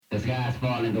sky's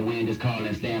falling, the wind is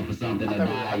calling, stand for something to die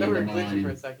I in thought the we were glitching morning. for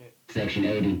a second. Section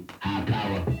 80, high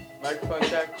power. Microphone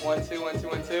check. 1 2 1 2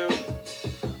 1 2.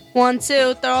 1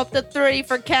 2. Throw up the 3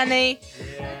 for Kenny.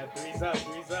 Yeah, three's up.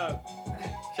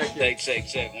 Check it.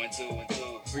 Check. 1 2 1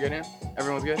 2. We good here?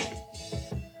 Everyone's good?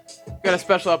 We got a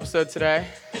special episode today.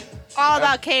 All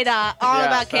about K-Dot. All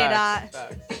about facts, K-Dot.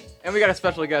 facts. And we got a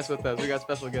special guest with us. Yo,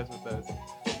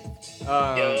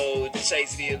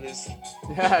 Chasey, Illest.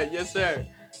 Yeah, yes, sir.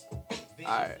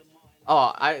 Alright.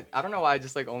 Oh, I don't know why I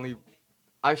just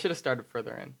I should have started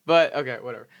further in. But okay,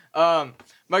 whatever.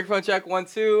 Microphone check 1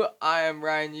 2. I am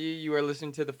Ryan Yee. You are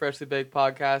listening to the Freshly Baked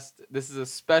Podcast. This is a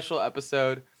special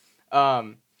episode.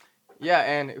 Yeah,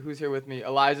 and who's here with me?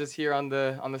 Elijah's here on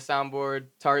the soundboard.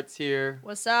 Tart's here.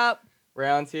 What's up?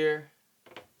 Rayon's here.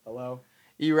 Hello.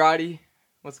 E-Roddy,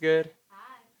 what's good?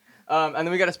 Hi. And then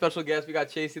we got a special guest. We got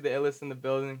Chasey the Illest in the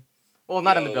building. Well,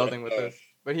 not in the building with us,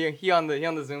 but he on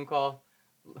the Zoom call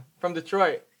from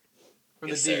Detroit. From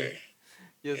Yes, the D. sir.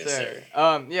 Yes, sir.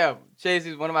 Yeah,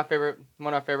 Chasey's one of my favorite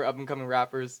up and coming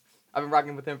rappers. I've been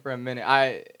rocking with him for a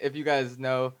minute. If you guys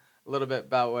know a little bit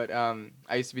about what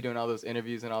I used to be doing all those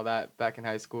interviews and all that back in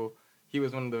high school, he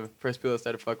was one of the first people that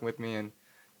started fucking with me and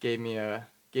gave me an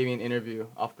interview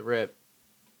off the rip.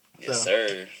 Yes,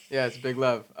 sir. Yeah, it's big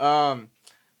love.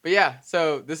 But yeah,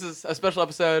 so this is a special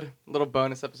episode, a little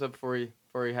bonus episode before we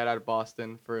head out of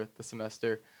Boston for the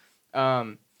semester.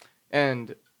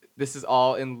 And this is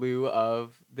all in lieu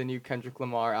of the new Kendrick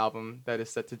Lamar album that is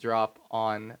set to drop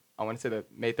on, I want to say the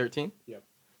May 13th? Yep.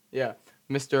 Yeah.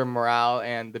 Mr. Morale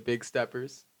and the Big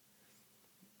Steppers.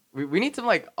 We need some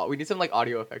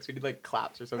audio effects. We need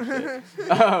claps or some shit.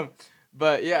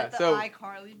 But yeah, the so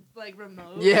iCarly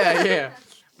remote. yeah.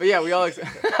 But yeah, we all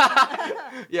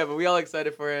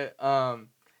excited for it.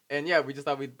 And yeah, we just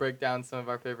thought we'd break down some of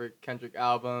our favorite Kendrick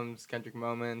albums, Kendrick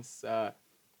moments,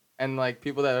 and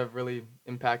people that have really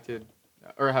impacted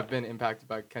or have been impacted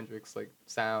by Kendrick's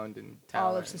sound and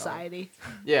talent. All of society.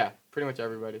 Yeah, pretty much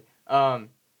everybody.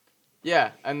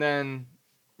 Yeah, and then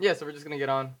so we're just gonna get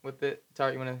on with it.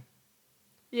 Tara, you wanna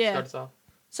start us off?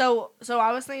 So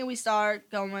I was thinking we start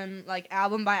going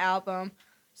album by album,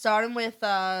 starting with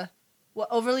what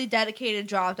Overly Dedicated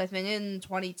dropped, I think, in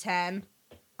 2010.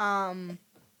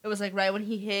 It was right when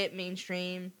he hit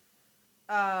mainstream,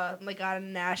 got a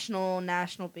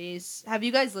national base. Have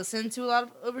you guys listened to a lot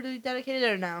of Overly Dedicated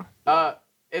or no?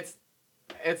 It's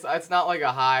not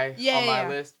a high on my Yeah.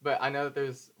 list, but I know that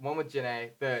there's one with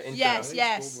Janae, the intro.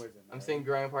 Yes. I'm seeing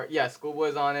Growing Apart. Yeah,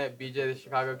 Schoolboy's on it. BJ the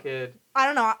Chicago Kid. I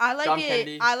don't know. I like John it.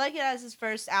 Kennedy. I like it as his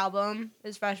first album,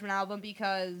 his freshman album,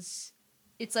 because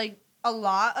it's a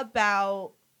lot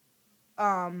about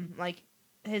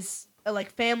his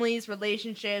families,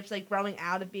 relationships, growing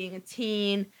out of being a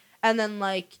teen, and then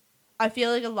I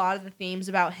feel a lot of the themes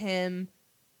about him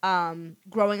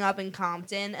growing up in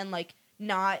Compton and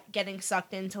not getting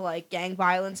sucked into gang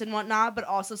violence and whatnot, but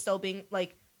also still being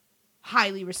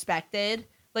highly respected.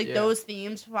 Those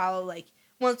themes follow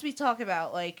once we talk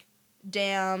about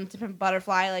Damn, To Pimp a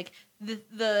Butterfly,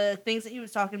 the things that he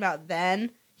was talking about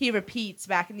then, he repeats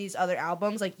back in these other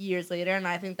albums years later, and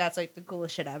I think that's the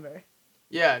coolest shit ever.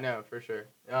 Yeah, no, for sure.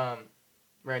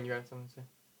 Ryan, you got something to say?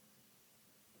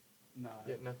 No,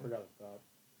 Yeah, nothing. I forgot the thought.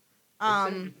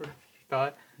 You forgot your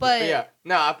thought? But yeah,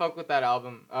 no, I fuck with that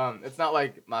album. It's not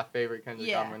my favorite Kendrick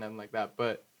Yeah. album or nothing like that,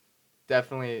 but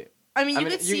definitely. I mean, you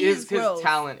could see his growth. His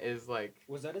talent is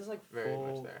Was that his very full?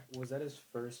 much there. Was that his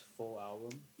first full album?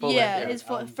 Full yeah, length, yeah. his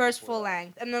Album first before full that.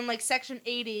 length, and then Section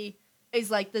 80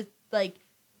 is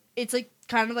it's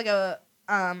kind of a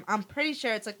I'm pretty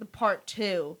sure it's the part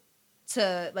 2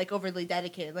 to Overly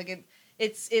Dedicated.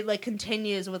 It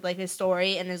continues with his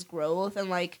story and his growth,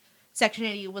 and Section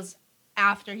 80 was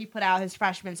after he put out his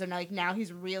freshman, so now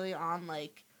he's really on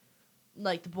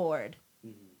the board.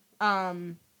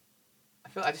 Mm-hmm.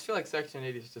 I just feel Section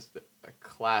 80 is just a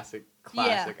classic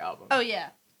album. Oh yeah,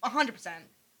 100%.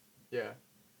 Yeah.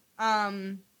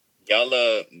 Y'all,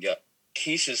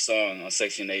 Keisha's song on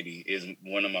Section 80 is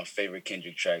one of my favorite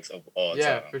Kendrick tracks of all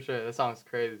Yeah, time. for sure. That song's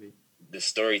crazy. The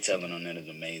storytelling on that is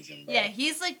amazing, bro. Yeah,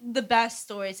 he's the best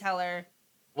storyteller.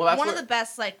 Well, that's one of the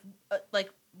best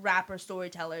rapper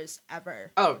storytellers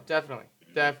ever. Oh, definitely.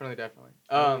 How do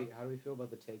we feel about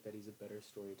the take that he's a better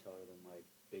storyteller than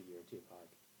Biggie or Tupac?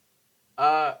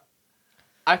 I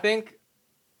think.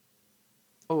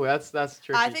 Oh, that's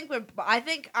tricky. I think we're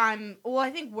biased. I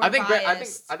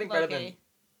think better than.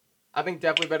 I think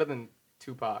definitely better than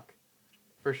Tupac,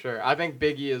 for sure. I think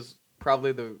Biggie is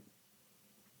probably the.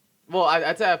 Well,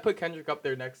 I'd say I put Kendrick up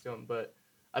there next to him, but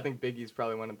I think Biggie's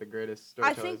probably one of the greatest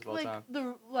I storytellers think of all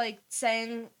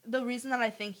time. the reason that I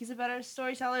think he's a better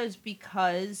storyteller is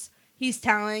because he's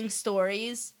telling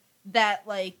stories that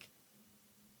like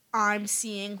I'm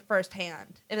seeing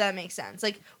firsthand, if that makes sense.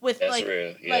 Like with That's like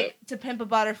real. Yeah. like To Pimp a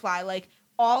Butterfly, like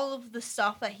all of the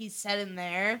stuff that he said in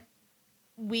there,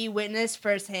 we witnessed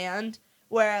firsthand.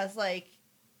 Whereas like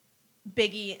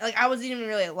Biggie, like I wasn't even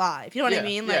really alive. You know what I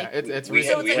mean? Yeah, Like it's we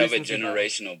recent- have, we have a recency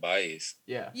bias. generational bias.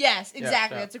 Yeah. yes,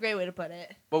 exactly. yeah. That's a great way to put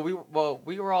it. Well,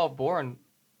 we were all born.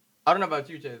 I don't know about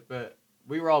you, Chase, but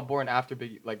we were all born after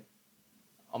Biggie. Like,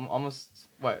 almost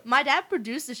what? My dad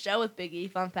produced a show with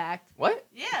Biggie. Fun fact. What?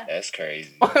 Yeah. That's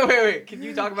crazy. wait. Can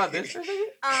you talk about this for a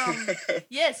second?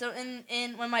 Yeah. So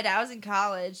in when my dad was in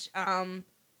college,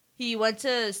 he went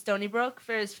to Stony Brook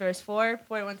for his first four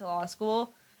before he went to law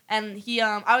school, and he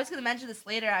I was gonna mention this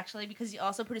later actually because he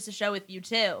also produced a show with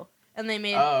U2, and they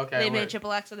made made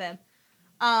Triple X with him.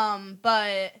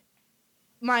 But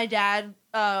my dad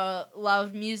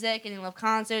loved music and he loved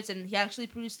concerts, and he actually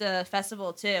produced a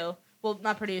festival too. Well,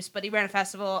 not produced, but he ran a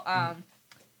festival,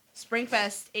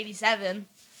 Springfest '87.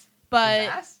 But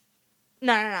Mass?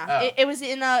 no. Oh. It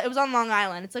was on Long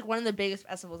Island. It's like one of the biggest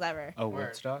festivals ever. Oh, Word.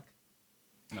 Woodstock?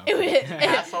 No.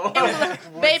 Asshole. It was like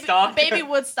Woodstock? baby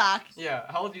Woodstock. Yeah.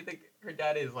 How old do you think her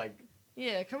dad is? Like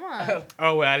Yeah, come on.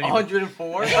 Oh, wait, I didn't even...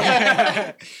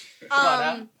 104.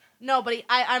 No, but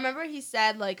I remember he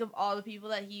said like of all the people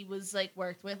that he was like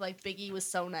worked with, like Biggie was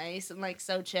so nice and like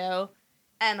so chill,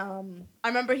 and I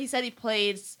remember he said he's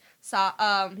played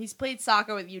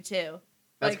soccer with you too.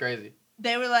 That's Like, crazy.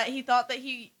 They were like he thought that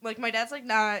he like my dad's like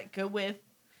not good with.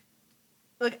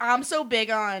 Like I'm so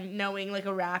big on knowing like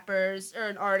a rapper's or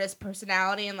an artist's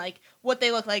personality and like what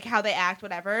they look like, how they act,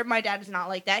 whatever. My dad is not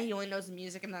like that. He only knows the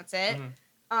music and that's it.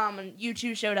 And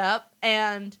U2 showed up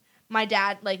and my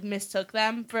dad like mistook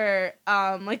them for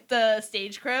like the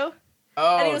stage crew.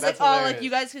 Oh, And he was like, that's "Oh, hilarious. like you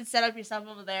guys could set up yourself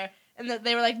over there." And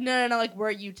they were like, "No, like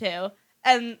we're U2."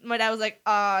 And my dad was like,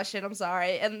 "Oh shit, I'm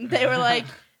sorry." And they were like,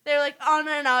 "Oh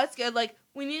no, it's good. Like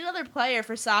we need another player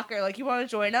for soccer. Like you want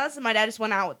to join us?" And my dad just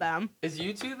went out with them. Is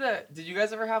U2 did you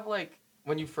guys ever have like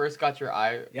when you first got your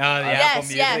eye? Yeah, the Yes, Apple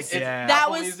Music. yes. Yeah. That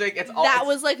Apple was Music, that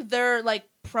was like their like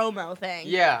promo thing.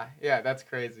 Yeah, that's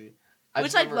crazy. I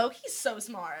Which just like remember- Loki's so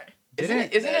smart. Isn't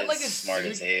it like a smart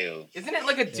dude, as hell? Isn't it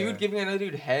like a dude Yeah. giving another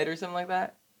dude head or something like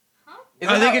that? Huh?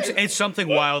 Isn't I think that- it's something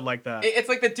What? wild like that. It's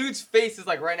like the dude's face is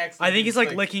like right next to I think the he's dude's,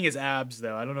 like licking his abs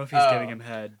though. I don't know if he's Oh. giving him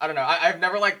head. I don't know. I've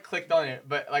never like clicked on it,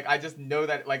 but like I just know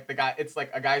that like the guy, it's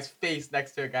like a guy's face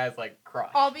next to a guy's like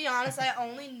crotch. I'll be honest, I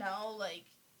only know like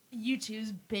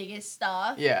U2's biggest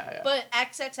stuff. Yeah. But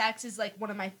XXX is like one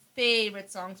of my favorite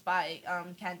songs by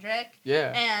Kendrick.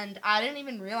 Yeah. And I didn't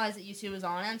even realize that U2 was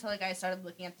on it until like I started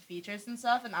looking at the features and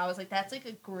stuff, and I was like, that's like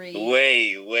a great.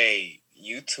 Wait.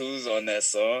 U2's on that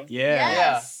song? Yeah.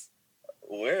 Yes.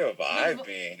 Where have I The vo-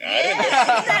 been? Yeah. I didn't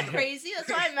know. Isn't that crazy? That's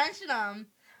why I mentioned them.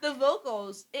 The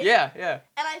vocals. Yeah. And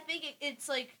I think it's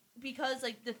like because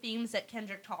like the themes that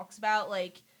Kendrick talks about,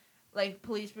 like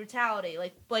police brutality,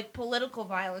 like political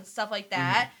violence, stuff like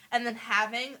that, and then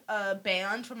having a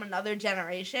band from another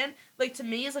generation, like to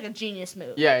me is like a genius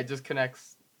move. Yeah, it just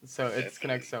connects. So it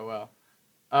connects so well.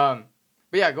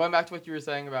 But yeah, going back to what you were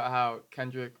saying about how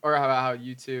Kendrick or how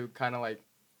U2 kind of like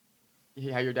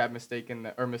how your dad mistook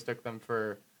them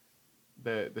for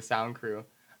the sound crew.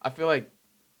 I feel like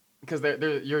because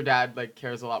your dad like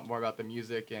cares a lot more about the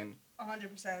music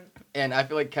 100%. and I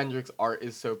feel like Kendrick's art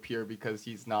is so pure because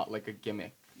he's not like a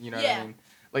gimmick. You know what Yeah. I mean?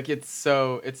 Like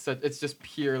it's just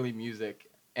purely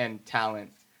music and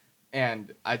talent,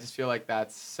 and I just feel like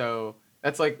that's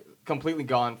like completely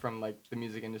gone from like the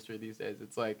music industry these days.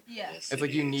 It's like Yeah. Yes, it's it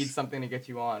like you is. need something to get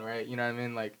you on, right? You know what I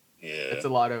mean? Like Yeah. it's a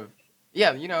lot of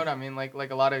you know what I mean? Like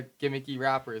a lot of gimmicky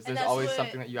rappers. And There's that's always what-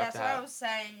 something that you have to That's what I have. was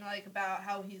saying, like about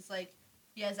how he's like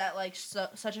he has that like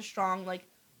such a strong like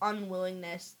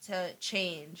unwillingness to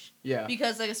change. Yeah.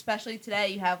 Because like especially today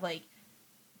you have like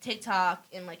TikTok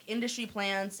and like industry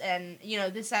plans and you know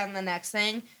this that, and the next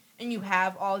thing, and you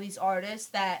have all these artists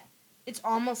that it's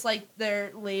almost like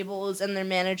their labels and their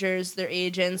managers, their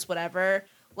agents, whatever,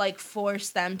 like force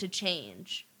them to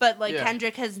change. But like Yeah.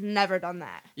 Kendrick has never done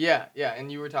that. Yeah,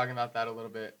 and you were talking about that a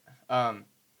little bit.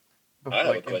 Before, I have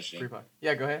a in question. pre-pod.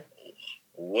 Yeah, go ahead.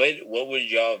 What would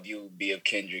y'all view be of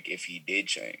Kendrick if he did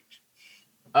change?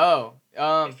 Oh,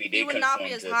 If he did He would not be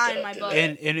conform as to- high in to- my to book.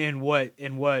 that?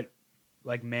 In what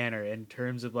like manner? In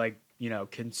terms of like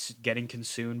getting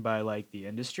consumed by like the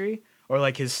industry or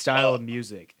like his style of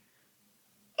music?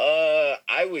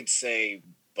 I would say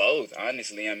both.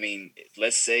 Honestly, I mean,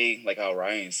 let's say like how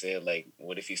Ryan said, like,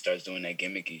 what if he starts doing that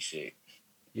gimmicky shit?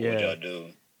 What would Yeah. y'all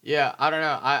do? Yeah, I don't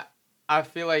know. I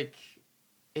feel like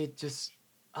it just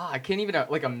I can't even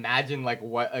like imagine like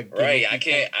what a Right, gimmicky I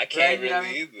can't right, you know what I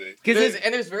really mean?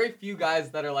 either. There's very few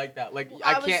guys that are like that. Like Well,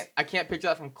 I can't picture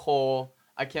that from Cole.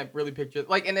 I can't really picture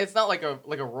like, and it's not like a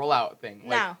rollout thing.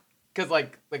 Like, No. because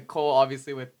like Cole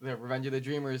obviously with the Revenge of the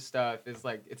Dreamers stuff is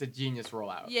like it's a genius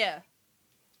rollout. Yeah.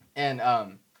 And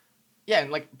yeah,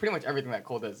 and like pretty much everything that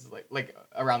Cole does is like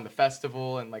around the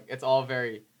festival and like it's all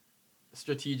very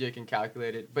strategic and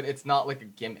calculated, but it's not like a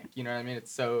gimmick. You know what I mean?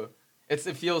 It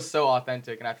feels so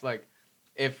authentic, and I feel like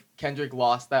if Kendrick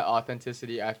lost that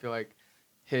authenticity, I feel like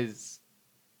his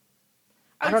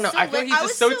I don't know. I feel like he's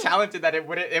just so talented that it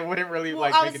wouldn't really Well,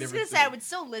 like I make was a just difference. gonna say I would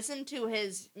still listen to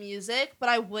his music, but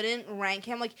I wouldn't rank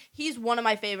him. Like he's one of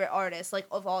my favorite artists, like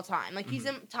of all time. Like he's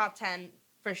in top 10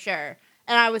 for sure.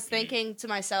 And I was thinking to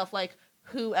myself, like,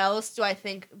 who else do I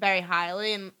think very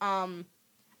highly? And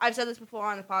I've said this before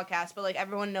on the podcast, but like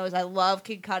everyone knows I love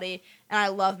Kid Cudi and I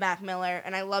love Mac Miller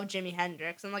and I love Jimi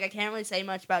Hendrix. And like I can't really say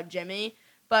much about Jimmy,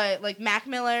 but like Mac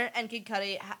Miller and Kid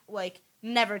Cudi like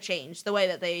never changed the way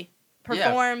that they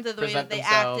performed, the way that they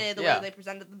acted, the way that they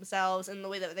presented themselves, and the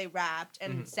way that they rapped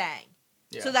and sang.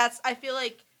 Yeah. So that's, I feel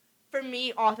like, for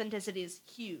me, authenticity is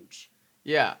huge.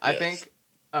 Yeah, I think.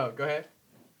 Oh, go ahead.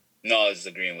 No, I was just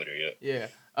agreeing with her. Yeah.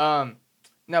 Yeah.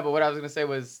 No, but what I was gonna say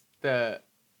was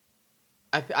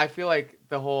I feel like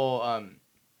the whole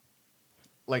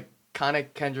like kind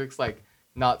of Kendrick's like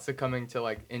not succumbing to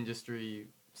like industry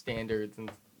standards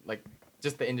and like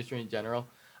just the industry in general.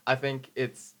 I think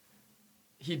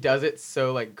he does it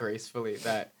so like gracefully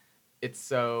that it's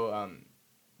so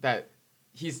that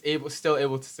he's still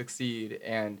able to succeed.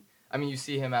 And I mean, you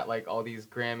see him at like all these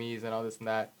Grammys and all this and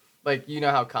that. Like, you know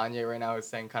how Kanye right now is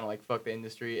saying kind of like fuck the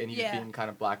industry, and he's being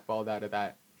kind of blackballed out of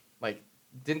that. Like,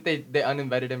 didn't they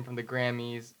uninvited him from the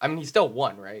Grammys? I mean, he still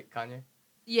won, right, Kanye?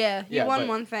 Yeah, he won but-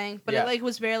 one thing, but yeah. it like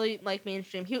was barely like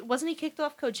mainstream. Wasn't he kicked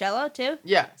off Coachella too?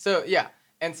 Yeah. So yeah,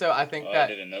 and so I think Oh, that I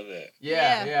didn't know that.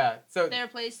 yeah. So They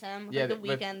replaced him with yeah, the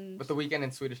Weeknd. with the Weeknd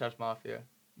and Swedish House Mafia,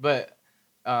 but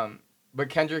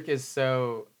Kendrick is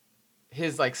so,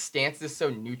 his like stance is so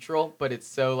neutral, but it's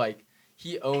so like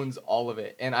he owns all of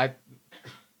it, and I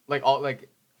like all like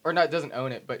or not doesn't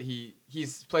own it, but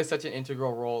he's plays such an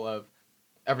integral role of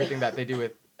everything that they do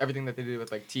with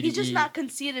like TDE. He's just not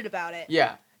conceited about it.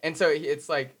 Yeah, and so it's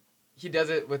like he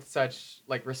does it with such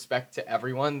like respect to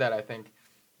everyone that I think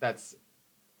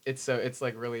it's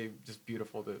like really just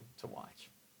beautiful to watch.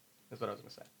 That's what I was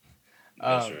gonna say.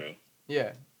 That's true.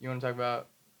 Yeah, you want to talk about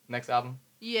next album?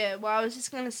 Yeah, well, I was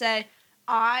just gonna say,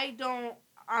 I'm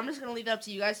just gonna leave it up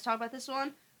to you guys to talk about this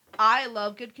one. I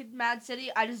love Good Kid, Mad City.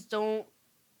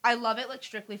 I love it like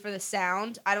strictly for the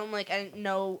sound. I didn't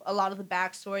know a lot of the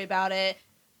backstory about it.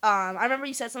 I remember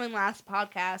you said something last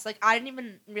podcast. Like I didn't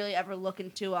even really ever look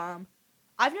into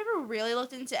I've never really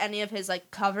looked into any of his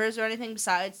like covers or anything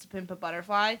besides To Pimp a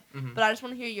Butterfly. Mhm. But I just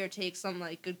want to hear your takes on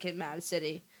like Good Kid, Mad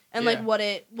City and Yeah.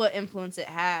 like what influence it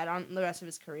had on the rest of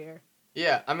his career.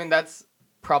 Yeah, I mean that's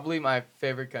probably my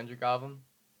favorite Kendrick album.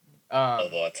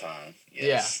 Of all time.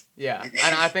 Yes. Yeah,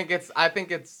 and I think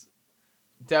it's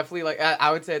definitely like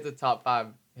I would say it's a top 5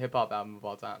 hip hop album of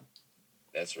all time.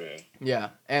 That's real. Yeah,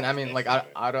 and I mean like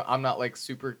I'm not like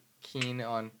super keen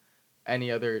on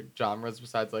any other genres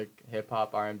besides like hip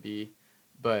hop, R&B,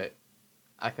 but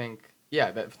I think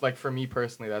that like for me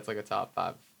personally that's like a top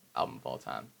 5 album of all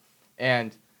time.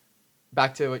 And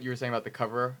back to what you were saying about the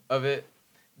cover of it,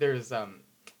 there's I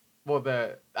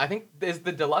think is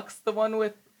the deluxe the one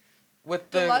with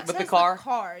the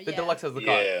car. The deluxe has the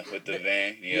car. Yeah, with the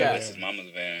van. Yeah, Yeah. that's his mama's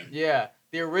van. Yeah,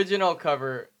 the original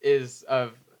cover is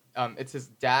of it's his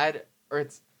dad or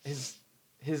it's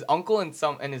his uncle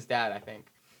and his dad, I think,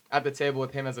 at the table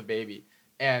with him as a baby,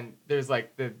 and there's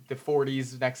like the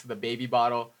 40s next to the baby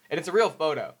bottle, and it's a real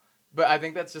photo, but I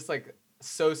think that's just like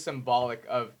so symbolic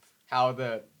of how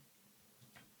the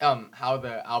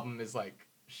album is like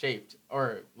shaped,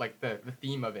 or like the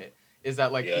theme of it is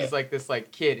that like he's like this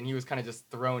like kid, and he was kind of just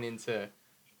thrown into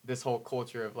this whole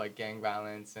culture of like gang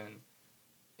violence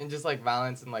and just like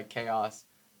violence and like chaos,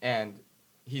 and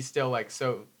he's still like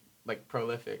so like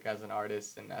prolific as an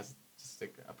artist and as just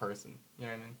like a person, you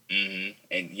know what I mean?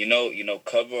 And you know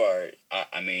cover art,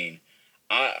 I mean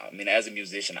as a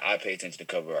musician I pay attention to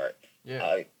cover art.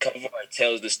 Yeah. Cover art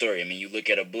tells the story. I mean, you look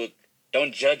at a book,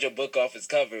 don't judge a book off its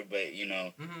cover, but you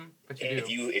know, But you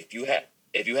do. if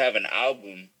you have an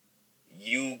album,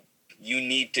 you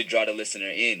need to draw the listener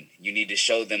in. You need to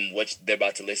show them what they're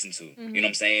about to listen to. You know what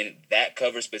I'm saying? That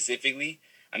cover specifically,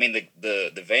 I mean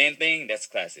the van thing, that's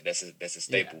classic. That's a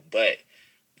staple. Yeah. But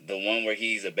the one where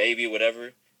he's a baby or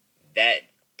whatever, that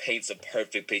paints a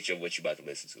perfect picture of what you're about to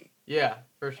listen to. Yeah,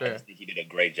 for I sure. just think he did a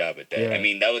great job at that. Yeah. I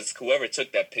mean, that was whoever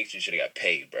took that picture should have got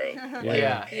paid, bro.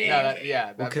 Yeah.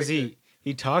 Yeah. Well, because he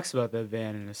talks about that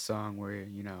van in a song where,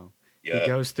 you know, he Yeah.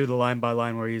 goes through the line by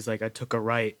line where he's like, I took a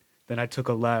right, then I took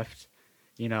a left.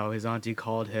 You know, his auntie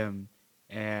called him,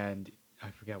 and I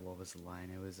forget what was the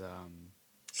line. It was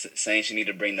Saying he need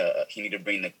to bring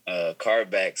the car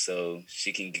back so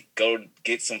she can go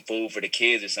get some food for the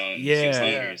kids or something. She was Yeah.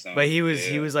 hungry Yeah. or something. but he was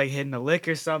Yeah. like hitting a lick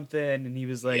or something, and he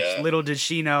was like, Yeah. little did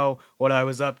she know what I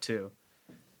was up to.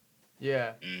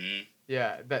 Yeah. Mhm.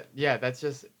 That's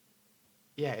just.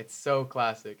 Yeah, it's so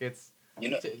classic. It's.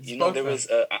 it's both There of was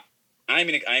them. I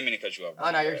ain't gonna cut you off. Oh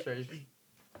no, bro. you're sure.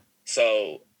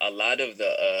 So a lot of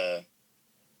the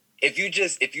if you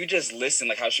just listen,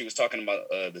 like how she was talking about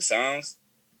the sounds,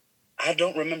 I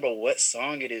don't remember what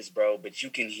song it is, bro, but you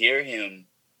can hear him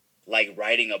like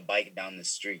riding a bike down the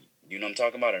street. You know what I'm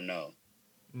talking about or no?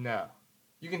 No,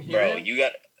 you can hear Bro, him?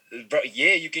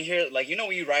 you can hear, like, you know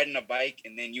when you riding a bike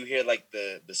and then you hear like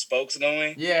the spokes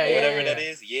going? Yeah, or whatever yeah. that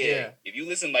is. Yeah. If you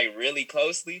listen like really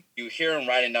closely, you hear him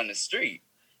riding down the street.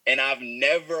 And I've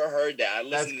never heard that. I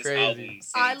listened to this crazy. album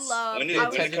since I love- when The did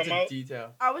it attention come to out?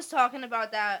 detail. I was talking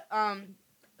about that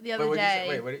the other Wait,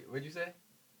 day. what'd you say?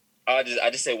 I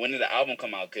just said, when did the album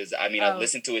come out? Because I mean, Oh. I've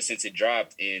listened to it since it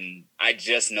dropped, and I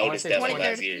just noticed say that like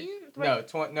last 2013? year. No,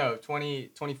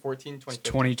 2014, 2015.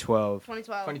 2012.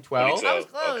 2012. 2012? I was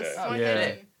close. Okay. Oh,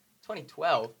 2013.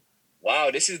 2012.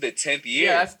 Wow, this is the 10th year.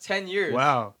 Yeah, that's 10 years.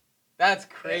 Wow, That's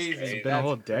crazy. crazy. it's been a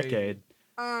whole decade.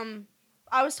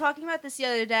 I was talking about this the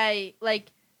other day.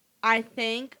 Like, I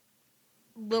think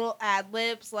little ad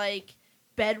libs, like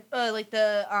bed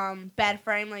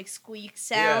frame, like squeak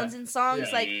sounds in songs,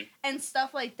 Yeah. like Mhm. and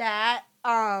stuff like that.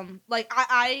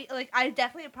 I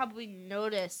definitely probably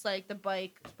noticed like the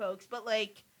bike spokes, but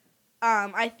like,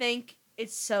 I think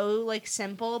it's so like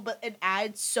simple, but it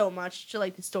adds so much to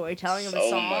like the storytelling of the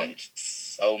song.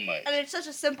 So much. And it's such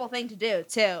a simple thing to do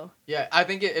too. Yeah, I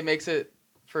think it makes it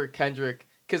for Kendrick,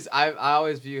 because I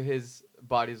always view his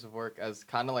bodies of work as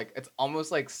kind of like, it's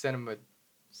almost like cinematopic.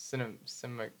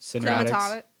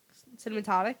 Cinematics.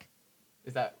 Cinematotic.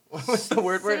 Is that, what's the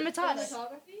word for it? Cinematotic.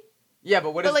 Yeah,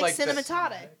 but what But is like like the-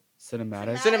 cinematotic.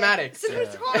 Cinematic. Cinematics.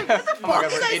 Cinematotic. Oh What the my fuck God,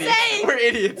 was I idiots. saying? We're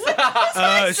idiots. What was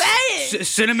I saying?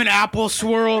 Cinnamon apple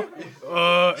swirl.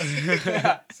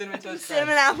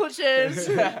 Cinnamon apple chips.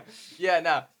 Yeah,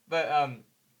 no, but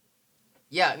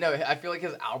yeah, no, I feel like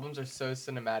his albums are so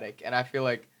cinematic, and I feel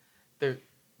like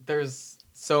there's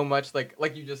so much like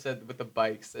you just said with the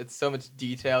bikes, it's so much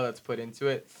detail that's put into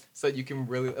it, so that you can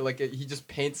really like he just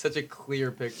paints such a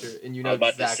clear picture, and you know I was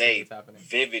about exactly to say, what's happening.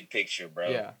 vivid picture, bro.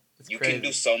 Yeah, it's You crazy. can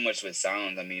do so much with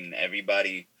sound. I mean,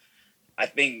 I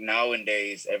think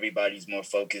nowadays everybody's more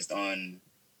focused on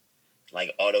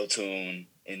like auto tune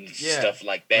and stuff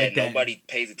like that. Like that. Nobody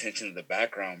pays attention to the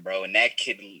background, bro. And that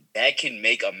can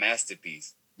make a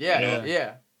masterpiece. Yeah,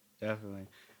 Yeah. Definitely.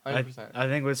 100%. I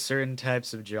think with certain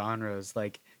types of genres,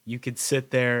 like you could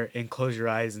sit there and close your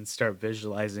eyes and start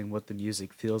visualizing what the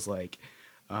music feels like.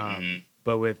 Mhm.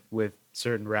 But with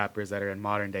certain rappers that are in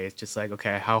modern day, it's just like,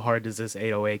 okay, how hard does this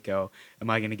 808 go? Am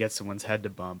I going to get someone's head to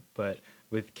bump? But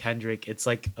with Kendrick, it's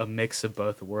like a mix of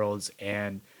both worlds.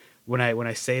 And when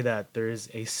I say that, there is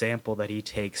a sample that he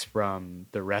takes from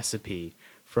The Recipe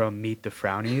from Meet the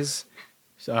Frownies,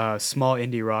 small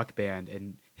indie rock band,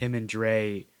 and him and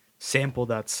Dre sampled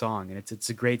that song, and it's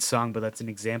a great song, but that's an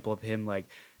example of him like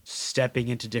stepping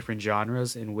into different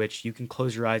genres in which you can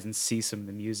close your eyes and see some of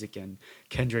the music. And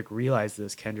Kendrick realized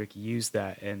this. Kendrick used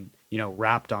that and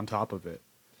rapped on top of it.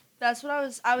 That's what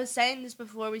I was saying this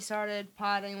before we started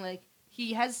potting. Like,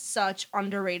 he has such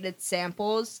underrated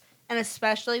samples, and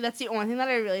especially that's the only thing that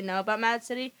I really know about Mad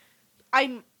City.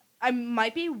 I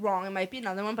might be wrong. It might be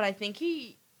another one, but I think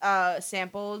he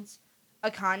sampled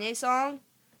a Kanye song.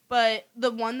 But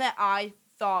the one that I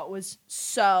thought was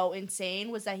so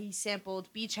insane was that he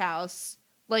sampled Beach House.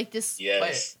 Like this.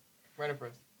 Yes. Right up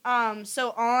first.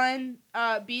 So on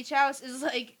Beach House is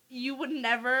like, you would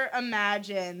never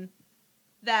imagine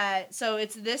that. So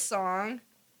it's this song.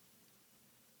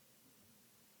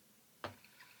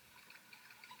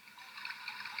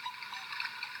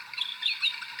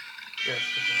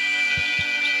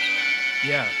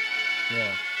 Yes.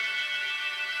 Yeah.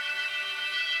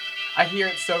 I hear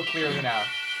it so clearly now.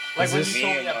 Like Is when this- you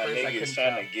Me told and me at my first, I niggas couldn't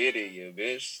trying tell. to get it, you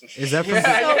bitch. Is that from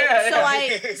Yeah.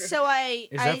 So I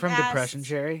Is that from asked, Depression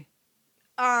Cherry?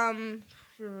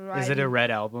 Is it a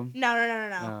Red album?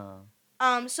 No.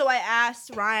 Oh. So I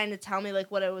asked Ryan to tell me like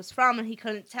what it was from, and he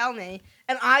couldn't tell me,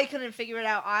 and I couldn't figure it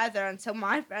out either until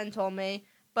my friend told me.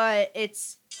 But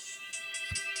it's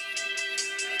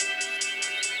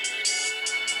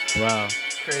Wow.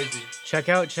 Crazy. Check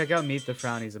out Meet the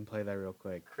Frownies and play that real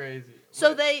quick. Crazy. So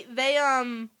What?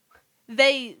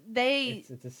 they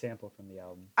It's a sample from the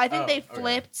album. I think Oh, they okay.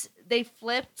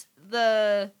 flipped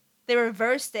they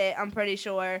reversed it, I'm pretty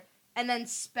sure, and then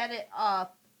sped it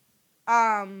up.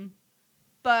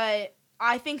 But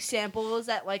I think samples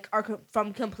that like are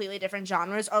from completely different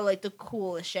genres are like the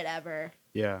coolest shit ever.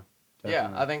 Yeah.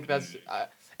 Yeah, I think that's,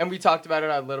 and we talked about it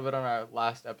a little bit on our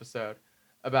last episode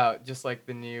about just like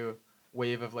the new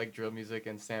wave of like drill music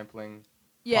and sampling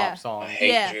Yeah. pop songs. I hate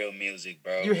Yeah. drill music,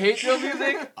 bro. You hate drill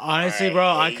music? Honestly, bro,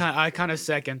 I kind of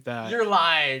second that. You're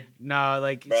lying. No,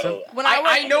 like Bro, some, When I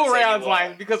know I'ma tell you Rayon's why.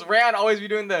 lying because Rayon always be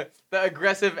doing the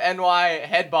aggressive NY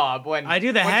head bob when I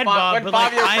do the when head Fa- bob, when but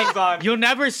like Fabio comes on. you'll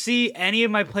never see any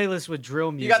of my playlists with drill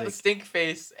You music. got the stink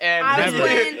face and I was Never.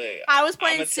 playing Look, I was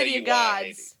playing I'ma tell City you of why I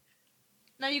hate Gods.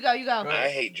 No, you go. Go ahead. I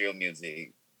hate drill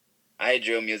music. I hate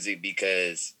drill music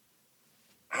because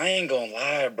I ain't gonna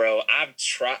lie, bro. I've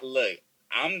tried. Look,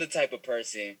 I'm the type of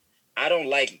person. I don't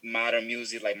like modern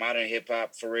music, like modern hip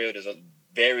hop. For real, there's a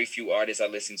very few artists I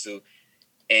listen to,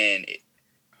 and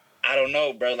I don't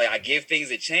know, bro. Like I give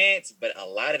things a chance, but a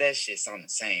lot of that shit sound the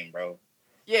same, bro.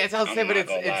 Yeah, it's how I'm say, but not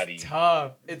gonna lie to it's you.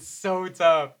 tough. It's so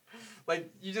tough.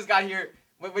 Like you just got here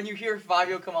when you hear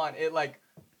Fabio come on, it like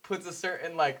puts a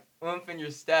certain like oomph in your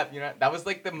step. You know, that was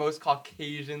like the most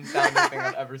Caucasian sounding thing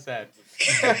I've ever said.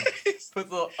 Puts a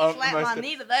little oomph in Slap my my step.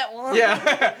 knee to that one.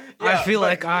 Yeah. I feel but-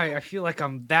 like I feel like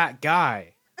I'm that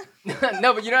guy.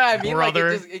 no, but you know what I mean.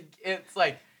 Brother. Like it's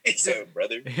like It's a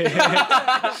brother.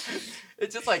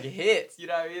 it just like hits. You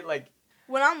know what I mean? Like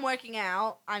When I'm working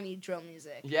out, I need drill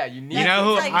music. yeah, you need. You know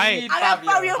who It's like, I- need I got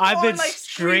Fabio I've going, been like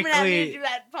screaming at me to strictly- do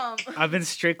that pump. I've been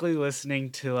strictly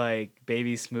listening to like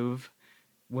Baby Smooth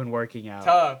when working out.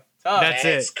 tough. That's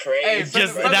That's it. crazy. Hey,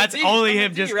 Just from the that's D, only from the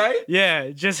him. D, Just right? yeah,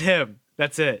 just him.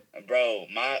 That's it. Bro,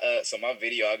 my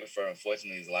videographer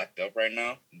unfortunately is locked up right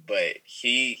now, but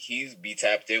he's be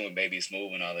tapped in with Baby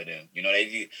Smooth and all of them. You know,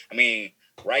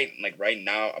 right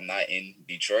now I'm not in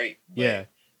Detroit. But, Yeah,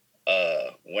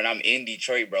 when I'm in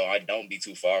Detroit, bro, I don't be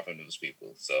too far from those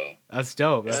people. So that's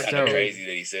dope. it's That's kind of dope. crazy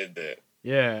that he said that.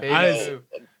 Yeah, Baby I was, Smooth.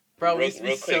 Bro, we real, used to be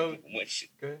real quick, so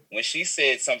good. when she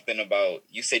said something about,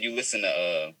 you said you listen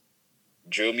to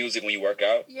drill music when you work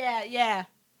out. Yeah.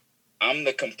 I'm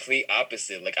the complete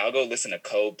opposite. Like I'll go listen to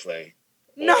Coldplay.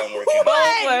 No I'm working out. way.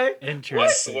 Coldplay. I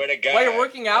interesting. swear to God. While you're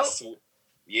working out?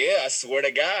 I swear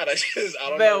to God. I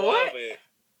don't Man, know why, what?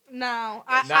 but No,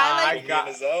 Nah, I like. put me in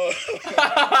the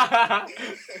zone.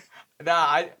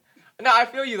 I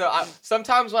feel you though.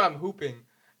 Sometimes when I'm hooping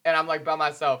and I'm like by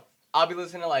myself, I'll be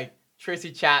listening to like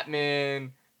Tracy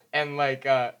Chapman and like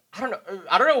I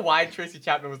don't know why Tracy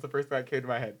Chapman was the first thing that came to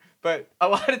my head, but a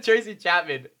lot of Tracy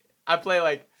Chapman, I play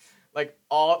like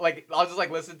all like I'll just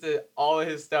like listen to all of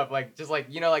his stuff, like just like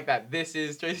like that This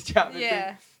Is Tracy Chapman Yeah.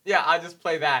 thing. Yeah, I just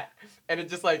play that and it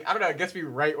just like I don't know, it gets me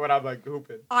right when I'm like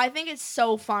hooping. I think it's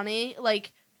so funny.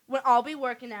 Like when I'll be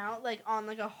working out, like on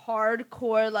like a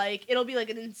hardcore, like it'll be like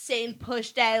an insane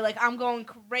push day. Like I'm going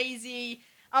crazy.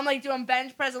 I'm like doing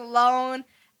bench press alone.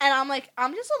 And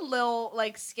I'm just a little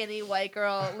like skinny white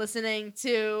girl listening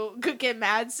to Good Kid,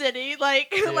 Mad City. Like,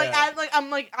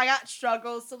 I got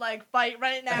struggles to like fight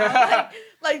right now.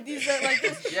 like these are like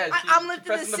this. Yeah, I'm lifting to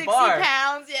pressing the 60 bar.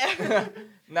 pounds. Yeah.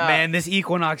 Nah. Man, this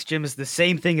Equinox gym is the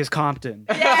same thing as Compton.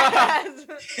 Yes.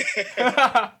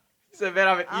 So man,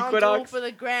 I'm an I don't do it Equinox. for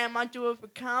the gram. I do it for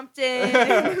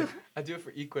Compton. I do it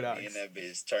for Equinox. Me and that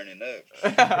bitch turning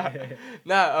up.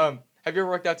 Nah, have you ever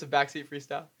worked out to backseat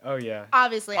freestyle? Oh yeah.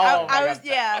 Obviously, Oh my I was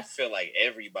God. I feel like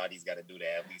everybody's got to do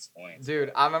that at least once.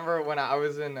 Dude, I remember when I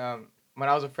was in when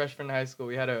I was a freshman in high school,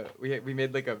 we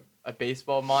made like a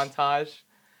baseball montage,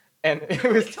 and it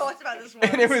was We talked about this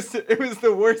once. and it was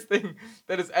the worst thing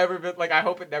that has ever been. Like I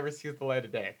hope it never sees the light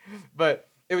of day, but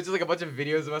it was just like a bunch of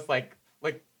videos of us like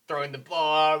throwing the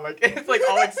ball, like it's like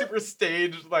all like super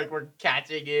staged, like we're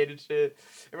catching it and shit,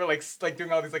 and we're like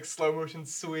doing all these like slow motion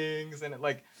swings, and it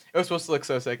was supposed to look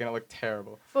so sick and it looked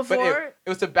terrible. But Before it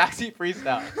was to backseat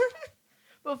freestyle.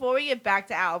 before we get back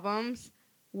to albums,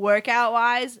 workout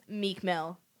wise, Meek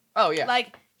Mill. Oh yeah.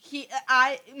 Like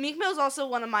Meek Mill's also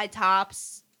one of my top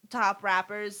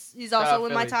rappers. He's Shout also out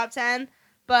in my Philly. top 10.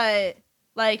 But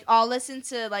like I'll listen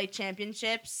to like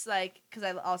championships, like because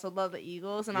I also love the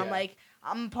Eagles, and Yeah.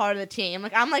 I'm part of the team.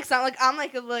 Like I'm like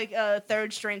a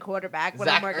third string quarterback when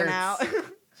I'm Zach working Ertz. out.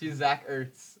 She's Zach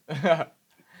Ertz.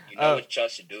 You know Oh. what y'all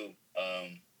should do?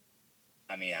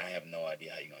 I mean, I have no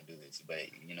idea how you're going to do this, but,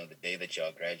 the day that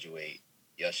y'all graduate,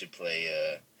 y'all should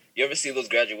play, you ever see those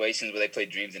graduations where they play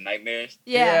Dreams and Nightmares?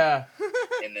 yeah.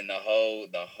 And then the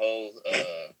whole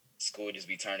school just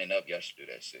be turning up, y'all should do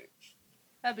that shit.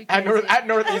 That'd be At, crazy. at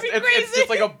Northeast, That'd be it's just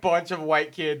crazy. like a bunch of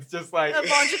white kids, just like a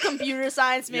bunch of computer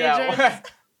science majors. yeah.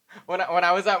 When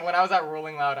I was at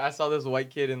Rolling Loud, I saw this white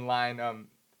kid in line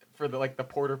for the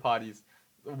porta potties.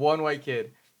 One white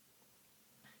kid.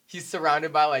 He's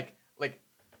surrounded by like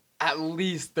at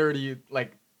least 30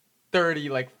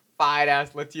 fine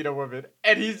ass Latino women,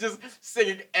 and he's just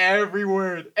singing every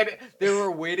word. And they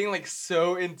were waiting like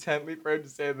so intently for him to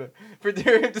say the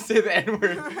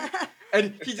N-word.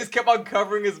 And he just kept on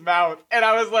covering his mouth. And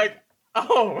I was like,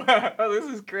 oh, this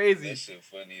is crazy. That shit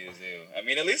funny as hell. I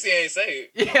mean, at least he ain't say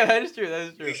it. Yeah, that is true.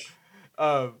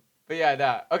 But yeah,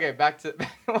 nah. Okay,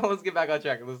 let's get back on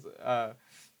track.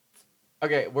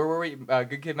 Okay, where were we?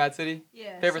 Good Kid, Mad City?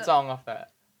 Yeah. Favorite song off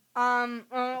that?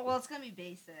 Well, it's gonna be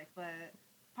basic, but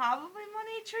probably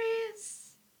Money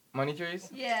Trees. Money Trees?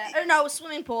 Yeah. Or no,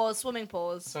 Swimming Pools. Swimming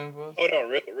Pools? Hold on,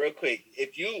 real quick.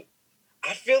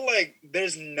 I feel like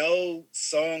there's no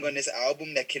song on this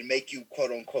album that can make you quote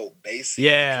unquote basic.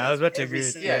 Yeah, I was about to agree.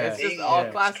 Yeah, it's just all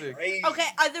classic. Crazy. Okay,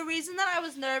 the reason that I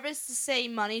was nervous to say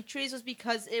Money Trees was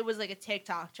because it was like a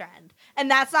TikTok trend,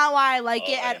 and that's not why I like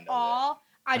it I at didn't know all.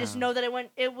 I just know that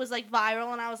it was like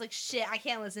viral, and I was like, shit, I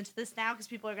can't listen to this now because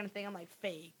people are gonna think I'm like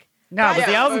fake. No, but Yeah,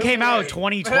 the album but- came out in That's a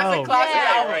 2012. classic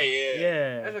Yeah. album. Right, yeah.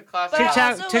 Yeah. That's a classic But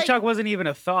album. also, TikTok wasn't even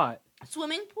a thought.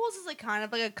 Swimming Pools is like kind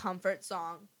of like a comfort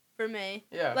song for me.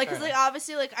 Yeah. Like, fair cause like enough.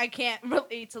 obviously like I can't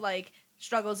relate to like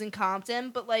struggles in Compton,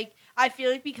 but like I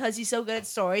feel like because he's so good at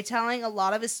storytelling, a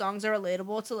lot of his songs are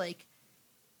relatable to like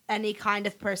any kind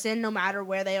of person, no matter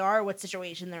where they are or what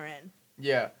situation they're in.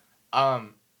 Yeah.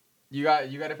 You got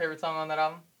a favorite song on that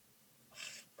album?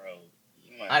 Bro.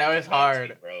 You might I know have it's to box me,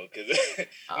 hard. bro. Cause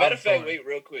I'm matter of fact, torn. wait,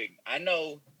 real quick. I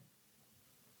know,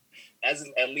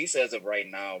 at least as of right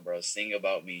now, bro. Sing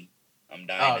About Me, I'm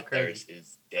Dying of crazy. Thirst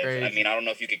is definitely. I Crazy. mean, I don't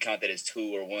know if you could count that as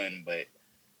 2 or 1, but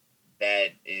that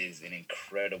is an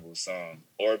incredible song.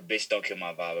 Or Bitch Don't Kill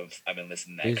My Vibe. I've been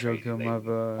listening to that. Please don't crazy kill my lately.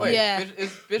 vibe. Wait, Yeah.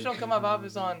 Bitch Don't Come My Vibe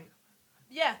is on.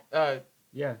 Yeah.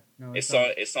 Yeah. No, It's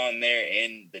not. on there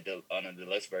in on a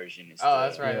deluxe version. It's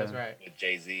That's right. Yeah. That's right. with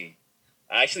Jay-Z.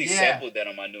 I actually Yeah. sampled that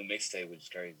on my new mixtape, which is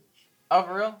crazy. Oh,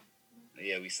 for real?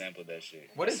 Yeah, we sampled that shit.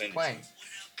 What is Send it to playing?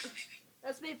 you.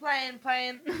 That's me playing.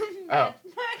 Oh.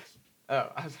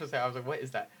 Oh, I was gonna say. I was like, what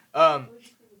is that?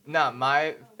 Nah,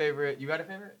 my favorite. You got a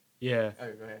favorite? Yeah.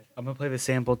 Oh, go ahead. I'm gonna play the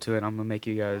sample to it. I'm gonna make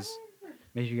you guys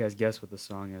guess what the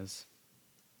song is.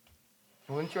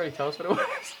 Wouldn't you already tell us what it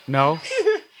was? No.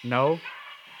 No.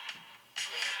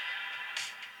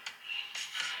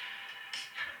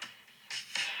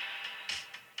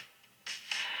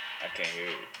 I can't hear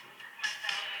it.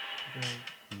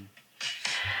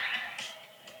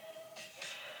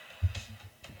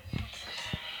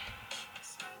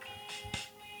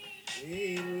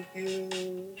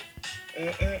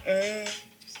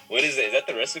 What is it? Is that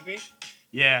the recipe?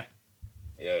 Yeah.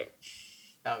 Yeah.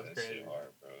 That was That crazy. shit hard,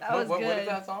 bro. That was What good. is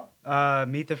that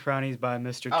song? Meet the Frownies by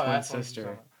Mr. Oh, Twin that's what Sister. you're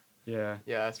talking Yeah. about.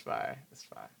 Yeah, that's fine. That's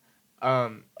fine.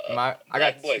 I Black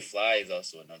got. Boy Fly is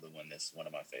also another one that's one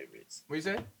of my favorites. What you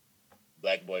say?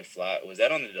 Black Boy Fly. Was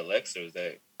that on the deluxe or was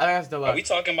that? I think that's Are deluxe. we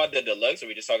talking about the deluxe or are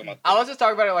we just talking about? I was just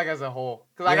talking about it like as a whole,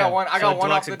 cause I Yeah, got one. I so got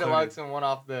one off deluxe the included. deluxe and one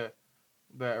off the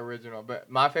original. But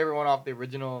my favorite one off the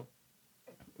original,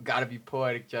 gotta be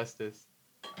Poetic Justice.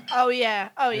 Oh yeah.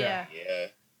 Oh Yeah. yeah. Yeah.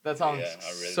 That song's Yeah,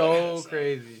 I really like so that song.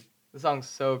 crazy. The song's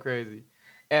so crazy,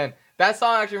 and that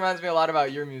song actually reminds me a lot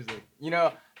about your music. You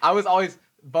know, I was always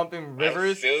bumping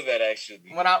Rivers I feel that actually.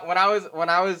 when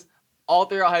I was all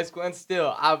throughout high school, and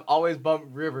still I've always bumped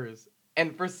Rivers,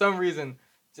 and for some reason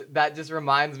that just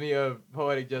reminds me of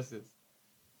Poetic Justice.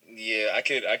 Yeah, I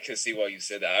could see why you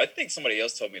said that. I think somebody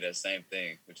else told me that same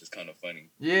thing, which is kind of funny.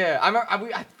 Yeah,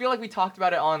 I feel like we talked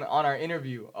about it on our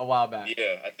interview a while back.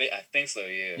 Yeah, I think so.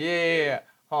 Yeah. Yeah.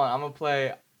 Hold on, I'm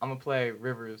gonna play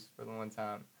Rivers for the one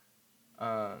time.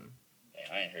 Man,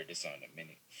 I ain't heard this song in a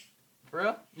minute. For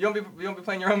real? You don't be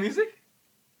playing your own music?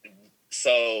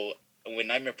 So when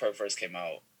Nightmare Perk first came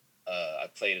out, I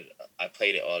played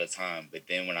it all the time. But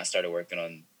then when I started working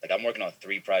on, I'm working on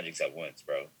 3 projects at once,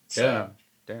 bro. So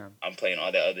Damn. I'm playing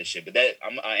all that other shit. But I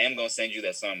am gonna send you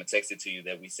that song. I'm gonna text it to you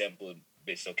that we sampled.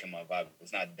 Bitch, Don't Kill My Vibe.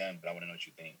 It's not done, but I wanna know what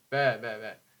you think.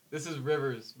 Bad. This is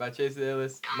Rivers by Chasey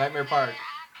Illest, Nightmare Park.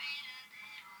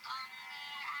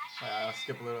 I'll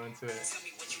skip a little into it.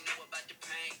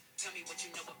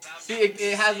 See,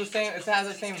 it has the same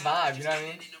vibe. You know what I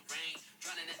mean?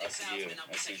 I see what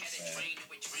you're saying.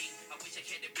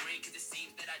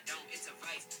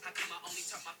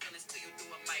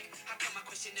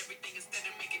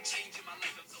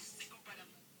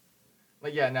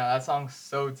 Like, yeah, no, that song's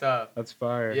so tough. That's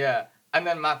fire. Yeah, And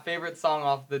then my favorite song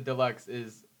off the deluxe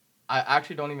is, I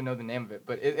actually don't even know the name of it,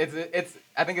 but it's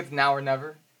I think it's Now or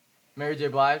Never, Mary J.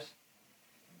 Blige.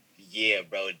 Yeah,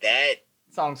 bro, that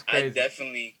Song's crazy. I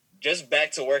definitely just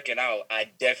back to working out. I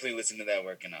definitely listen to that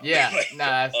working out. Yeah, Like,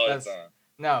 nah, all that's the time.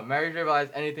 no, Mary J. Blige.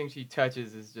 Anything she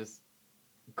touches is just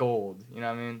gold. You know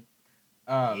what I mean?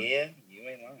 Yeah, you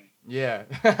ain't lying.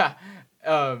 Yeah.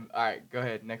 All right, go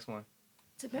ahead. Next one.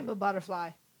 To Pimp a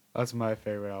Butterfly. That's my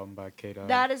favorite album by K-Dot.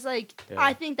 That is like, Yeah.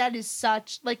 I think that is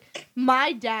such, like,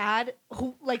 my dad,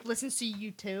 who, like, listens to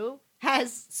U2,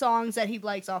 has songs that he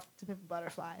likes off To Pimp a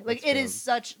Butterfly. Like, That's it is dope.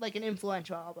 such, like, an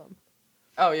influential album.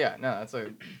 Oh yeah, no, that's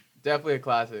definitely a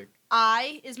classic.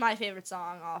 I is my favorite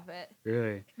song off it.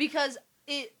 Really? Because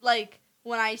it, like,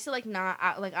 when I used to, like,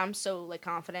 like, I'm so, like,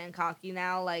 confident and cocky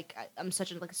now, like, I'm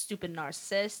such a, like, a stupid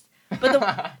narcissist.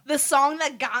 But the song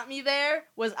that got me there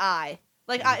was I.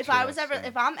 Like, if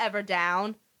I'm ever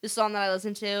down, the song that I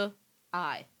listen to,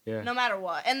 Yeah. no matter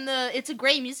what. And it's a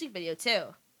great music video too.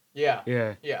 Yeah.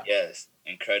 Yeah. Yeah. Yes,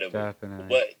 incredible. Definitely.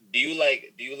 But do you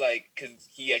like? Because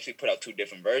he actually put out 2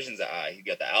 different versions of I. He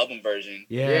got the album version.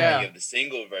 Yeah. Yeah. And you have the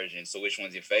single version. So which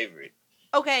one's your favorite?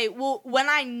 Okay, well, when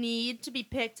I need to be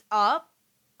picked up,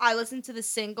 I listen to the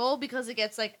single because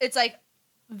it's like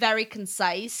very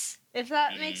concise, if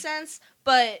that makes sense.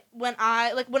 But when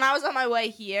I was on my way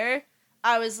here,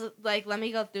 I was like, let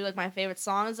me go through like my favorite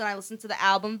songs, and I listened to the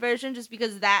album version just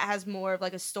because that has more of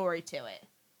like a story to it.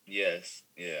 Yes.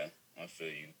 Yeah. I feel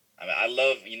you. I mean, I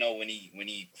love when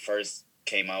he first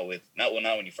came out with not when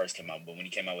he first came out, but when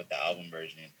he came out with the album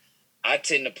version. I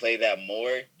tend to play that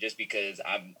more just because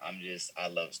I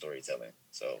love storytelling.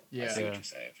 So Yeah. I see Yeah. what you're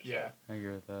saying for Yeah. I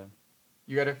agree with that.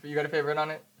 You got a favorite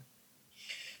on it?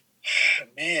 sure.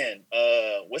 Man,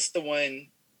 what's the one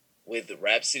with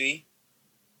Rhapsody?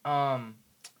 Fuck,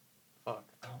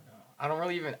 I don't know. I don't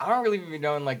really even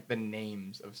know like the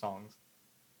names of songs.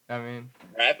 I mean,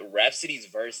 Rhapsody's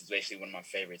verse is actually one of my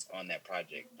favorites on that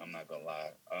project. I'm not gonna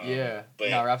lie. yeah. but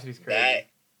No, Rhapsody's crazy.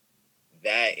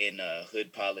 That in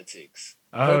Hood Politics.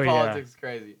 Oh, Hood yeah. Politics is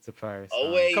crazy. It's a fire Oh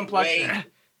song. wait, Complexion. wait.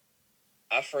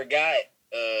 I forgot.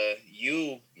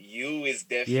 You is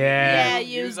definitely Yeah. Yeah, You's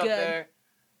You's up good. there.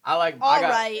 All I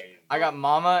right. got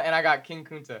Mama and I got King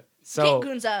Kunta. So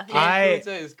King Kunta. King I-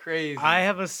 Kunta is crazy. I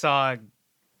have a song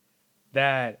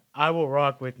that I will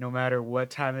rock with no matter what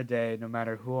time of day, no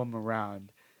matter who I'm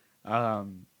around.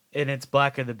 And it's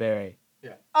Black of the Berry.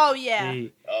 Oh yeah.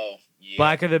 Oh yeah.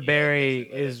 Black of the Yeah, Berry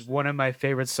definitely. is one of my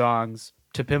favorite songs.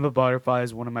 To Pimp a Butterfly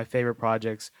is one of my favorite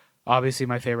projects. Obviously,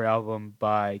 my favorite album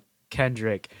by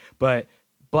Kendrick. But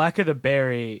Black of the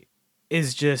Berry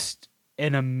is just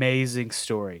an amazing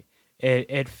story.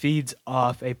 It feeds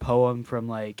off a poem from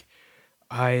like,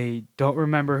 I don't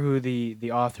remember who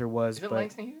the author was, Is it but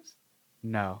Langston Hughes?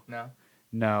 no.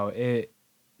 No.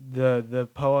 The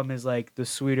poem is like the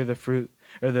sweeter the fruit,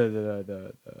 or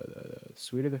the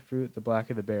sweeter the fruit, the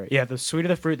blacker the berry. Yeah, the sweeter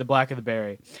the fruit, the blacker the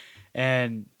berry.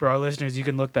 And for our listeners, you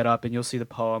can look that up and you'll see the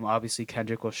poem. Obviously,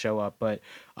 Kendrick will show up. But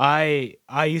I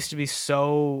used to be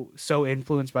so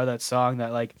influenced by that song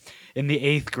that like in the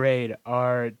 8th grade,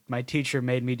 my teacher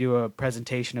made me do a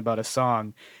presentation about a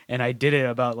song, and I did it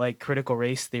about like critical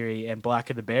race theory and Black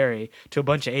of the Berry to a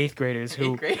bunch of 8th graders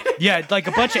who, Eighth grade? yeah, like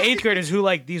a bunch of 8th graders who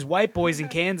like these white boys in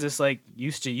Kansas like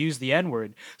used to use the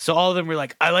N-word. So all of them were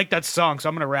like, I like that song, so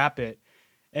I'm gonna rap it.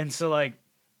 And so like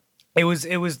it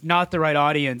was not the right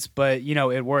audience, but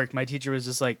it worked. My teacher was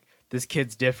just like, this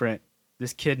kid's different.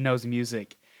 This kid knows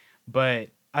music. But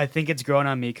I think it's grown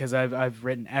on me because I've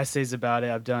written essays about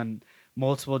it. I've done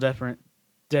multiple different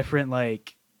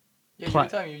like. Yeah, you were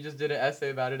telling me you just did an essay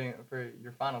about it for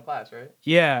your final class, right?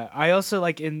 Yeah, I also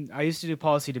I used to do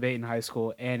policy debate in high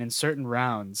school, and in certain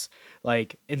rounds,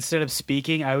 like instead of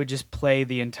speaking, I would just play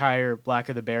the entire Black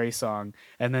of the Berry song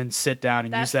and then sit down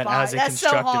and use that as a That's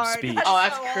so constructive hard. speech. Oh,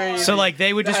 that's so crazy. hard. So like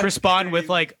they would just That's respond with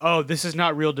crazy. like, "Oh, this is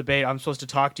not real debate. I'm supposed to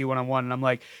talk to you one-on-one." And I'm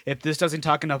like, "If this doesn't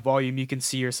talk enough volume, you can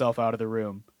see yourself out of the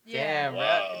room." Damn,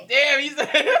 Wow. Damn, he's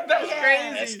that's Yeah.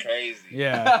 crazy. That's crazy.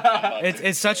 Yeah.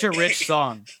 It's such a rich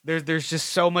song. There's just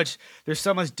so much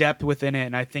depth within it,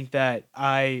 and I think that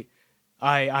I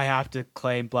have to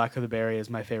claim Black of the Berry as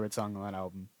my favorite song on that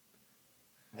album.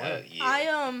 Yeah.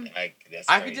 That's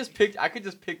I crazy. could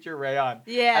just picture Rayon.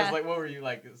 Yeah. As like, what were you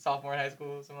like, sophomore in high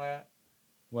school or something like that?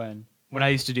 When I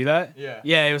used to do that? Yeah.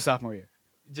 Yeah, it was sophomore year.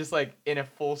 Just like in a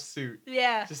full suit,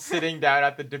 Yeah. just sitting down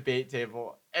at the debate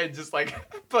table and just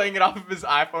like playing it off of his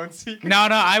iPhone speaker. No,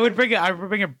 I would bring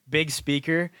a big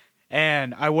speaker,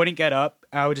 and I wouldn't get up,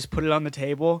 I would just put it on the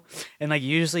table, and like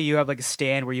usually you have like a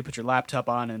stand where you put your laptop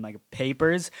on and like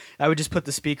papers. I would just put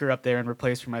the speaker up there and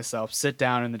replace for myself, sit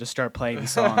down, and then just start playing the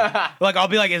song. Like I'll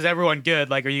be like, "Is everyone good?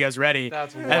 Like, are you guys ready?"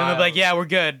 That's And then they'll wild. be like, "Yeah, we're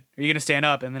good. Are you gonna stand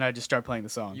up?" And then I just start playing the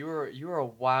song. You were a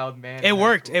wild man. It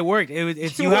worked. It worked.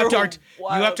 It's you have to you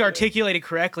have to man. articulate it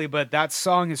correctly, but that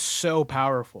song is so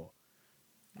powerful.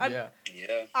 Yeah.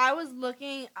 Yeah.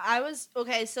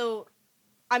 Okay, so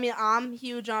I mean, I'm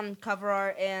huge on cover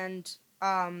art and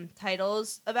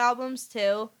titles of albums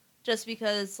too, just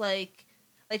because like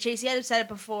Chasey had said it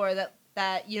before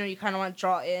that you kind of want to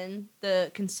draw in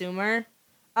the consumer.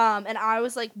 And I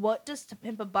was like, what does "To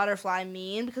Pimp a Butterfly"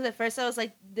 mean? Because at first I was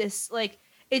like, this, like,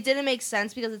 it didn't make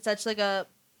sense because it's such like a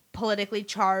politically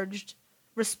charged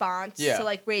response to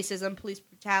like racism, police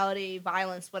brutality,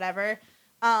 violence, whatever.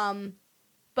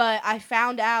 But I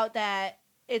found out that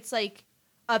it's like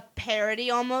a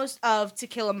parody almost of "To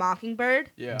Kill a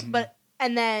Mockingbird." Yeah.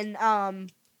 And then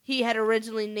he had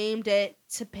originally named it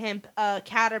 "To Pimp a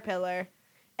Caterpillar,"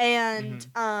 and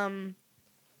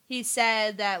he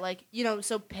said that like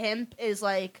so pimp is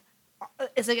like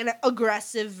it's like an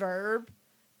aggressive verb,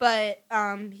 but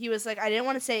he was like, I didn't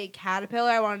want to say caterpillar,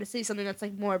 I wanted to say something that's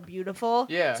like more beautiful.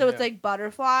 Yeah. So it's like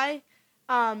butterfly.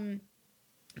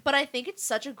 But I think it's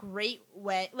such a great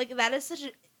way, like that is such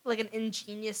an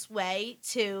ingenious way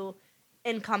to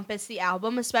encompass the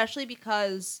album, especially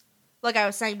because, like I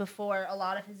was saying before, a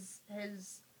lot of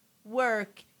his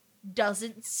work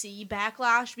doesn't see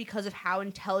backlash because of how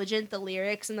intelligent the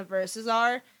lyrics and the verses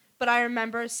are. But I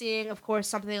remember seeing, of course,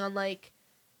 something on like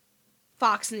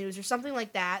Fox News or something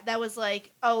like that was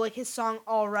like, oh, like his song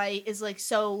 "All Right" is like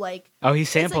so like, Oh, he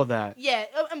sampled that. yeah,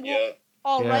 and Yeah.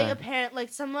 All Right, Yeah. apparently,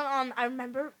 like someone on, I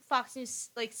remember Fox News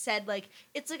like said like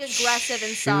it's like aggressive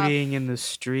and stuff. Shooting in the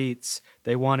streets.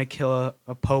 They want to kill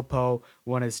a popo.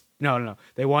 One is no.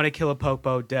 They want to kill a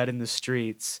popo dead in the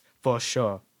streets for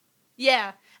sure.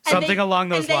 Yeah. And Something along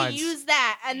those and lines. they used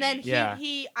that, and then Yeah.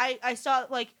 I saw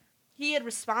like he had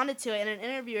responded to it in an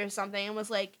interview or something, and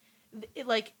was like,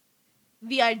 like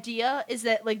the idea is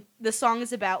that like the song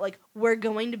is about like we're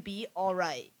going to be all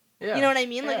right. Yeah. You know what I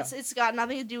mean? Like Yeah. it's got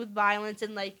nothing to do with violence,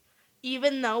 and like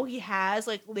even though he has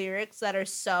like lyrics that are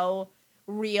so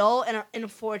real and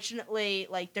unfortunately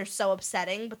like they're so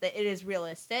upsetting, but that it is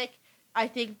realistic. I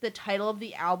think the title of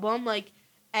the album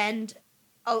and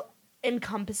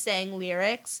encompassing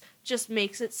lyrics just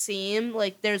makes it seem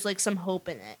like there's like some hope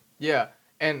in it. Yeah,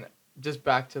 and just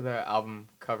back to the album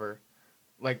cover,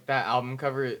 like that album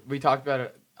cover, we talked about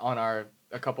it on a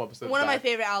couple episodes. One of my back.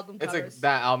 favorite album It's covers. like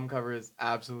that album cover is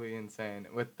absolutely insane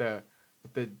with the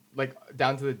like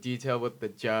down to the detail with the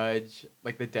judge,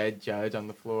 like the dead judge on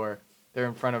the floor. They're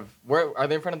in front of where are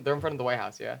they in front of? They're in front of the White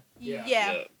House. Yeah.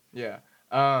 Yeah. Yeah.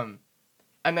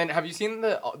 And then have you seen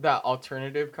that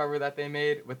alternative cover that they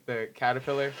made with the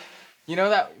caterpillar? You know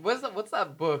that what's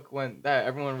that book that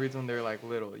everyone reads when they're like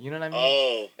little? You know what I mean?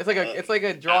 Oh. It's like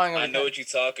a drawing of I a know what you're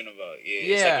talking about. Yeah.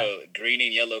 Yeah. It's like a green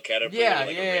and yellow caterpillar Yeah, with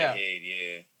like yeah, a red yeah. head.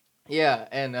 Yeah. Yeah,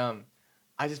 and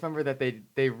I just remember that they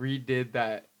redid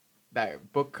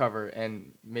that book cover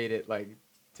and made it like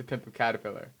To Pimp a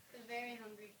Caterpillar. The Very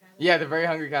Hungry Caterpillar. Yeah, The Very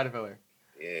Hungry Caterpillar.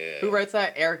 Yeah. Who writes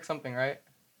that? Eric something, right?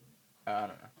 I don't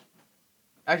know.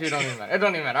 Actually, it don't even matter. It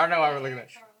don't even matter. I don't know why we're looking at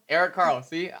it. Eric Carl.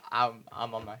 See, I'm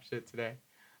on my shit today.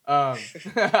 But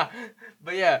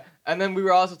yeah, and then we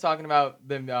were also talking about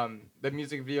the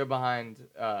music video behind.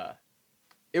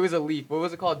 It was a leak. What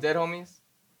was it called? Dead Homies.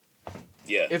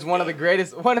 Yeah. It's one of the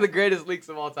greatest leaks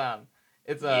of all time.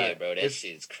 It's yeah, bro, that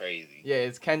shit's crazy. Yeah,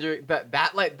 it's Kendrick.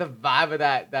 That like the vibe of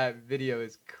that video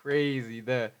is crazy.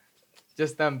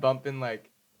 Just them bumping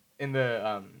like in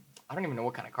the I don't even know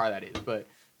what kind of car that is, but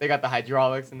they got the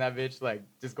hydraulics in that bitch, like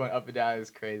just going up and down.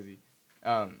 It's crazy.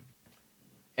 And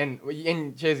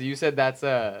Chasey, you said that's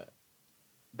the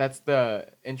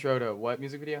intro to what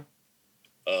music video?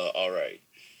 All right.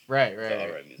 Right. The All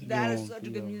Right music. That is such a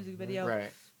good music video.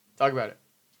 Right. Talk about it.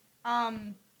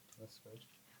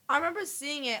 I remember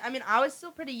seeing it. I mean, I was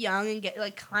still pretty young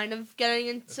and kind of getting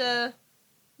into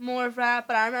more of rap,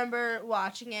 but I remember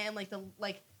watching it and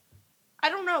I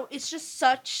don't know. It's just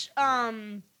such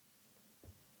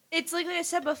it's like I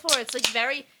said before. It's like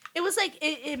very. It was like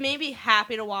it made me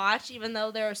happy to watch, even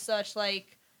though there are such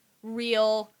like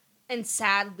real and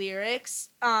sad lyrics.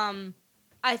 I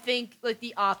think like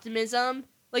the optimism,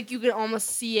 like you can almost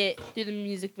see it through the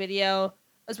music video,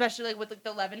 especially like with like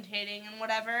the levitating and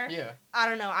whatever. Yeah. I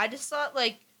don't know. I just thought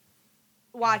like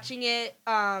watching it,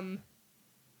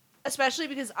 especially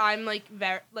because I'm like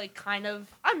very like kind of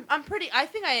I'm pretty. I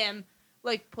think I am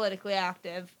like politically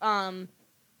active. And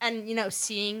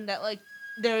seeing that like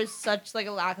there's such like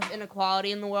a lack of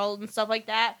inequality in the world and stuff like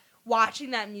that,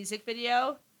 watching that music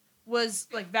video was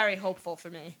like very hopeful for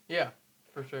me. Yeah,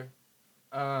 for sure.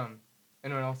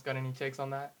 Anyone else got any takes on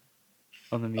that?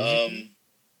 On the music?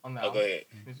 On the Go album? ahead.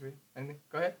 Music? Anything?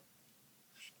 Go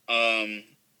ahead.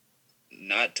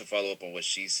 Not to follow up on what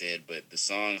she said, but the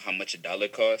song "How Much a Dollar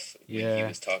Costs," when he Yeah.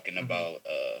 was talking about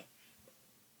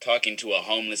talking to a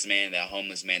homeless man. That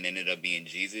homeless man ended up being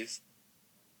Jesus.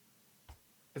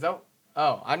 Is that?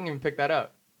 Oh, I didn't even pick that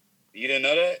up. You didn't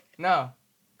know that? No.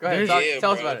 Go ahead. There's- Tell, Yeah,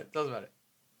 tell us bro. about it. Tell us about it.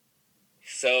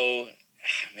 So,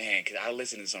 man, cause I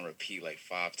listened to this on repeat like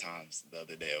 5 times the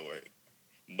other day at work.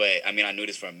 But I mean, I knew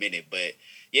this for a minute. But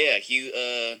yeah,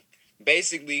 he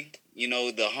basically, you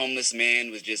know, the homeless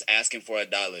man was just asking for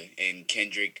 $1, and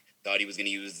Kendrick thought he was gonna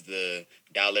use the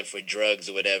dollar for drugs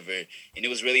or whatever, and it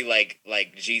was really like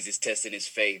Jesus testing his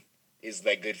faith, his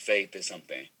like good faith or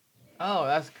something. Oh,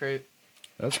 that's crazy.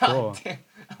 That's cool. God damn.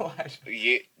 Elijah.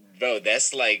 Yeah, bro,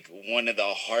 that's like one of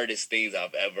the hardest things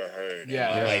I've ever heard Yeah,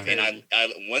 in my that's life. And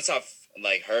I once I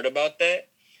like heard about that,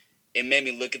 it made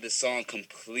me look at the song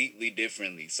completely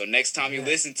differently. So next time you Yeah,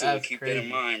 listen to it, that's keep that crazy. in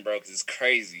mind, bro, because it's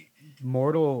crazy.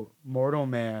 Mortal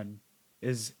Man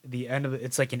is the end of it.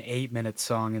 It's like an 8-minute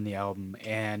song in the album,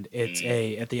 and it's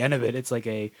at the end of it, it's like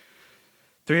a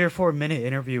 3 or 4 minute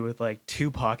interview with like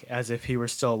Tupac as if he were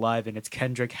still alive, and it's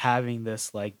Kendrick having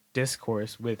this like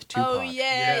discourse with Tupac. Oh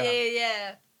yeah, Yeah.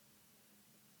 yeah.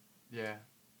 Yeah,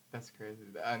 that's crazy.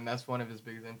 And that's one of his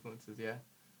biggest influences, yeah.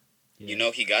 You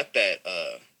know, he got that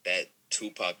that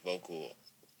Tupac vocal.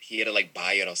 He had to like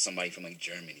buy it off somebody from like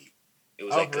Germany. It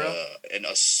was Oh, like for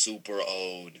real? a super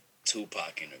old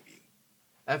Tupac interview.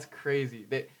 That's crazy.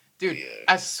 Dude, Yeah.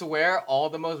 I swear all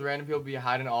the most random people be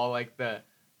hiding all like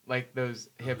those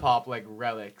hip hop like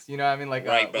relics. You know what I mean? Like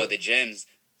Right, bro, the gems.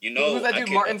 You know, who was that I dude?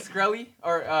 could- Martin Shkreli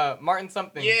or Martin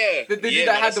something? Yeah, The dude yeah,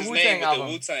 that man, had that's the his Wu name Tang with album.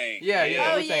 The Wu-Tang. Yeah,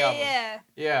 Oh Wu-Tang yeah, album. yeah.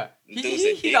 Yeah. Dude's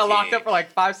a He got locked dickhead. up for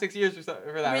like 5-6 years for that,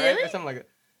 right? Really? Or something like that.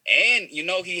 And you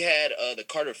know he had the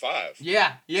Carter 5.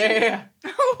 Yeah. What?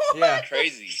 Yeah.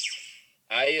 Crazy.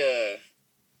 I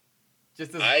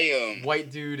Just this I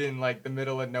white dude in like the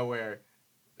middle of nowhere.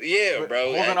 yeah, bro.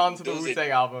 Holding that on to the dude's Wu Tang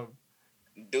album.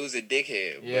 Dude's a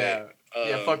dickhead. Yeah. But,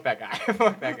 Yeah, fuck that guy.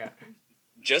 Fuck that guy.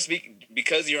 Just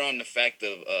because you're on the fact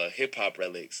of hip hop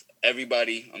relics,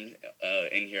 everybody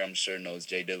in here I'm sure knows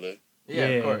Jay Dilla. Yeah,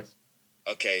 Yeah. of course.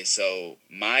 Okay, so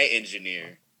my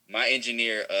engineer,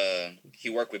 he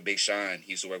worked with Big Sean.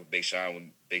 He used to work with Big Sean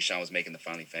when Big Sean was making the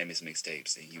Finally Famous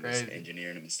mixtapes, and he was Crazy.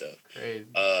 engineering them and stuff. Crazy.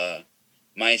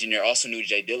 My engineer also knew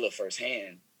Jay Dilla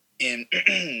firsthand, and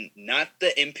not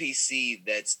the MPC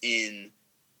that's in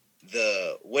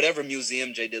the whatever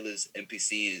museum Jay Dilla's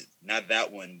MPC is, not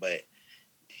that one, but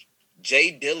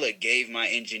Jay Dilla gave my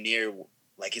engineer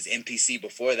like his MPC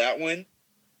before that one,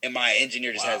 and my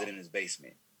engineer just has Wow. it in his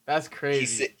basement. That's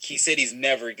crazy. He said he's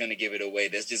never gonna give it away.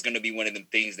 That's just gonna be one of them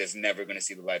things that's never gonna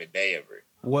see the light of day ever.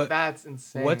 What? That's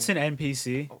insane. What's an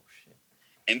NPC? Oh shit.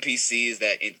 MPC is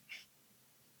that. I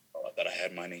thought I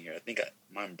had mine in here. I think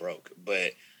mine broke,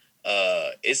 but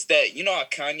it's that, you know how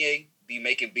Kanye be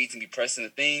making beats and be pressing the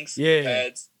things, Yeah.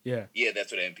 pads. Yeah. Yeah,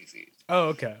 that's what an MPC is. Oh,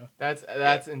 okay.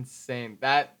 That's insane.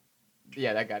 That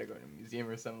gotta go to a museum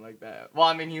or something like that. Well,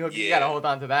 I mean, you Yeah. gotta hold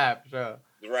on to that for sure.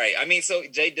 Right. I mean, so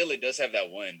Jay Dilla does have that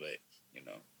one, but you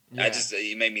know, Yeah. I just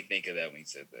it made me think of that when you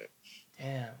said that.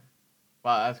 Damn.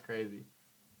 Wow, that's crazy.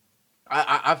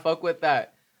 I fuck with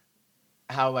that.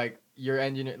 How like your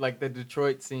engineer, like the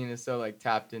Detroit scene is so like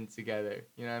tapped in together.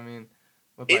 You know what I mean?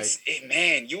 With,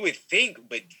 Man, you would think,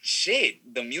 but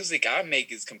shit, the music I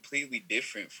make is completely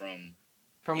different from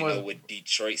you know what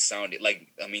Detroit sounded like.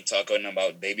 I mean, talking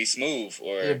about Baby Smooth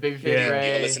or yeah, Babyface Yeah. you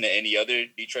Ray. ever listen to any other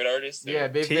Detroit artists? Yeah,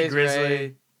 T Babyface Grizzly.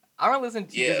 Ray. I don't listen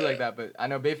to T Grizzly Yeah. like that, but I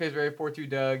know Babyface Ray, 42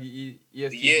 Doug, ESTG,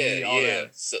 Yeah, all yeah.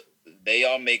 that. So they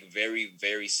all make very,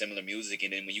 very similar music,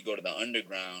 and then when you go to the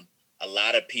underground, a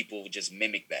lot of people just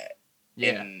mimic that.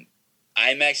 Yeah. And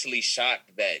I'm actually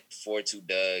shocked that 42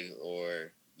 Doug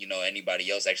or you know anybody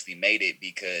else actually made it,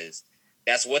 because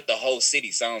that's what the whole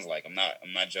city sounds like. I'm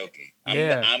not joking.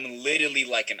 I'm literally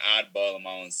like an oddball in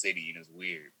my own city, and it's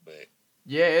weird, but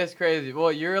Yeah, it's crazy.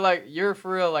 Well, you're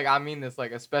for real, like, I mean this,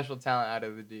 like, a special talent out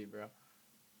of the D, bro.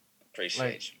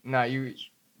 appreciate Like, you.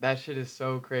 that shit is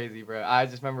so crazy, bro. I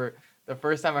just remember the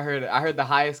first time I heard it, I heard The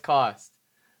Highest Cost,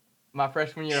 my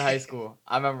freshman year of high school.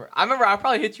 I remember I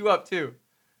probably hit you up, too.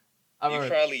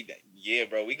 Yeah,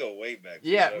 bro, we go way back. for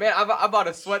Yeah, sure. man, I bought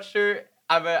a sweatshirt.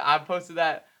 I posted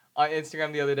that on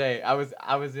Instagram the other day. I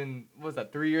was in, what was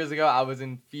that, 3 years ago? I was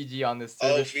in Fiji on this Oh,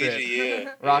 service trip. Fiji,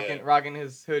 yeah. Rocking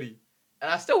his hoodie. And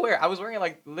I still wear it. I was wearing it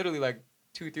like literally like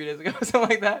 2-3 days ago or something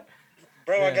like that.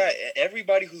 bro, Yeah. I got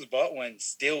everybody who's bought one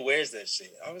still wears that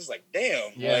shit. I was like,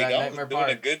 damn, Yeah, like that I Nightmare was doing a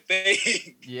Park. good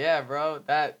thing. Yeah, bro,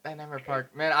 that Nightmare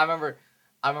Park, man. I remember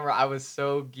I was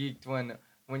so geeked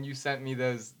when you sent me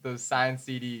those signed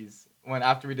CDs when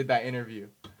after we did that interview.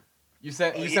 You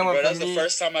sent Oh, you yeah, sent one bro, for that's me. the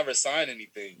first time I ever signed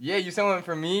anything. Yeah, you sent one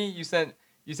for me. You sent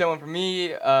one for me.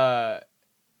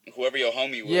 Whoever your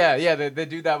homie was. Yeah, the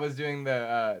dude that was doing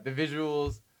the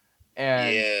visuals,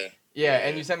 and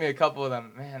and you sent me a couple of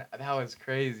them. Man, that was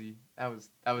crazy. That was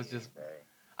just. bro.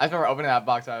 I just remember opening that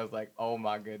box. And I was like, oh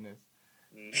my goodness.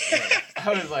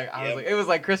 I was like, it was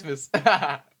like Christmas.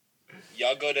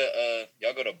 Y'all go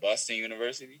to Boston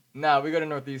University? Nah, we go to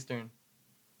Northeastern.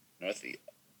 Northeast.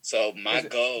 So my Is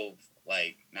it- goal,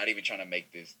 like, not even trying to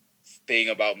make this thing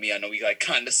about me. I know we like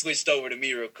kind of switched over to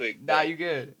me real quick. Nah, but you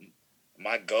good.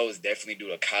 my goal is definitely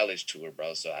do a college tour,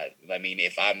 bro. So I mean,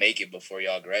 if I make it before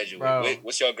y'all graduate, Bro.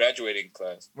 what's y'all graduating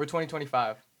class? We're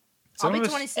 2025. I'll be Some of us-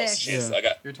 26. Shit, Yeah. so I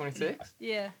got You're 26.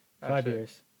 Yeah. Oh, 5 shit.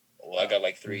 years. I got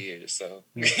like 3 years, so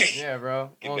Yeah, bro.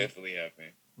 can Well, definitely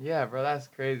happen. yeah, bro, that's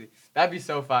crazy. That'd be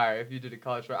so fire if you did a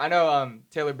college tour. I know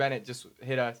Taylor Bennett just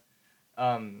hit us.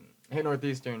 Hit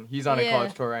Northeastern. He's on a Yeah.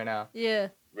 college tour right now. Yeah.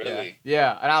 Really?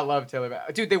 Yeah, and I love Taylor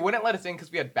Bennett. Dude, they wouldn't let us in because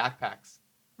we had backpacks.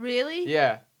 Really?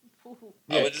 Yeah.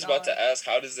 I was just about to God. ask,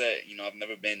 how does that? I've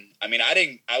never been. I mean,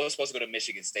 I was supposed to go to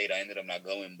Michigan State. I ended up not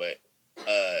going, but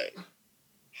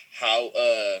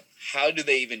how do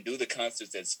they even do the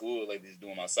concerts at school? Like, they just do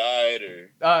them outside,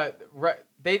 or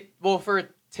For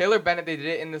Taylor Bennett, they did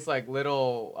it in this like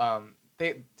little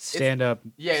Stand up.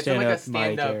 yeah, it's in stand like a up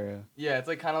mic stand-up- era. yeah, it's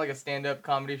like kind of like a stand-up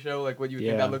comedy show, like what you would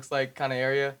think Yeah. that looks like kind of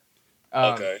area.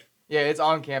 okay? Yeah, it's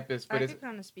on campus, but I it's could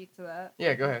kind of speak to that.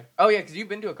 yeah. Go ahead. Oh yeah, because you've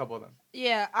been to a couple of them.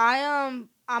 Yeah, I'm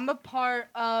a part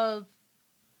of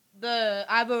I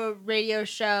have a radio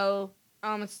show.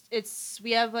 It's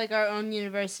we have like our own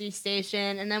university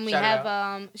station, and then we Shout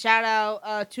have shout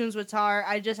out Tunes with Tar.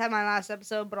 I just had my last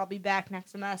episode, but I'll be back next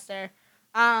semester.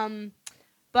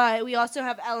 But we also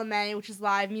have LMA, which is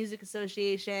Live Music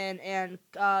Association, and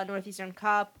Northeastern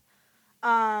Cup.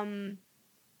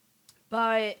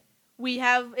 But we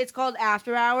have, it's called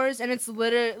After Hours, and it's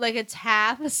literally like it's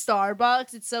half a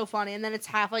Starbucks. It's so funny, and then it's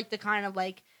half like the kind of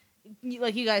like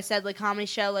you guys said, like comedy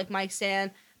show, like Mike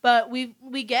Stan. But we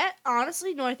get,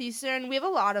 honestly, Northeastern, we have a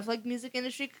lot of like music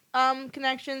industry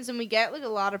connections, and we get like a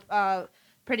lot of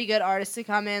pretty good artists to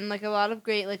come in, like a lot of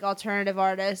great like alternative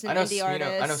artists and I know indie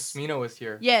Smino. artists. I know Smino was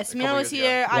here. Yeah, a couple Smino was years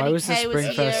ago. here. Why was the IDK was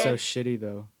Springfest here. so shitty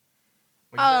though?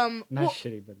 What'd you say? Not Well,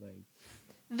 shitty, but like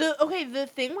the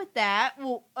thing with that,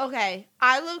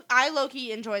 I low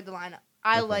key enjoyed the lineup.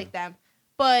 I Okay. like them,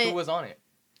 but Who was on it?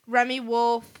 Remy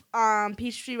Wolf,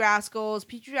 Peachtree Rascals.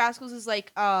 Peachtree Rascals is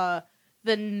like the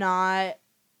not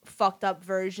fucked up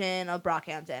version of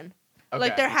Brockhampton. Okay.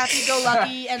 Like they're happy go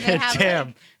lucky and they have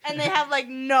Damn. like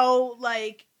no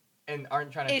like and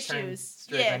aren't trying to turn issues.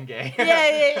 straight Yeah. and gay.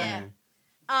 yeah.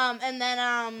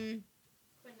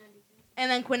 And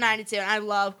then Quinn 92, and I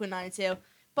love Quinn 92.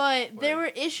 But there were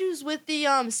issues with the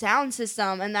sound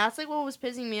system, and that's like what was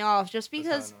pissing me off. Just That's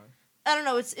because so annoying. I don't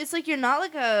know, it's like you're not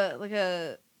like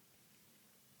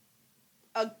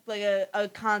a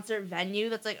concert venue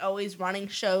that's like always running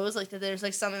shows, like that there's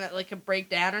like something that like could break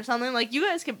down or something. Like you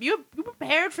guys you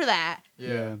prepared for that.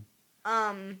 Yeah.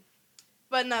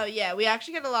 But no, yeah, we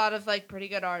actually get a lot of like pretty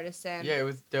good artists in. Yeah, it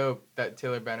was dope that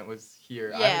Taylor Bennett was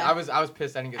here. Yeah. I was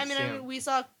pissed I didn't get I to mean, see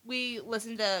him. we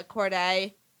listened to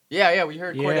Corday. Yeah, we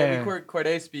heard Corday. Yeah. We heard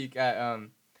Corday speak at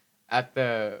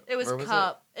the. It was where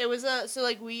Cup. It was so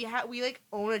like we like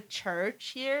own a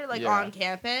church here, like Yeah. on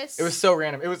campus. It was so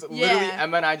random. It was literally Yeah.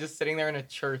 Emma and I just sitting there in a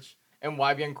church, and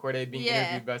YB and Corday being Yeah.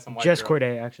 interviewed by some white just girl.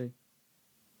 Corday actually.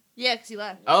 Yeah, because he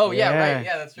left. Oh yeah, right.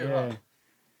 Yeah, that's true. Yeah. Huh?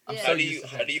 I'm Yeah. so How do used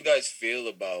to you guys feel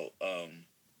about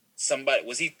somebody?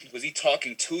 Was he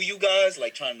talking to you guys,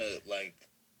 like trying to like?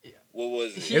 Yeah. What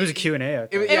was it? It was a Q&A. I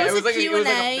It thought. was- It Yeah, was, was a like a- it Q&A, was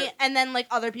like a- and then like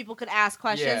other people could ask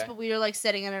questions, Yeah. but we were like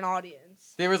sitting in an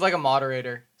audience. There was like a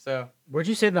moderator, so Where'd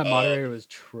you say that moderator was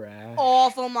trash?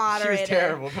 Awful moderator. she was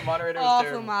terrible. The moderator was Awful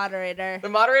terrible. moderator. The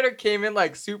moderator came in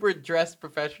like super dressed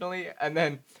professionally, and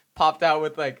then popped out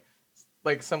with like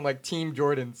some like Team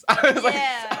Jordans.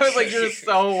 I was like, you're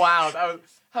so wild. I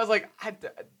was like, I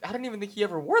don't even think he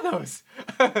ever wore those.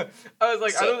 I was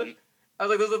like,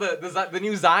 those are the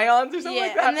new Zions or something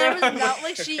like that. and there was bro. no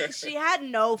like she had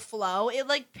no flow. It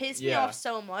like pissed me Yeah. off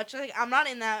so much. Like I'm not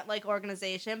in that like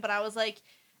organization, but I was like,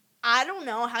 I don't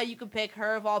know how you could pick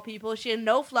her of all people. She had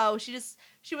no flow.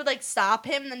 She would like stop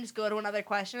him and then just go to another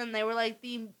question, and they were like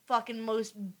the fucking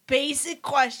most basic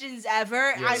questions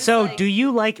ever. Yeah. I was So, like, do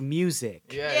you like music?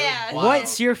 Yeah. it Yeah. was wild.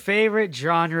 What's your favorite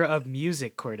genre of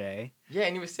music, Corday? Yeah,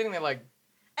 and he was sitting there like,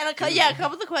 and a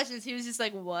couple of the questions he was just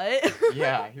like, what?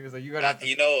 yeah, he was like, you gotta have to.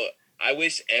 You know, I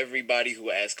wish everybody who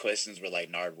asked questions were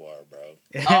like Nardwar, bro.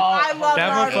 I love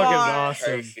That Nardwar. motherfucker's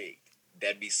awesome. Perfect.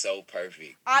 That'd be so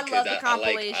perfect. I Because love the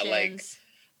compilations.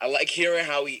 I like hearing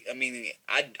how he. I mean,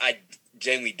 I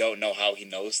genuinely don't know how he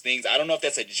knows things. I don't know if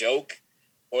that's a joke,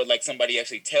 or like somebody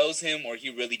actually tells him, or he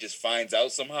really just finds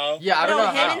out somehow. Yeah, I don't no, know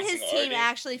him how. and his Artist. team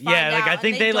actually find Yeah, like out, I and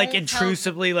think they like don't tell-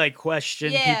 intrusively like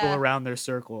question Yeah. people around their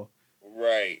circle.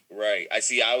 Right. I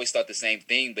see. I always thought the same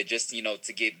thing, but just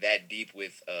to get that deep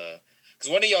with, because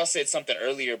one of y'all said something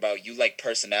earlier about you like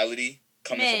personality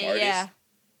coming from artists. Yeah.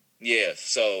 Yeah.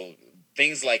 So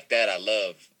things like that I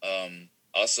love.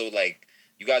 Also, like,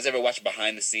 you guys ever watch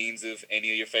behind the scenes of any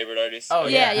of your favorite artists? Oh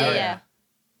yeah, Yeah. yeah.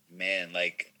 Man,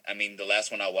 like, I mean, the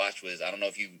last one I watched was, I don't know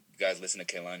if you guys listen to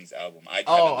Kehlani's album. I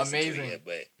Oh, haven't listened to amazing. it yet,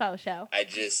 but Faux show. I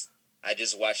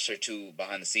just watched her two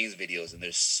behind the scenes videos, and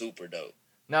they're super dope.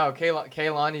 No,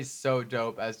 Kehlani's so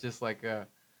dope as just like a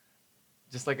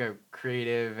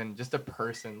creative and just a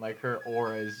person. Like her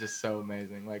aura is just so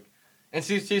amazing. Like, and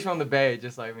she's from the Bay,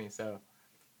 just like me. So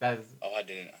that's Oh, I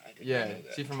didn't yeah. know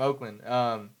that. She's from Oakland.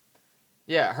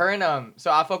 Yeah, her and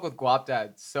so I fuck with Guap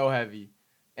Dad so heavy,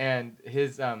 and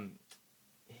his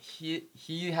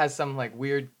he has some like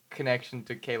weird connection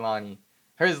to Kehlani.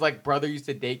 His like brother used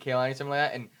to date Kehlani, something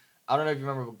like that. And I don't know if you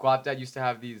remember, but Guap Dad used to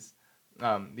have these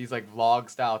like vlog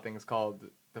style things called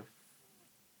the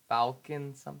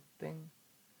Falcon something.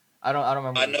 I don't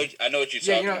remember. I know what you're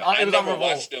Yeah, talking you know, about. it I was on never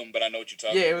Revolt. watched them, but I know what you're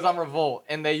talking about. Yeah, it was on Revolt,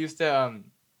 and they used to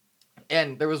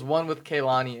and there was one with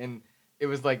Kehlani, and it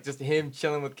was like just him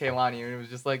chilling with Kehlani, and it was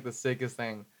just like the sickest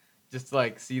thing, just to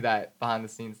like see that behind the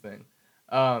scenes thing.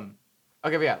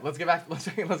 Okay, but yeah, let's get back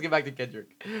to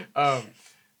Kendrick.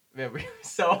 Man, we're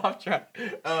so off track.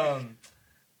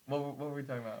 What were we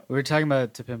talking about? We were talking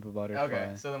about To Pimp a Butterfly.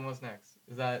 Okay, so then what's next?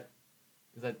 Is that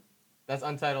that's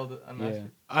Untitled, Yeah.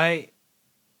 Unmastered?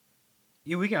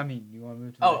 You want to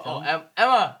move to the next album?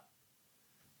 Emma.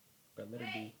 Bro,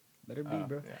 let her be, Oh,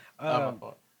 bro. yeah. My Um,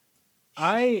 fault.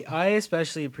 I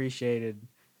especially appreciated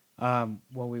while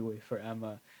we wait for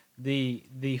Emma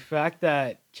the fact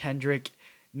that Kendrick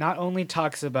not only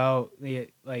talks about the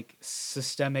like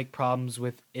systemic problems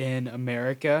within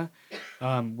America,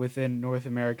 within North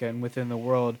America and within the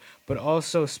world, but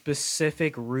also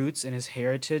specific roots in his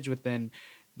heritage within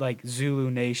like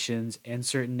Zulu nations and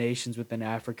certain nations within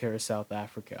Africa or South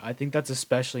Africa. I think that's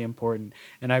especially important,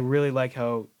 and I really like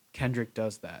how Kendrick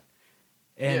does that.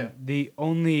 And Yeah. the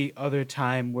only other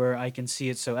time where I can see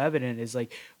it so evident is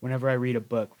like whenever I read a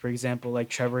book. For example, like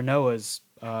Trevor Noah's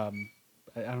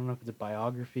I don't know if it's a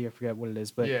biography, I forget what it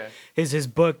is, but yeah. his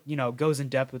book, goes in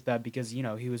depth with that because,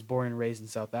 he was born and raised in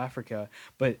South Africa.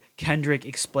 But Kendrick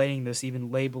explaining this, even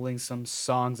labeling some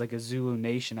songs like a Zulu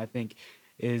nation, I think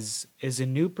is a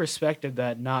new perspective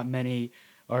that not many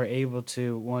are able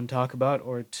to, one, talk about,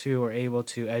 or two, are able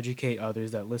to educate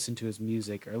others that listen to his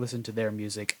music or listen to their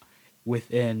music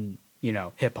within,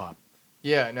 hip hop.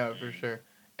 Yeah, no, for sure.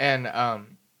 And I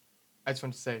just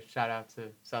want to say shout out to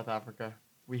South Africa.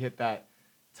 We hit that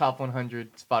top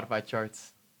 100 Spotify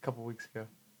charts a couple weeks ago.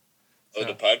 Oh,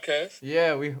 the podcast?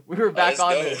 Yeah, we were back that's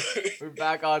on dope. there. We're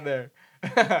back on there.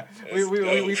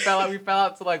 we fell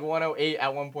out to like 108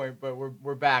 at one point, but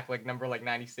we're back like number like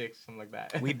 96, something like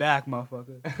that. We back,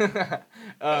 motherfucker.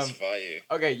 That's fire.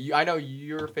 Okay, I know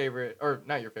your favorite, or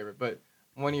not your favorite, but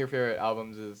one of your favorite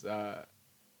albums is Untitled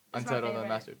favorite.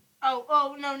 Unmastered.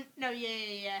 Oh no,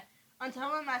 yeah.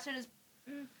 Untitled Unmastered is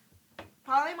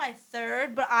probably my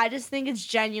third, but I just think it's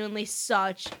genuinely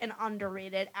such an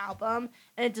underrated album,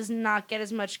 and it does not get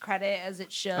as much credit as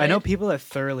it should. I know people that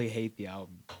thoroughly hate the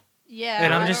album. Yeah.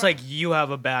 And I'm I just don't- like, you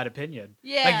have a bad opinion.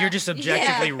 Yeah. Like, you're just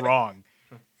objectively yeah. wrong.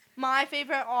 My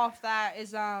favorite off that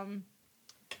is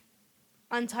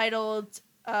Untitled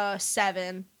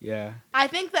 7. Yeah. I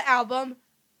think the album,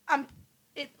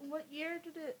 what year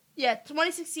did it? Yeah,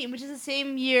 2016, which is the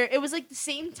same year. It was like the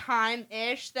same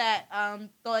time-ish that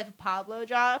The Life of Pablo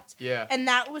dropped. Yeah. And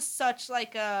that was such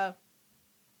like a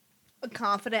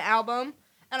confident album.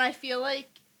 And I feel like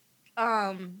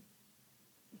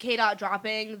K-Dot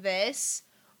dropping this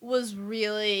was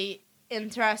really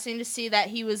interesting to see that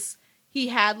he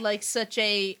had like such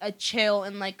a chill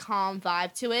and like calm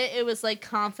vibe to it. It was like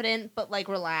confident but like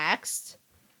relaxed.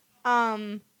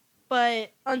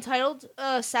 But Untitled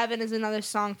 7 is another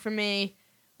song for me.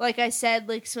 Like I said,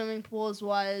 like Swimming Pools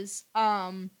was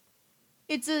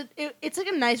it's like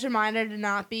a nice reminder to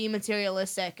not be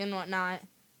materialistic and whatnot.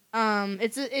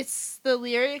 It's the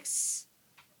lyrics.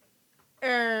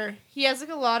 He has like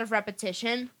a lot of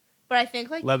repetition, but I think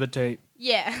like Levitate.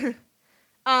 yeah.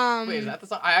 Wait, is that the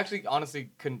song? I actually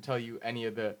honestly couldn't tell you any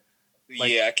of the.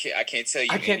 Like, yeah, I can't tell you.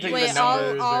 I can't tell you Wait, the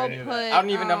numbers I'll or any of put, that. I don't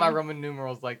even know my um, Roman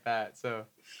numerals like that. So,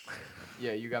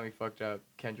 yeah, you got me fucked up,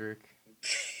 Kendrick.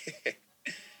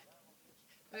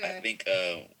 I think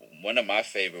one of my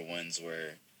favorite ones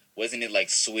wasn't it like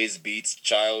Swizz Beats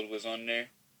Child was on there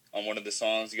on one of the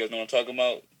songs? You guys know what I'm talking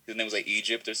about? His name was like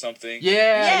Egypt or something.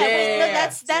 Yeah,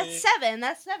 that's 7.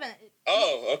 That's 7.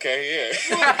 Oh, okay,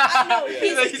 yeah. Well, no,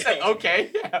 He said okay.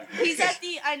 Yeah. He's at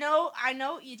the I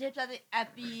know Egypt's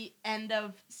at the end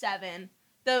of 7.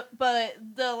 But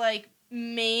the like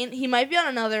main, he might be on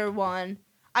another one.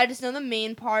 I just know the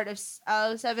main part of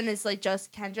 7 is like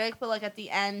just Kendrick, but like at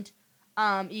the end,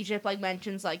 Egypt like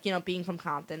mentions like, you know, being from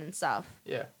Compton and stuff.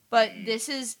 Yeah. But this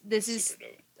is Super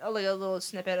dope. like a little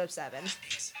snippet of 7.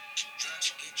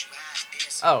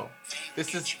 Oh,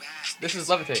 this is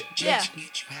Levitate. Yeah.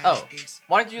 Oh,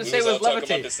 why didn't you just say it was all talking about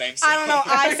Levitate? the same song. I don't know.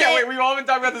 I Yeah, say wait, we've all been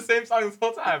talking about the same song this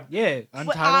whole time. Yeah, but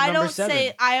Untitled I number don't 7.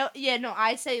 say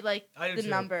I say like I do the too.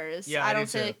 numbers. Yeah, I I don't do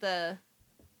say too. like the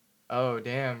Oh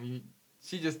damn,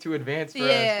 she just too advanced for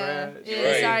yeah. us, bruh.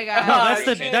 Yeah, Right. sorry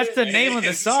No, guys. that's the name of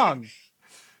the song.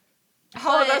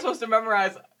 How was I But- supposed to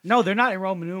memorize? No, they're not in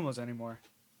Roman numerals anymore.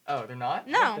 Oh, they're not.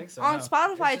 I No, don't think so, on no.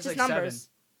 Spotify It's it's just just like numbers.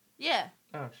 Yeah,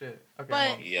 Oh shit. Okay.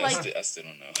 But- Yeah, Like- I still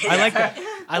don't know. I like that. I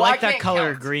Well, I like that can't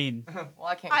color count. green. well,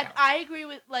 I can't. Count. I agree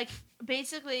with like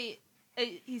basically.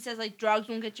 He says like drugs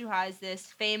won't get you high as this,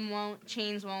 fame won't,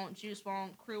 chains won't, juice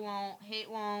won't, crew won't, hate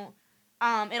won't.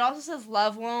 It also says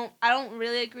love won't. I don't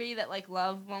really agree that like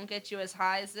love won't get you as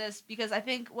high as this, because I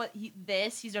think what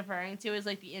he's referring to is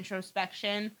like the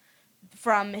introspection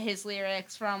from his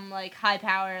lyrics, from like high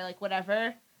power, like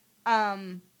whatever.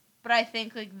 But I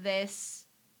think like this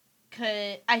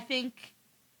I think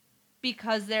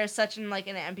because there's such an like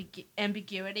an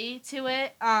ambiguity to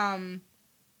it.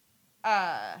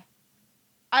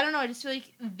 I don't know. I just feel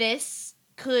like this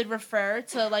could refer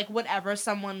to like whatever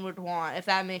someone would want, if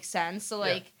that makes sense. So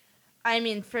like, I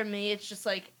mean, for me, it's just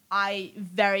like I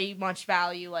very much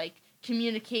value like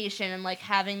communication and like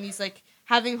having these like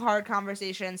having hard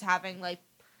conversations, having like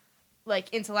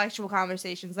intellectual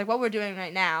conversations, like what we're doing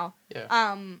right now.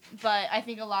 Yeah. But I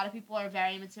think a lot of people are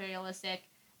very materialistic,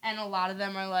 and a lot of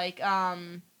them are like a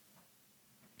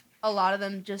lot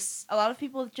of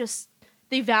people just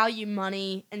they value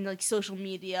money and like social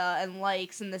media and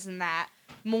likes and this and that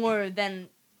more than,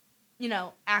 you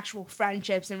know, actual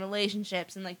friendships and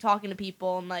relationships and like talking to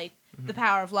people and like the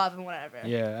power of love and whatever.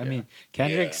 Yeah, I mean,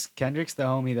 Kendrick's the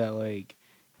homie that like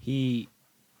he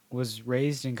was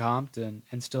raised in Compton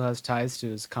and still has ties to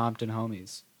his Compton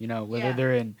homies. You know, whether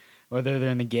they're in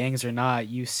the gangs or not,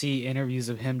 you see interviews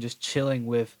of him just chilling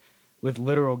with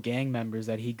literal gang members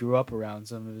that he grew up around,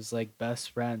 some of his like best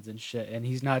friends and shit. And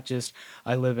he's not just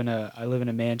I live in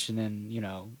a mansion in, you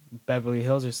know, Beverly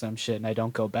Hills or some shit and I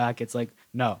don't go back. It's like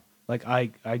no, like I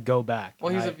go back.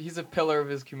 Well, he's a pillar of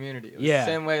his community. It's Yeah.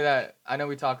 the same way that I know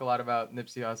we talk a lot about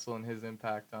Nipsey Hussle and his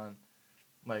impact on,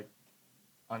 like,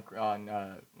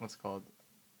 on what's it called,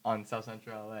 on South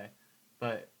Central LA,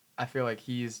 but I feel like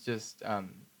he's just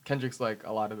Kendrick's like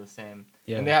a lot of the same.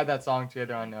 Yeah. And they had that song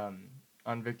together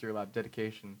on Victory Lap,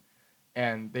 Dedication,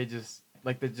 and they just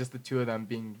like the two of them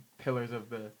being pillars of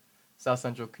the South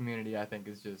Central community. I think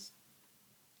is just.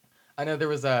 I know there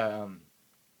was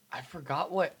I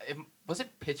forgot was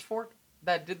it Pitchfork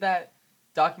that did that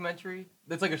documentary?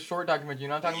 It's like a short documentary. You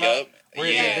know what I'm talking about?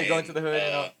 Where they go into the hood.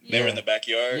 And all. They were in the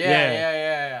backyard.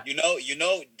 Yeah. You know.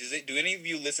 Do any of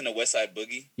you listen to West Side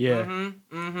Boogie? Yeah.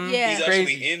 Mm-hmm. Yeah. He's Crazy.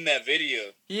 actually in that video.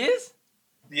 He is.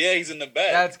 Yeah, he's in the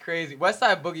back. That's crazy. West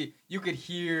Side Boogie, you could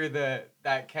hear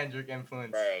that Kendrick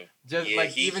influence, Bro. just Yeah, like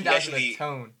he even down to actually- the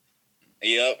tone.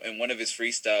 Yep, and one of his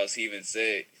freestyles, he even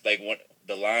said, like,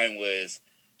 the line was,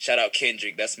 "Shout out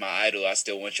Kendrick, that's my idol. I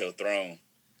still want your throne."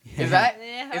 Is that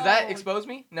Yeah. Expose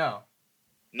Me? No.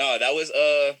 No, that was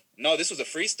no, this was a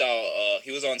freestyle.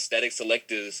 He was on Static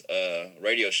Selector's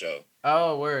radio show.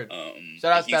 Oh, word.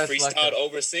 Shout out He Static freestyled Selector.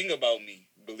 over "Sing About Me,"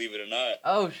 believe it or not.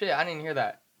 Oh shit, I didn't hear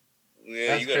that. Yeah,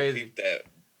 That's you gotta crazy. peep that.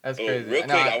 That's Oh, crazy. real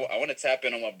No, quick, I want to tap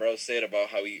in on what bro said about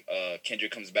how he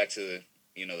Kendrick comes back to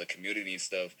the community and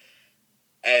stuff.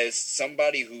 As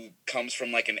somebody who comes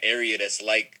from like an area that's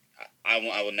like I've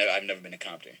never been to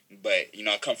Compton, but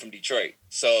I come from Detroit.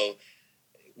 So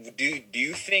do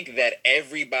you think that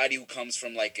everybody who comes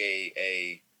from like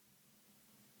a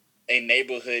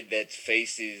neighborhood that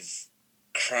faces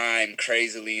crime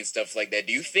crazily and stuff like that.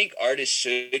 Do you think artists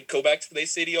should go back to their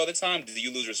city all the time? Do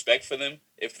you lose respect for them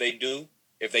if they do?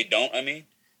 If they don't, I mean?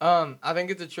 I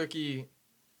think it's a tricky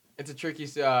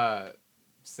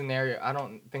scenario. I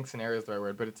don't think scenario is the right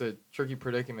word, but it's a tricky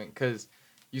predicament because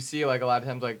you see like a lot of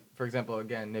times, like for example,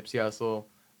 again Nipsey Hussle,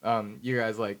 you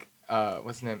guys like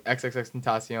what's his name,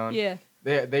 XXXTentacion. Yeah.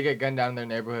 They get gunned down in their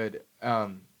neighborhood,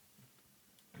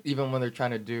 even when they're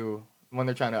trying to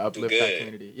uplift that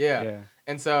community. Yeah.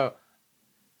 And so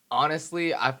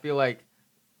honestly, I feel like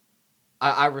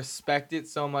I respect it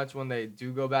so much when they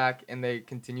do go back and they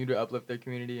continue to uplift their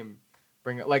community and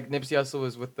bring it. Like Nipsey Hussle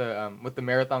was with the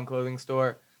Marathon clothing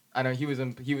store. I know he was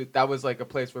that was like a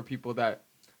place where people that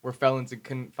were felons and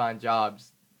couldn't find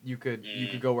jobs, you could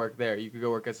go work there. You could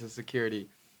go work as a security.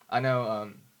 I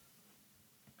know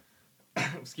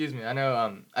excuse me. I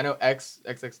know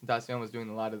XXXTentacion was doing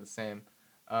a lot of the same.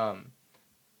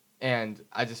 And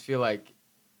I just feel like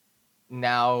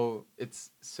now it's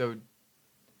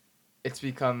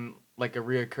become like a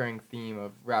reoccurring theme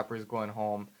of rappers going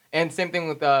home. And same thing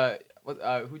with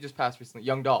who just passed recently,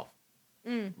 Young Dolph,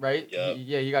 right? Yep.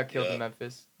 He got killed in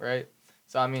Memphis, right?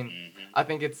 So I mean, I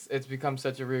think it's become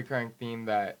such a reoccurring theme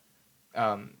that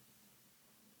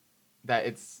that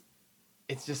it's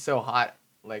just so hot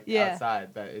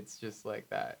outside that it's just like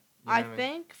that. You know I what mean?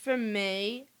 think for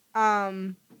me,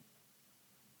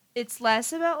 it's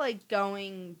less about like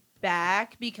going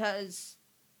back because,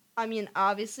 I mean,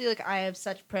 obviously, like I have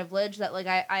such privilege that like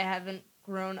I haven't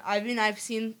grown. I mean, I've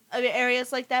seen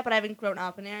areas like that, but I haven't grown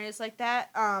up in areas like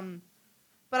that.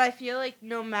 But I feel like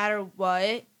no matter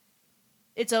what,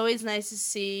 it's always nice to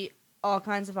see all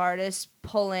kinds of artists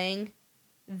pulling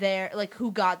their like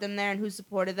who got them there and who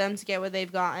supported them to get where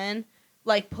they've gotten,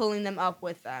 like pulling them up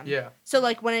with them. Yeah. So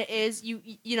like when it is you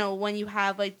know when you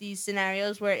have like these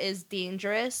scenarios where it is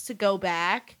dangerous to go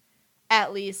back,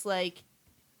 at least like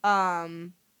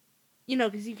you know,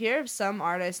 because you hear of some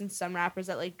artists and some rappers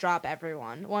that like drop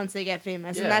everyone once they get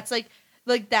famous, and that's like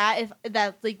that. If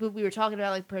that like what we were talking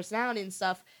about, like personality and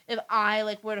stuff. If I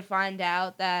like were to find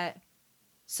out that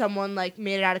someone like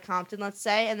made it out of Compton, let's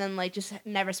say, and then like just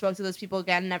never spoke to those people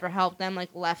again, never helped them, like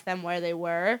left them where they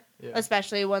were,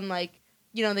 especially when like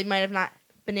you know they might have not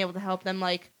been able to help them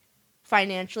like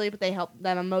financially, but they helped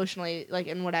them emotionally, like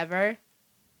in whatever.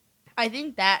 I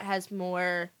think that has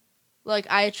more. Like,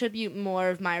 I attribute more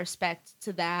of my respect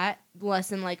to that, less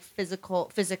than, like,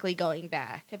 physically going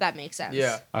back, if that makes sense.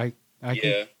 Yeah. I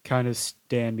can kind of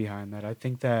stand behind that. I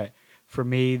think that, for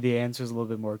me, the answer is a little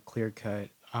bit more clear-cut.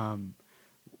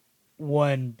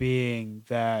 One being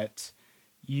that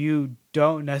you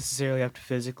don't necessarily have to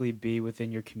physically be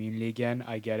within your community again.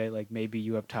 I get it. Like, maybe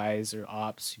you have ties or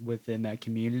ops within that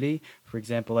community, for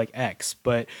example, like X,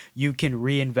 but you can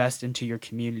reinvest into your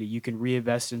community. You can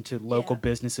reinvest into local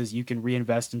businesses. You can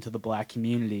reinvest into the Black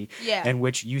community, in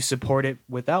which you support it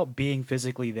without being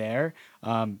physically there.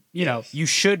 You know, you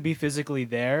should be physically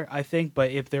there, I think,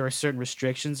 but if there are certain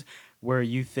restrictions where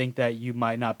you think that you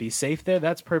might not be safe there,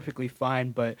 that's perfectly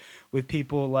fine. But with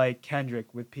people like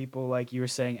Kendrick, with people like you were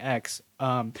saying X,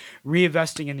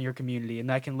 reinvesting in your community, and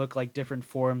that can look like different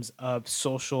forms of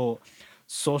social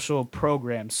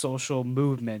programs, social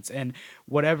movements, and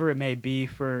whatever it may be.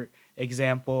 For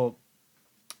example,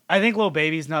 I think Lil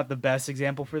Baby's not the best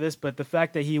example for this, but the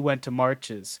fact that he went to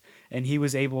marches and he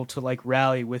was able to like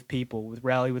rally with people,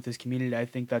 rally with his community, I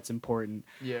think that's important.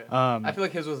 Yeah. I feel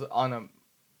like his was on a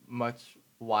much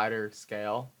wider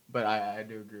scale, but I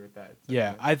do agree with that.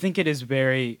 Yeah, I think it is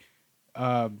very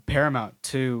paramount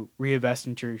to reinvest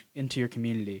into your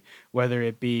community, whether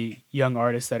it be young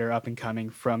artists that are up and coming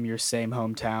from your same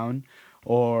hometown,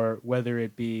 or whether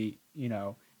it be, you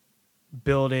know,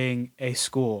 building a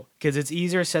school, because it's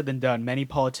easier said than done. Many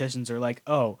politicians are like,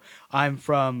 oh, I'm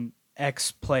from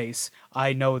X place,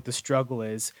 I know what the struggle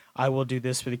is, I will do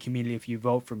this for the community if you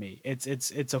vote for me.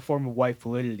 It's a form of white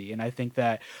validity, and I think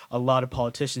that a lot of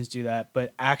politicians do that,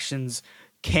 but actions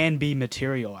can be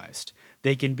materialized.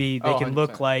 They can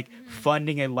look like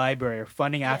funding a library or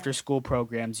funding after school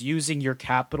programs, using your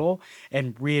capital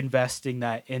and reinvesting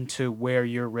that into where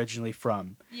you're originally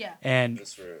from. Yeah. And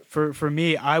for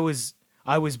me, I was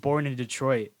born in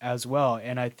Detroit as well,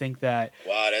 and I think that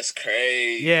wow, that's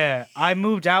crazy. Yeah, I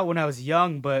moved out when I was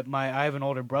young, but I have an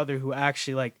older brother who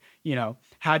actually like, you know,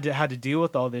 had to deal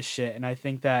with all this shit, and I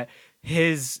think that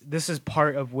this is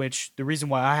part of which the reason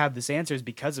why I have this answer is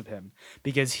because of him,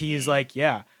 because he's like,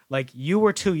 yeah, like you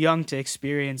were too young to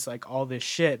experience like all this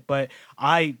shit, but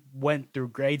I went through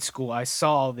grade school, I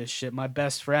saw all this shit. My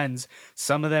best friends,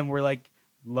 some of them were like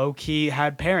low key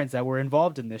had parents that were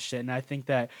involved in this shit, and I think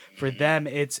that for them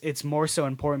it's more so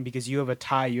important because you have a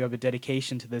tie, you have a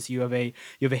dedication to this, you have a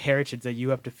heritage that you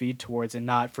have to feed towards and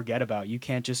not forget about. You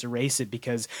can't just erase it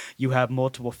because you have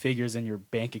multiple figures in your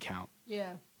bank account.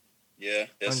 Yeah. Yeah,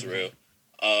 that's 100%. real.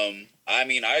 I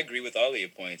mean, I agree with all of your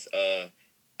points.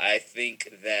 I think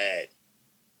that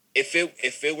if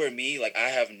it were me, like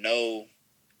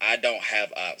I don't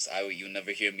have ops. You'll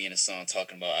never hear me in a song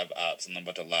talking about I have ops. I'm not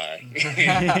about to lie.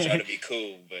 I'm trying to be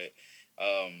cool, but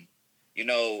you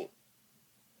know,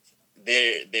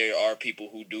 there are people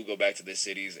who do go back to the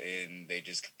cities and they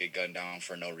just get gunned down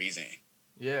for no reason,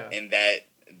 Yeah. and that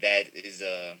is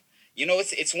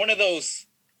it's one of those.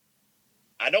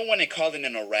 I don't want to call it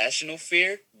an irrational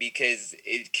fear because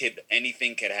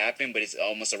anything could happen, but it's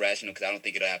almost irrational because I don't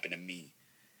think it'll happen to me.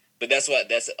 But that's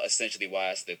essentially why I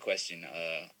asked the question.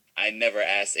 I never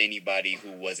asked anybody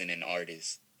who wasn't an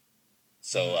artist,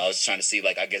 so I was trying to see,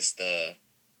 like, I guess I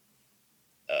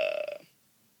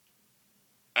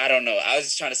don't know. I was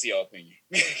just trying to see your opinion.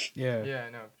 Yeah. Yeah,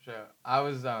 no, for sure. I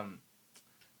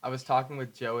was talking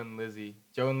with Joe and Lizzie.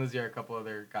 Joe and Lizzie are a couple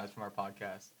other guys from our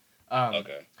podcast.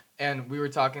 Okay. And we were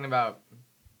talking about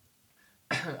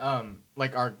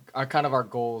like our kind of our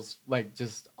goals, like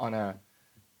just on a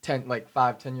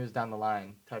 5-10 years down the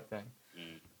line type thing.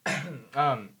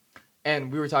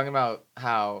 And we were talking about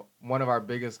how one of our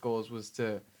biggest goals was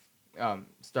to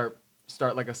start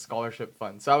like a scholarship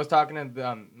fund. So I was talking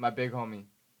to my big homie.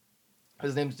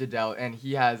 His name's Jadel, and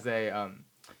he has a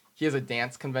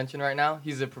dance convention right now.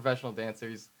 He's a professional dancer.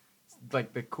 He's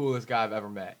like the coolest guy I've ever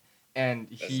met. And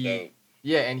That's dope.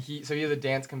 yeah, and he has a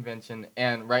dance convention,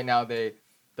 and right now they're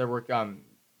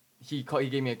he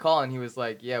gave me a call and he was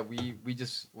like, yeah, we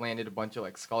just landed a bunch of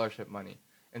like scholarship money,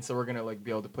 and so we're gonna like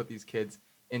be able to put these kids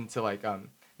into like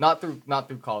not through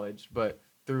college, but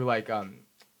through like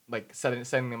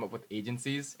setting them up with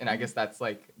agencies, and I guess that's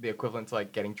like the equivalent to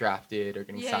like getting drafted or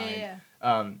getting signed.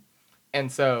 Yeah. And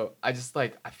so I just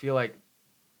like I feel like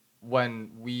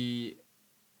when we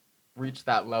reach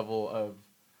that level of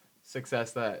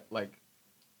success that like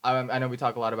I know we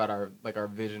talk a lot about our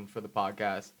vision for the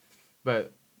podcast,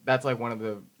 but that's like one of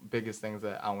the biggest things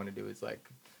that I want to do is like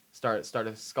start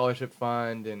a scholarship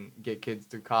fund and get kids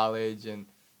through college and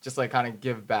just like kind of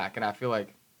give back. And I feel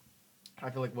like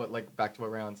what, like, back to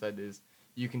what Ryan said, is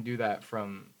you can do that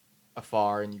from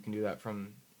afar and you can do that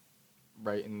from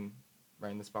right in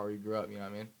the spot where you grew up, you know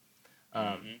what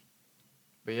I mean?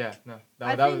 But yeah, no,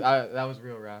 that was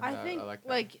real, Ryan. I think like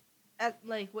that. at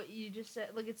what you just said,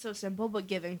 like, it's so simple, but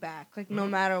giving back, like, no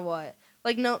matter what.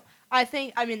 Like, no, I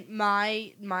mean,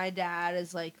 my dad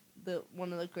is, like,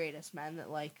 one of the greatest men that,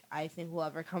 like, I think will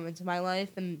ever come into my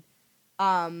life, and,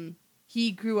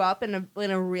 he grew up in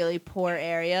a really poor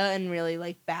area and really,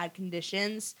 like, bad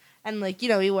conditions, and, like, you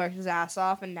know, he worked his ass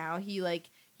off, and now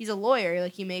he's a lawyer,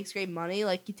 like, he makes great money,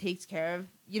 like, he takes care of,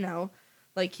 you know,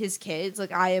 like, his kids.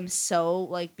 Like, I am so,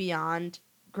 like, beyond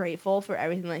grateful for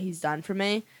everything that he's done for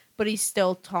me. But he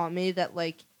still taught me that,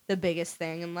 like, the biggest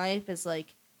thing in life is,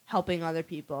 like, helping other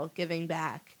people, giving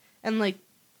back. And, like,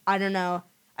 I don't know.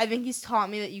 I think he's taught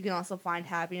me that you can also find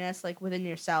happiness, like, within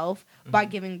yourself by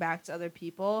giving back to other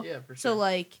people. Yeah, for sure. So,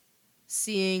 like,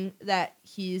 seeing that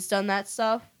he's done that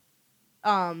stuff,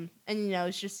 and, you know,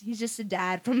 he's just a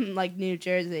dad from, like, New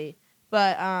Jersey.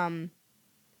 But,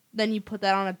 then you put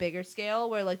that on a bigger scale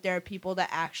where, like, there are people that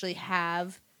actually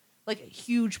have, like,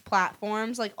 huge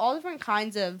platforms, like, all different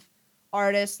kinds of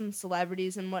artists and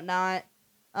celebrities and whatnot.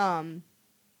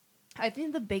 I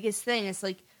think the biggest thing is,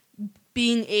 like,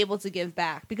 being able to give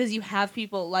back, because you have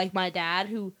people like my dad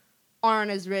who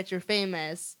aren't as rich or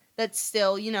famous that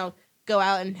still, you know, go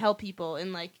out and help people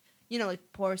in, like, you know, like,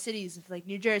 poor cities, like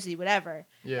New Jersey, whatever.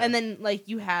 Yeah. And then, like,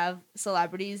 you have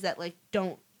celebrities that, like,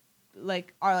 don't,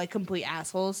 like, are, like, complete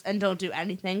assholes and don't do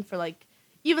anything for, like,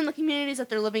 even the communities that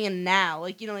they're living in now,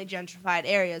 like, you know, like, gentrified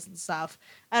areas and stuff.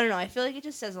 I don't know. I feel like it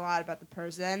just says a lot about the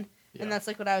person. Yeah. And that's,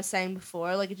 like, what I was saying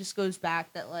before. Like, it just goes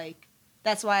back that, like,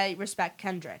 that's why I respect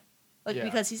Kendrick. Like, Yeah.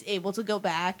 because he's able to go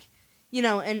back, you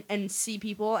know, and see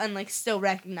people and, like, still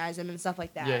recognize them and stuff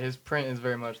like that. Yeah, his print is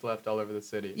very much left all over the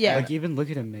city. Yeah. Like, even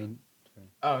look at him, man.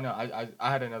 Oh, no,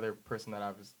 I had another person that I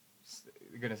was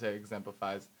going to say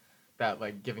exemplifies that,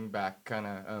 like, giving back kind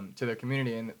of to their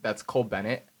community, and that's Cole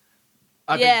Bennett.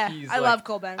 I love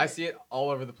Cole Bennett. I see it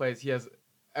all over the place. He has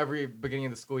every beginning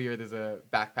of the school year, there's a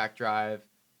backpack drive,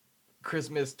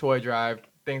 Christmas toy drive,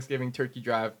 Thanksgiving turkey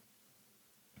drive.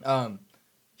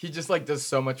 He just, like, does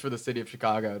so much for the city of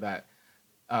Chicago that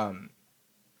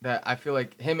I feel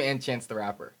like him and Chance the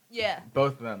Rapper, Yeah.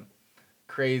 both of them,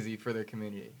 crazy for their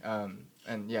community.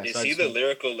 And yeah, Is so I he just the want-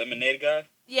 lyrical Lemonade guy?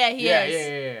 Yeah, he yeah,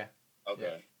 is. yeah.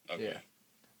 Okay. Okay.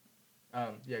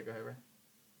 Yeah, go ahead, bro.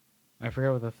 I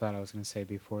forgot what the thought I was gonna say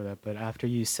before that, but after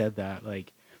you said that,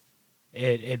 like,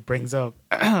 it brings up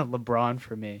LeBron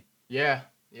for me. Yeah.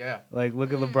 Like,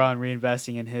 look at LeBron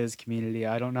reinvesting in his community.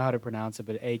 I don't know how to pronounce it,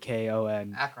 but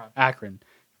Akon.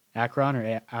 Akron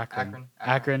or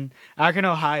Akron,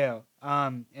 Ohio.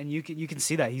 And you can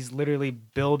see that he's literally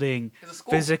building It's a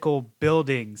school. physical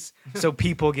buildings so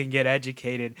people can get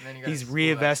educated. And then you got a He's school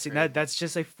reinvesting. that's That's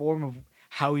just a form of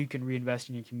how you can reinvest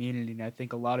in your community. And I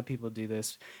think a lot of people do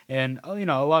this. And, a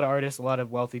lot of artists, a lot of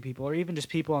wealthy people, or even just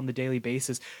people on the daily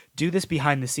basis do this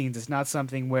behind the scenes. It's not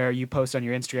something where you post on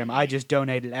your Instagram, I just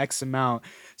donated X amount,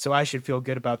 so I should feel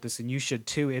good about this, and you should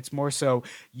too. It's more so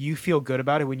you feel good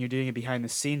about it when you're doing it behind the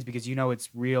scenes because it's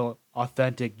real,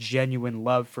 authentic, genuine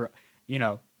love for,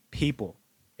 people.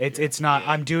 It's not,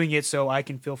 I'm doing it so I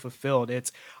can feel fulfilled.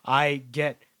 It's, I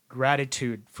get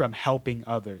gratitude from helping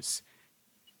others.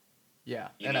 Yeah.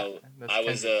 I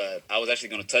was actually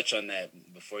going to touch on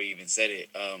that before you even said it.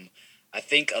 I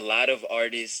think a lot of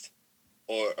artists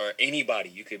or anybody,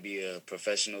 you could be a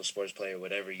professional sports player,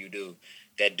 whatever you do,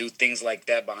 that do things like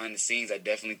that behind the scenes, I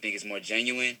definitely think it's more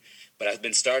genuine. But I've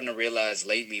been starting to realize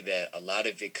lately that a lot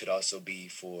of it could also be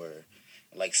for,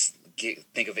 like,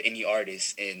 think of any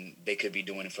artist and they could be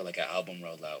doing it for like an album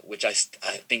rollout, which I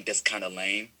think that's kind of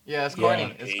lame. Yeah, it's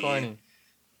corny. It's corny.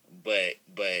 But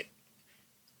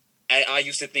I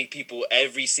used to think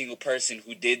every single person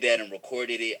who did that and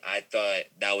recorded it, I thought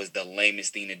that was the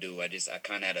lamest thing to do. I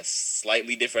kind of had a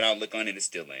slightly different outlook on it. It's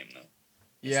still lame, though.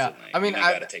 Yeah, Still lame. I mean, you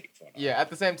gotta take it for now. Yeah, at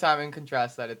the same time, in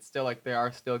contrast, that it's still like they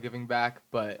are still giving back,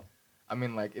 but I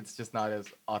mean, like, it's just not as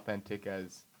authentic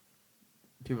as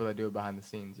people that do it behind the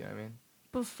scenes. You know what I mean?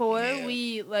 Before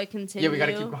we continue, Yeah, we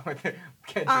gotta keep going with it.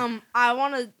 I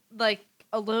want to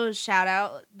a little shout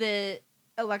out the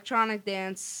electronic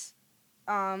dance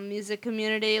music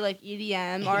community, like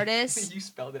EDM artists. You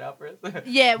spelled it out for us.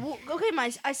 Yeah, well, okay.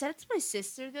 I said it to my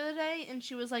sister the other day, and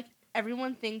she was like,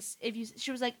 "Everyone thinks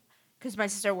she was like, because my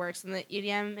sister works in the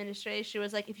EDM industry. She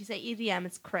was like, if you say EDM,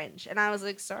 it's cringe." And I was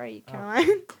like, "Sorry,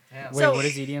 Caroline." Damn. Wait, what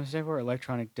does EDM stand for?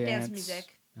 Electronic dance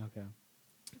music. Okay.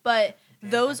 But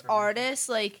those artists,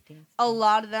 like, a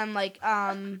lot of them, like,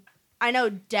 I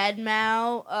know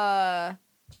Deadmau,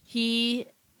 he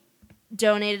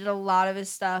donated a lot of his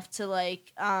stuff to,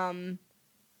 like,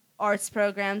 arts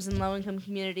programs in low-income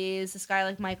communities. This guy,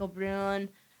 like, Michael Brune,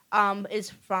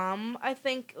 is from, I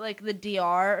think, like, the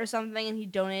DR or something, and he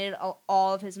donated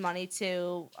all of his money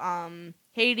to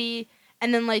Haiti.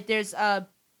 And then, like, there's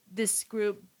this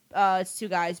group, it's two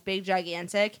guys, Big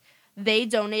Gigantic. They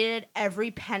donated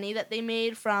every penny that they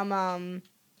made from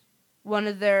one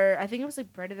of their, I think it was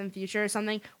like Brighter Than Future or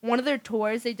something. One of their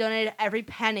tours, they donated every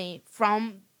penny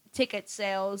from ticket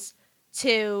sales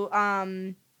to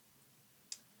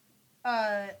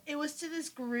it was to this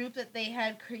group that they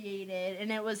had created, and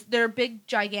they're Big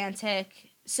Gigantic.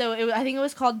 So I think it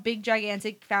was called Big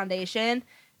Gigantic Foundation,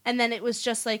 and then it was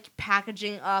just like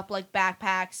packaging up like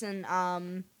backpacks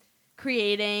and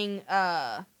creating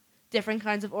different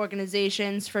kinds of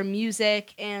organizations for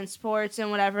music and sports and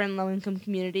whatever in low-income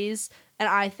communities. And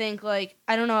I think, like,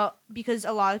 I don't know, because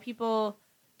a lot of people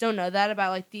don't know that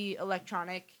about, like, the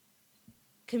electronic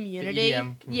community. The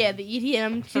EDM community. Yeah, the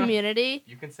EDM community.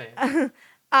 You can say it.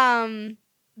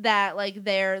 That, like,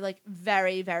 they're, like,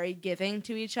 very, very giving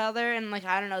to each other. And, like,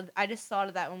 I don't know, I just thought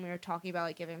of that when we were talking about,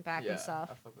 like, giving back and stuff.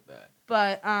 I fuck with that.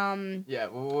 But, yeah,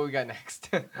 what we got next?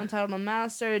 Untitled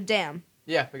Master, Damn.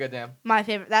 Yeah, we got Damn. My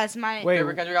favorite. That's my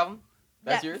favorite Kendrick album?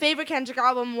 That's yours? Favorite Kendrick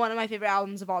album, one of my favorite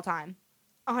albums of all time.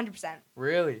 100%.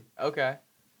 Really? Okay.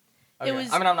 It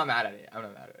was, I mean, I'm not mad at it.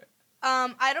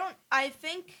 I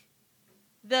think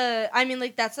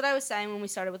like, that's what I was saying when we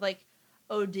started with, like,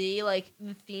 OD. Like,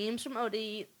 the themes from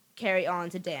OD carry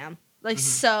on to Damn. Like,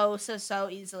 so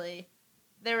easily.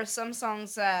 There were some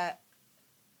songs that,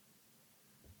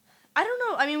 I don't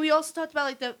know. I mean, we also talked about,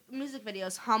 like, the music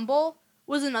videos. Humble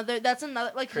was another,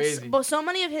 like, crazy. But so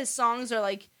many of his songs are,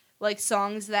 like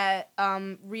songs that,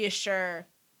 reassure,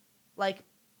 like,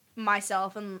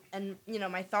 myself and, you know,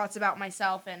 my thoughts about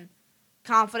myself and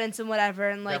confidence and whatever,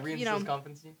 and, like, you know.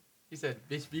 Confidence? He said,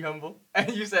 "Bitch, be humble,"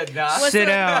 and you said, "Nah." Sit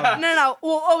down. No.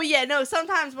 Well, yeah, no.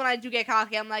 Sometimes when I do get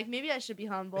cocky, I'm like, maybe I should be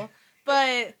humble.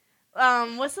 But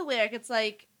what's the lyric? It's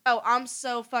like, "Oh, I'm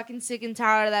so fucking sick and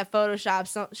tired of that Photoshop.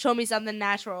 So show me something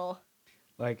natural."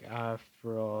 Like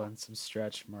afro and some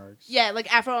stretch marks. Yeah,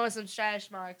 like afro and some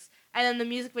stretch marks, and then the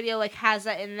music video, like, has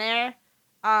that in there.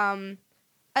 I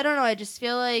don't know. I just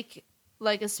feel like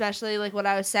especially, like, what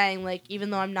I was saying, like, even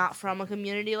though I'm not from a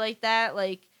community like that,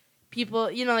 like,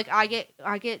 people, like I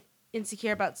get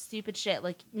insecure about stupid shit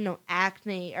like,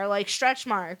 acne or like stretch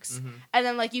marks. Mm-hmm. And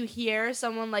then like you hear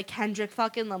someone like Kendrick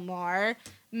fucking Lamar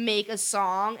make a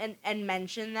song and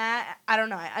mention that. I don't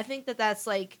know. I think that's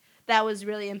like that was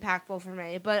really impactful for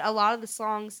me. But a lot of the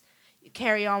songs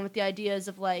carry on with the ideas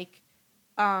of like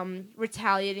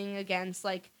retaliating against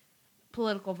like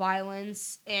political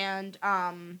violence and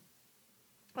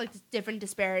like different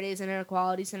disparities and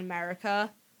inequalities in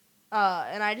America.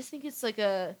 And I just think it's like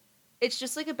it's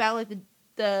just like about like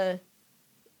the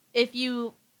if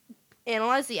you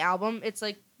analyze the album, it's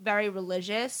like very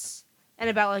religious and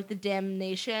about like the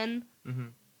damnation Mm-hmm.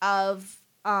 of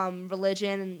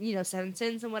religion and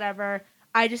sentences and whatever.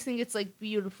 I just think it's like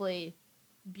beautifully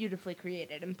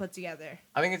created and put together.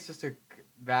 I think it's just the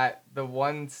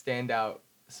one standout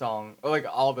song, or like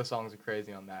all the songs are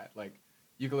crazy on that. Like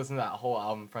you can listen to that whole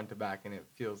album front to back and it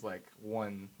feels like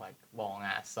one like long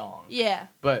ass song. Yeah.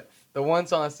 But the one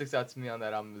song that sticks out to me on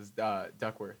that album is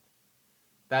Duckworth.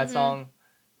 That Mhm. song, the Is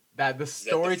that the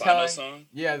storytelling. final song?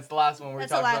 Yeah, it's the last one where he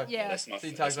That's the talks last. about. Yeah. That's my, So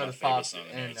he that's talks my about his favorite pops song.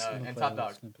 and I'm gonna and play Top a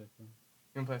Dog. snippet. You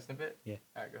wanna play a snippet? Yeah.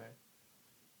 All right, go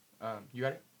ahead. You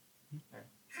got it? All right.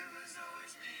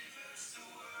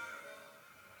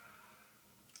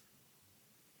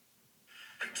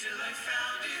 Until I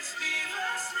found its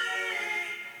needlessly.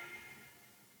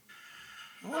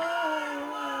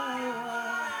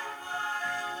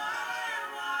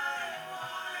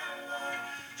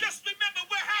 Just remember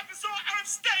what happens on earth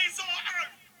stays on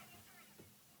earth.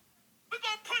 We're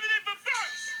gonna put it in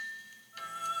reverse.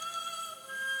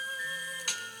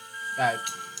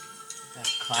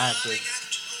 That's classic.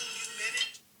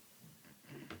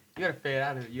 You gotta fade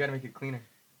out of it. You gotta make it cleaner.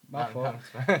 My No, fault.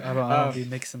 no. I don't be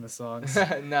mixing the songs.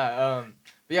 No,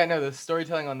 but yeah, no, the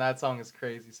storytelling on that song is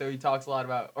crazy. So he talks a lot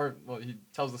about, he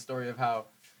tells the story of how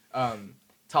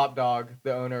Top Dog,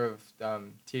 the owner of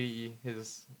TDE,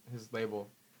 his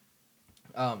label,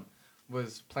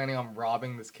 was planning on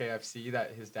robbing this KFC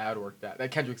that his dad worked at, that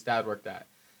Kendrick's dad worked at,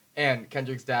 and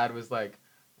Kendrick's dad was like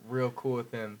real cool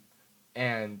with him,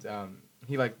 and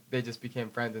they just became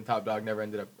friends, and Top Dog never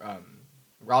ended up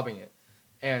robbing it.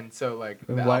 And so, like,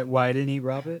 Why didn't he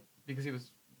rob it? because he was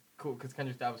cool, because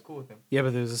Kendrick's dad was cool with him. Yeah,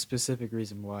 but there's a specific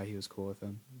reason why he was cool with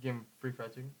him. Give him free fried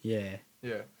chicken. Yeah.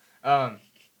 Yeah.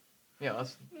 Yeah.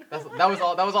 That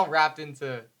was all wrapped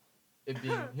into it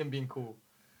being him being cool.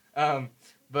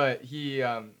 But he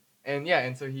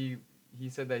and so he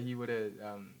said that he would have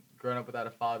grown up without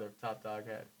a father if Top Dog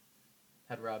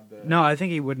had robbed the. No, I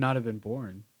think he would not have been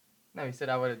born. No, he said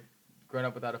I would have grown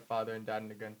up without a father and died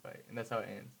in a gunfight, and that's how it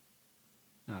ends.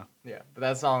 Oh. Yeah, but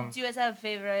that song. Do you guys have a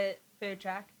favorite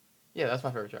track? Yeah, that's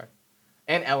my favorite track.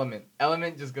 And Element.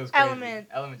 Element just goes crazy.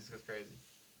 Element just goes crazy.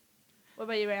 What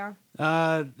about you, Rayon?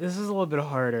 This is a little bit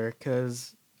harder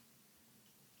because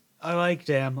I like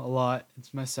Damn a lot.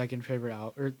 It's my second favorite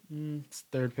album, it's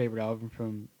third favorite album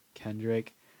from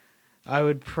Kendrick. I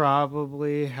would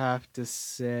probably have to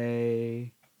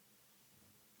say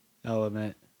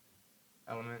Element.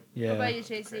 Element. Yeah. What about you,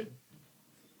 Chasey?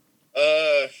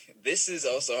 This is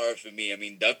also hard for me. I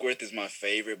mean, Duckworth is my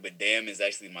favorite, but Damn is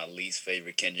actually my least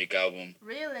favorite Kendrick album.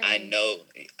 Really? I know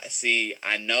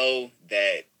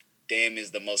that Damn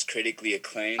is the most critically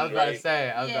acclaimed. I was about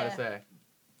to say.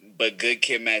 But Good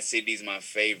Kid, Mad City is my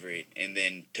favorite, and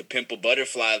then To Pimp a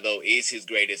Butterfly though is his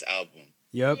greatest album.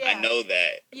 Yep. Yeah. I know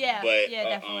that. Yeah. But Yeah,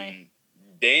 definitely.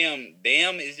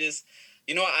 Damn is just,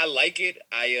 I like it.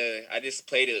 I just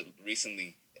played it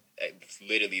recently,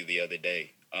 literally the other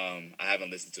day. I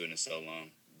haven't listened to it in so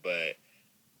long, but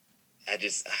I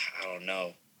don't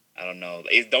know.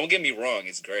 Don't get me wrong,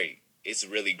 it's great. It's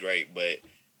really great, but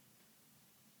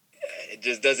it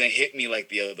just doesn't hit me like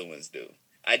the other ones do.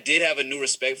 I did have a new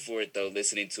respect for it though,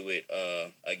 listening to it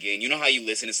again. You know how you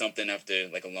listen to something after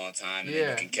like a long time and then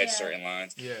you can catch certain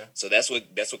lines. Yeah. So that's what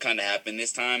kind of happened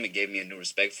this time. It gave me a new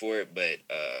respect for it, but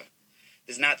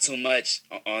there's not too much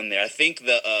on there. I think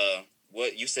the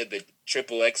what you said, the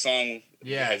Triple X song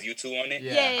has U2 on it.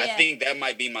 Yeah. I think that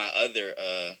might be my other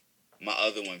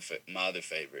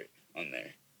favorite on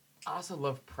there. I also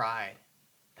love Pride.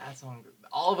 That song,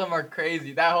 all of them are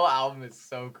crazy. That whole album is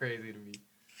so crazy to me.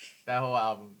 That whole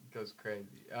album goes crazy.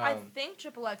 I think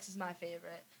Triple X is my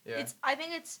favorite. Yeah.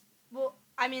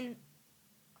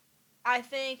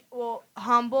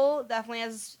 Humble definitely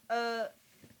has I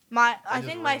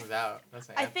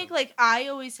think like I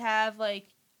always have like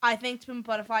I think Twin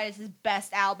Butterfly is his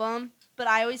best album, but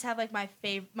I always have like my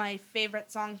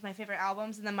favorite songs, my favorite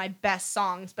albums, and then my best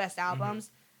songs, best albums.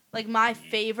 Like my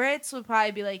favorites would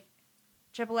probably be like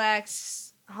Triple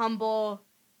X, Humble,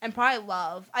 and probably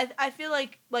Love. I feel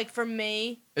like for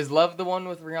me, Is Love the one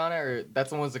with Rihanna, or that's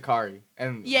the one with Zakari?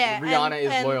 And yeah, Rihanna and,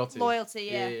 is and Loyalty. Loyalty,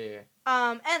 yeah. Yeah.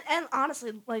 And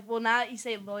honestly, like, well, now that you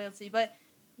say Loyalty, but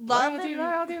Love Loyalty,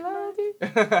 and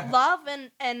loyalty. Love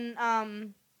and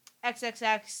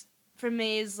XXX for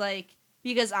me is like,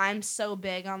 because I'm so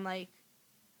big on like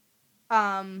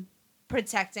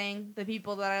protecting the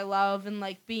people that I love and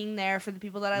like being there for the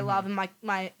people that I love in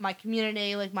my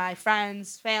community, like my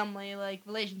friends, family, like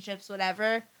relationships,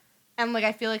 whatever. And like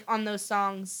I feel like on those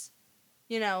songs,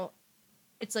 you know,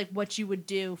 it's like what you would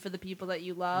do for the people that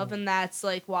you love, and that's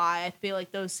like why I feel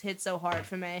like those hit so hard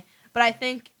for me. But I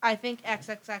think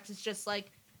XXX is just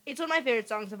like, it's one of my favorite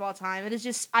songs of all time. It is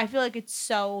just, I feel like it's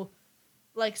so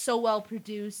well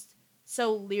produced,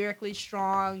 so lyrically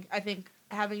strong. I think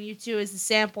having You Two as the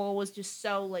sample was just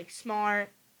so like smart.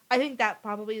 I think that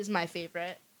probably is my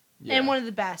favorite and one of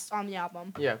the best on the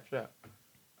album. Yeah, for sure.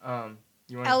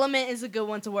 You want? Element is a good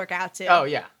one to work out to. Oh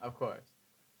yeah, of course.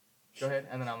 Go ahead,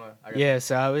 and then Yeah,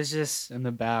 so I was just in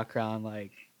the background,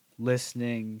 like,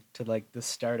 listening to, like, the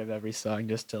start of every song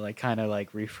just to, like, kind of,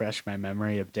 like, refresh my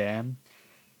memory of Damn.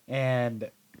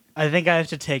 And I think I have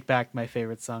to take back my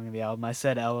favorite song of the album. I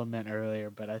said Element earlier,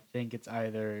 but I think it's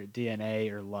either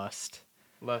DNA or Lust.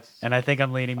 Lust. And I think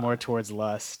I'm leaning more towards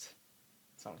Lust.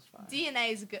 Sounds fine.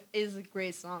 DNA is a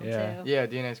great song Yeah. too. Yeah,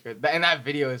 DNA is great. And that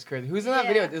video is crazy. Who's in that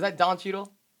video? Is that Don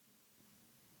Cheadle?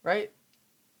 Right?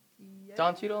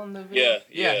 Don Cheadle in the video?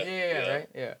 Yeah. Right?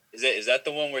 Yeah. Is that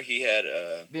the one where he had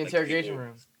The like, interrogation people-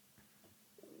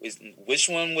 room. Which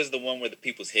one was the one where the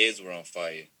people's heads were on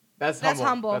fire? That's That's humble.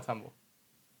 Humble. That's humble.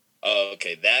 Oh,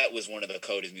 okay. That was one of the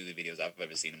coldest music videos I've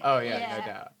ever seen in my Oh life. yeah, no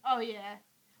doubt. Oh yeah.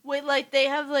 Wait, like they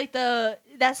have like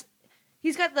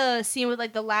he's got the scene with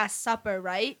like the Last Supper,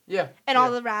 right? Yeah. And yeah.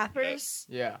 all the rappers.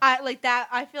 Yeah. I like that.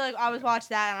 I feel like I was watching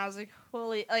that and I was like,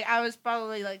 holy! Like I was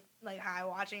probably like high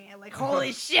watching it. Like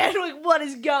holy shit! Like what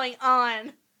is going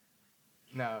on?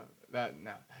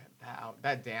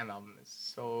 That damn album is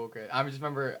so good. I just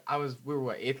remember we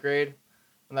were 8th grade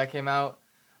when that came out.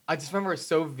 I just remember it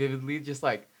so vividly. Just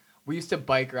like we used to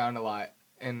bike around a lot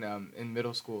in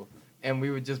middle school, and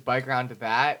we would just bike around to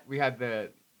that. We had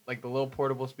the little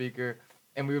portable speaker,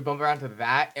 and we would bump around to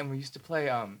that, and we used to play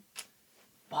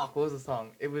what was the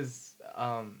song? It was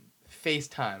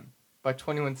FaceTime by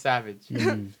 21 Savage.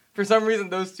 For some reason,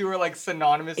 those two are like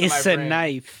synonymous in my It's a brain.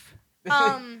 knife.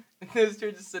 Those two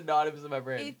are just synonymous in my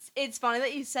brain. It's funny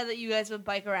that you said that you guys would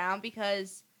bike around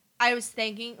because I was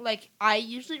thinking like I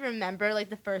usually remember like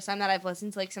the first time that I've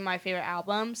listened to like some of my favorite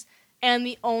albums, and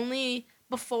the only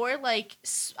before like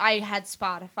I had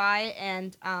Spotify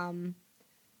and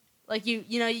like you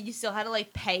know you still had to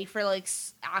like pay for like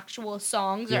actual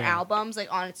songs or albums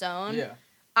like on its own. Yeah.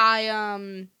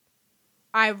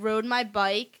 I rode my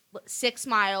bike 6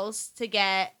 miles to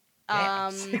get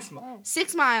 6 miles.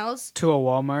 6 miles To a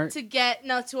Walmart. to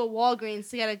a Walgreens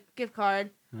to get a gift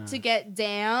card to get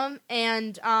Damn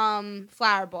and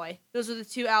Flower Boy. Those are the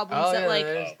two albums that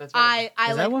like that's right. I Is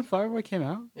like that when Flower Boy came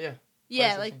out? Yeah.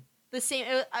 yeah 2016. like the same.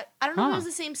 I don't know if it was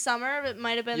the same summer, but it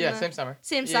might have been Yeah, same summer.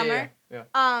 Same Yeah, sure. Yeah.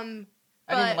 I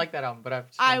I didn't even like that album, but I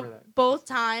just remember that. both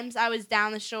times I was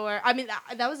down the shore. I mean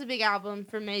that was a big album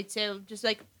for me too. Just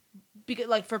like because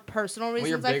like for personal Well, reasons.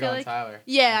 you're big I feel on like Tyler.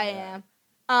 yeah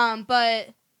I am. But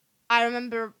I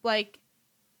remember like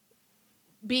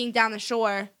being down the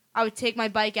shore. I would take my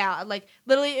bike out. Like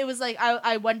literally, it was like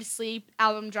I went to sleep.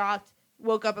 Album dropped.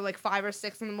 Woke up at like 5 or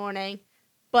 6 in the morning.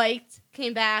 Biked.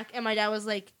 Came back, and my dad was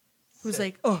like,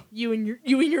 "Oh, you and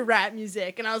your rap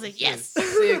music," and I was like, "Yes."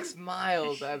 6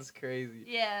 miles. That's crazy.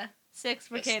 Yeah, 6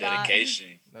 for That's K-Dot.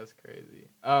 dedication. That's crazy.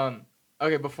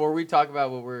 Okay, before we talk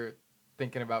about what we're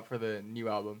thinking about for the new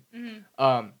album,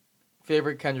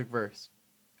 favorite Kendrick verse.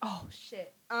 Oh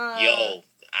shit. Yo,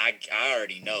 I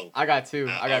already know. I got two.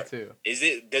 I got two. Does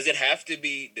it have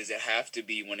to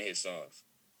be one of his songs?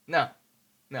 No.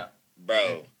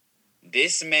 Bro,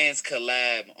 this man's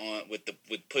collab with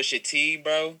Pusha T,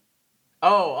 bro.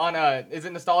 Oh, on is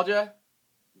it Nostalgia?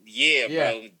 Yeah,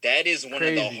 Yeah. bro. That is one of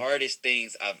Crazy. the hardest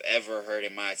things I've ever heard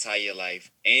in my entire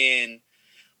life. And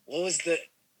what was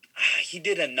he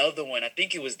did another one. I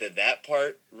think it was the That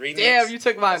Part remix. Damn, you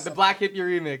took mine. The Black Hippie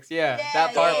remix. Yeah,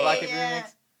 that part, yeah, Black Hippie yeah.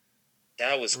 remix.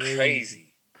 That was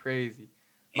crazy. Crazy.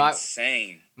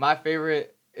 Insane. My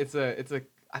favorite.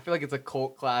 I feel like it's a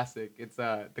cult classic. It's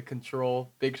the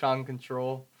Control, Big Sean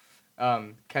Control,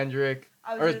 Kendrick,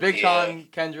 or it's Big Sean,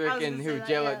 Kendrick, and who?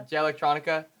 J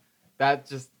Electronica.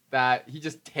 He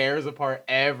just tears apart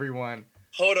everyone.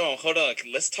 Hold on.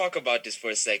 Let's talk about this for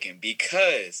a second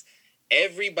because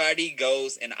everybody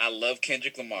goes, and I love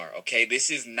Kendrick Lamar, okay? This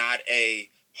is not a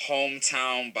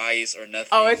hometown bias or nothing.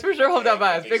 Oh, it's for sure hometown Like,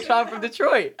 bias. Big Sean from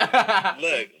Detroit.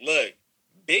 Look.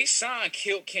 Big Sean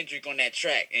killed Kendrick on that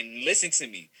track. And listen to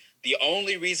me. The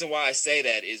only reason why I say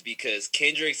that is because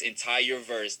Kendrick's entire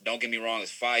verse, don't get me wrong,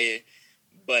 is fire.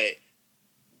 But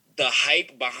the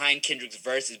hype behind Kendrick's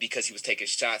verse is because he was taking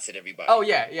shots at everybody. Oh,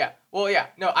 yeah. Well, yeah.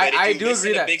 No, But I do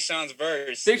agree that Big Sean's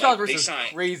verse. Big Sean's verse Big is Sean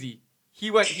crazy. He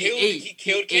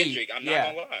killed Kendrick. I'm not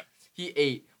gonna lie. He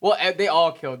ate. Well, they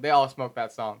all killed. They all smoked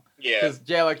that song. Yeah. Because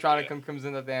Jay Electronica comes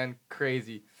in at the end,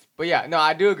 crazy. But yeah, no,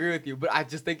 I do agree with you. But I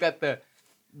just think that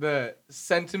the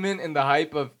sentiment and the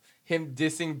hype of him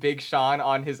dissing Big Sean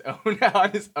on his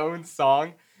own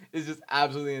song is just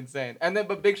absolutely insane. And then,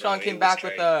 but Big Sean came back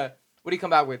with what did he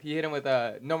come back with? He hit him with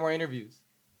No More Interviews.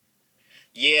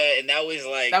 Yeah, and that was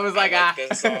like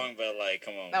that song, but like,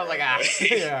 come on. That was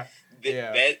bro.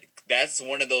 yeah. That's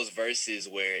one of those verses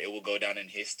where it will go down in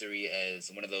history as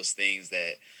one of those things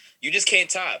that you just can't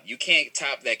top. You can't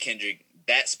top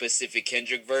that specific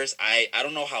Kendrick verse. I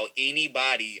don't know how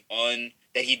anybody on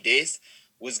that he dissed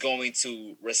was going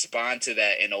to respond to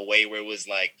that in a way where it was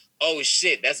like, oh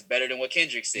shit, that's better than what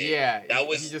Kendrick said. Yeah, that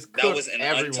was an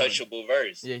everyone. Untouchable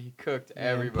verse. Yeah, he cooked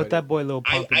everybody. Put that boy Lil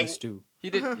Pump in the stew. He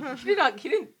didn't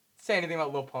say anything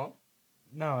about Lil Pump.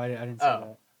 No, I didn't say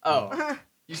that. Oh.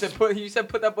 You said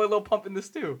put that boy Lil Pump in the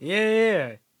stew.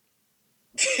 Yeah.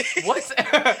 What?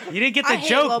 You didn't get the I hate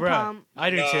joke, Lil bro. Pump. I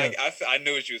do too. I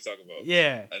knew what you was talking about.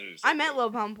 Yeah. I met Lil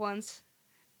Pump once.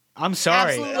 I'm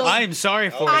sorry. Absolutely. I'm sorry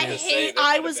for I it. hate.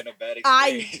 I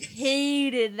I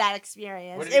hated that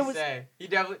experience. What did he say? He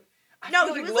definitely.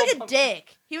 No, he was like a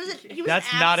dick. He was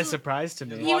That's not a surprise to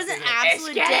me. He was an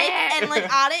absolute dick, and like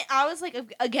I was like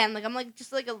again, like I'm like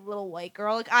just like a little white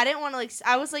girl. Like I didn't want to like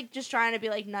I was like just trying to be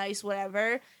like nice,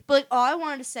 whatever. But like all I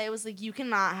wanted to say was like you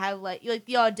cannot have like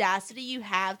the audacity you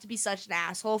have to be such an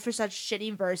asshole for such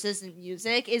shitty verses and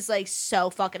music is like so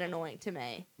fucking annoying to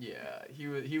me. Yeah,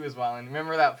 he was wilding.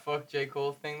 Remember that fuck J.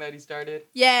 Cole thing that he started?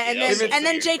 Yeah, and Yeah,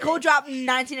 then J. Cole dropped in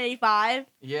 1985.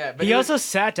 Yeah, but He also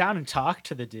sat down and talked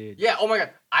to the dude. Yeah, oh my god.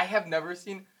 I have never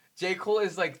seen J. Cole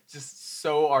is like just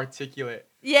so articulate.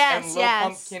 Yes, and Lil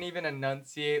Pump can't even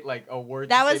enunciate like a word.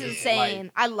 That to was save his insane.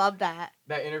 life. I love that.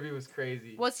 That interview was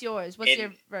crazy. What's yours? What's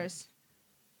your verse?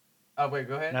 Oh wait,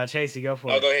 go ahead. Now, Chasey, go for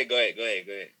Oh, it. go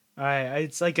ahead. All right,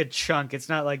 it's like a chunk. It's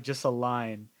not like just a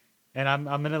line, and I'm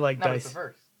gonna like No, it's a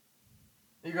verse.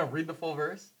 Are you gonna read the full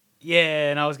verse?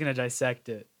 Yeah, and I was gonna dissect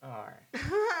it. All right.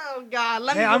 Oh God,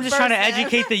 let me. Hey, I'm just trying to reverse that.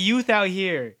 educate the youth out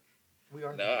here. We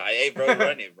are. Hey, bro,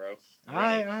 run it, bro. All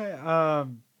right.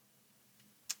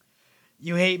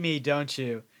 You hate me, don't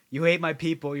you? You hate my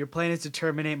people. Your plan is to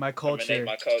terminate my culture. Terminate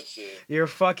my culture. You're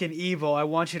fucking evil. I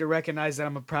want you to recognize that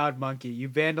I'm a proud monkey. You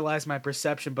vandalize my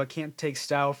perception, but can't take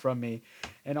style from me.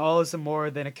 And all is more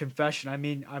than a confession. I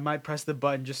mean, I might press the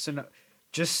button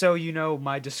just so you know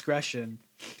my discretion.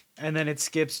 And then it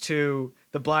skips to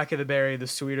the blacker the berry, the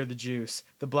sweeter the juice.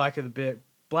 The blacker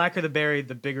the berry,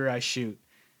 the bigger I shoot.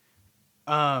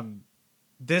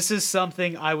 This is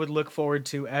something I would look forward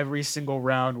to every single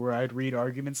round where I'd read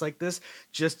arguments like this,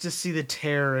 just to see the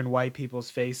terror in white people's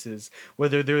faces,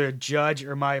 whether they're a judge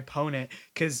or my opponent,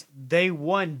 because they,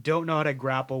 one, don't know how to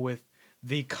grapple with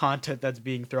the content that's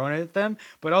being thrown at them,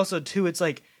 but also, two, it's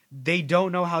like they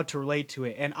don't know how to relate to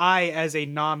it. And I, as a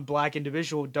non-black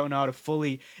individual, don't know how to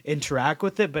fully interact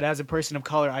with it, but as a person of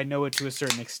color, I know it to a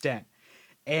certain extent.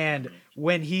 And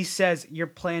when he says, your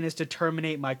plan is to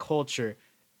terminate my culture,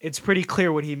 it's pretty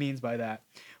clear what he means by that.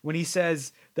 When he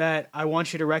says that I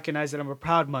want you to recognize that I'm a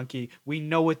proud monkey, we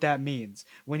know what that means.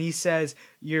 When he says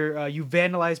you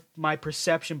vandalize my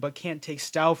perception but can't take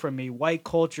style from me, white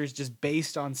culture is just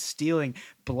based on stealing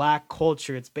black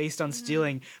culture. It's based on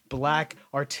stealing black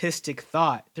artistic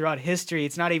thought. Throughout history,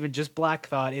 it's not even just black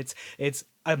thought. It's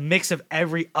a mix of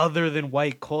every other than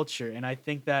white culture. And I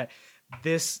think that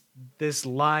these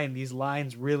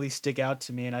lines really stick out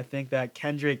to me. And I think that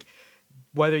Kendrick,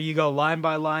 whether you go line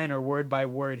by line or word by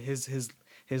word, his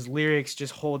lyrics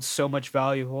just hold so much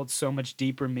value, hold so much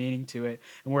deeper meaning to it.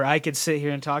 And where I could sit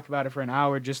here and talk about it for an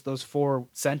hour, just those 4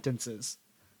 sentences.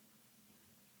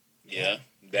 Yeah,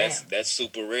 that's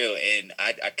super real. And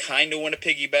I kind of want to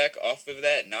piggyback off of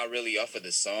that, not really off of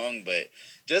the song, but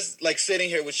just like sitting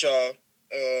here with y'all,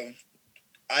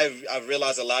 I've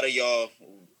realized a lot of y'all,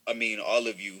 I mean, all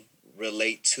of you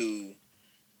relate to,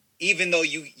 even though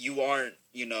you aren't,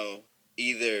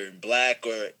 either black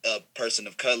or a person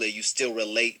of color, you still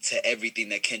relate to everything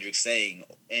that Kendrick's saying.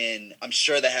 And I'm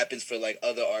sure that happens for like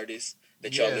other artists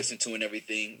that y'all listen to and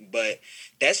everything. But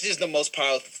that's just the most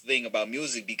powerful thing about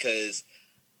music, because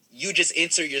you just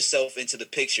insert yourself into the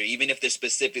picture, even if they're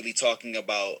specifically talking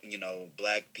about,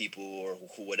 black people or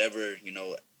whatever,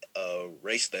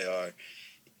 race they are.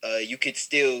 You could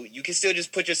still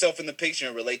just put yourself in the picture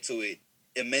and relate to it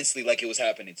immensely like it was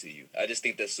happening to you. I just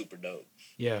think that's super dope.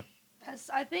 Yeah.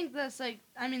 I think that's like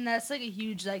a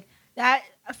huge like that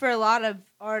for a lot of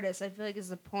artists. I feel like is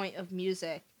the point of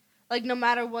music. Like no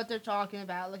matter what they're talking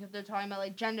about, like if they're talking about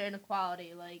like gender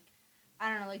inequality, like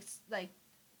I don't know,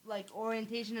 like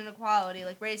orientation inequality,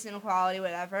 like race inequality,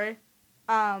 whatever.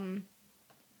 I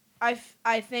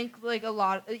think like a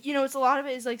lot, it's a lot of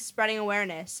it is like spreading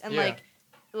awareness and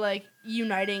like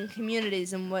uniting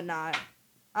communities and whatnot.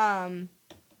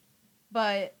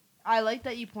 But I like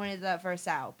that you pointed that verse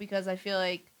out because I feel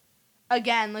like,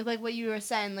 again, like what you were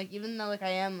saying, like even though like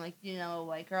I am like a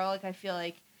white girl, like I feel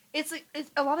like it's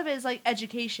a lot of it is like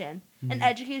education and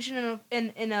education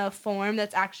in a form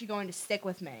that's actually going to stick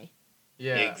with me.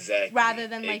 Yeah. Exactly. Rather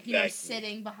than like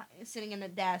sitting in a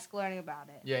desk learning about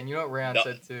it. Yeah, and you know what Rayan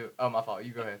said too. Oh, my fault.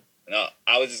 You go ahead. No,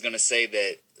 I was just gonna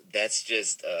say that's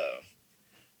just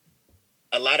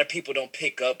a lot of people don't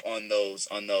pick up on those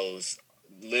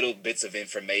little bits of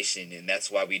information, and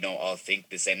that's why we don't all think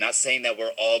the same. Not saying that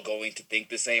we're all going to think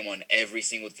the same on every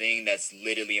single thing. That's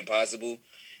literally impossible.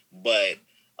 But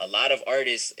a lot of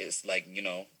artists is like,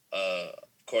 of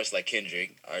course, like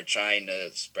Kendrick, are trying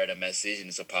to spread a message, and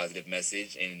it's a positive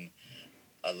message, and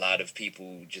a lot of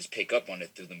people just pick up on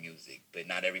it through the music. But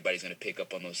not everybody's going to pick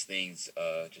up on those things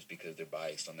just because they're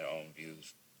biased on their own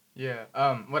views. Yeah.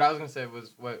 What I was going to say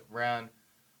was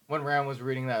when Ram was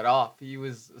reading that off, he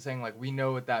was saying, like, we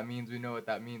know what that means.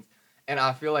 And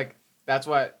I feel like that's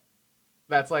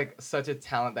like such a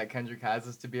talent that Kendrick has,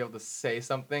 is to be able to say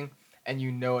something and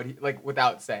it, like,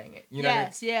 without saying it. You know what I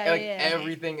mean? Yeah, and, like, yeah.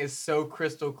 everything is so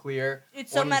crystal clear.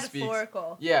 It's so when he speaks.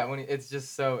 metaphorical. Yeah,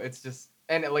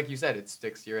 and like you said, it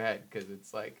sticks to your head because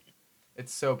it's like,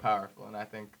 it's so powerful. And I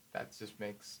think that just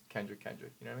makes Kendrick,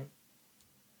 you know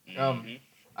what I mean?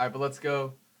 All right, but let's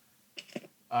go.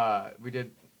 We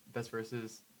did best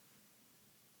verses.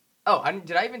 Oh,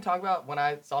 did I even talk about when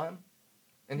I saw him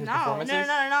in his performances?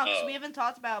 No. 'Cause we haven't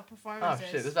talked about performances.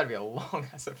 Oh shit, this about to be a long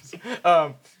ass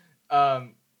episode.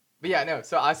 But yeah, no.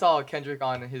 So I saw Kendrick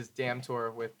on his Damn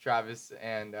tour with Travis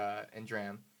and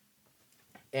Dram,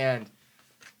 and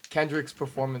Kendrick's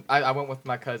performance. I went with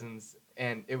my cousins,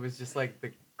 and it was just like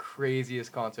the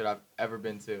craziest concert I've ever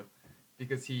been to,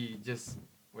 because he just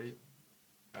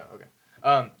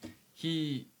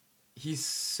he's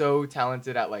so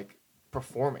talented at like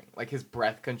performing, like his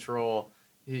breath control.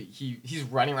 He's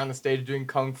running around the stage doing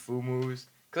kung fu moves.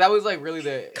 Cause that was like really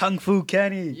the Kung Fu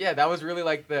Kenny. Yeah, that was really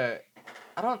like I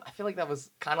feel like that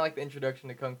was kind of like the introduction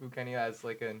to Kung Fu Kenny as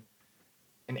like an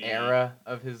era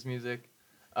of his music.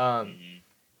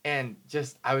 And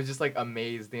I was just like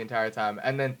amazed the entire time.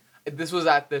 And then this was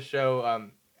at the show.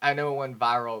 I know it went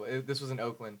viral. This was in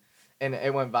Oakland, and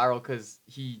it went viral because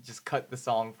he just cut the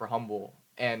song for Humble,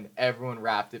 and everyone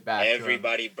rapped it back.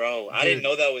 Everybody, bro. I didn't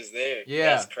know that was there.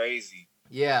 Yeah, that's crazy.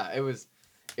 Yeah, it was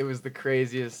the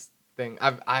craziest thing.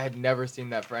 I had never seen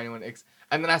that for anyone.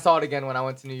 And then I saw it again when I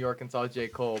went to New York and saw J.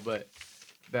 Cole. But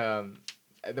then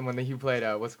when he played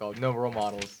what's it called, No Role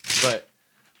Models. But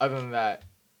other than that,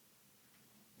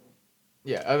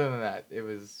 it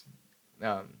was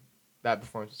that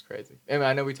performance was crazy. I mean,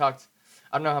 I know we talked.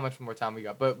 I don't know how much more time we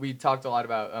got, but we talked a lot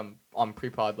about on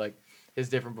pre-pod, like his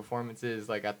different performances,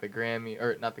 like at the Grammy,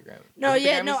 or not the Grammy. No,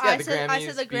 yeah, no, I said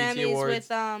the BET Grammys Awards.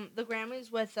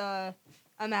 with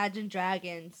Imagine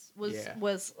Dragons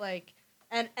was like,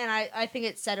 and I think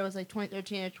it said it was like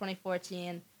 2013 or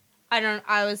 2014.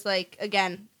 I was like,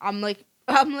 again, I'm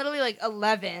literally like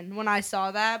 11 when I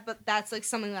saw that, but that's like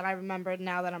something that I remembered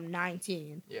now that I'm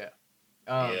 19. Yeah.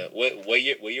 Yeah. What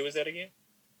year was that again?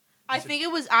 I think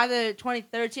it was either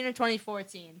 2013 or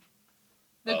 2014.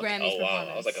 The Grammys performance. Wow,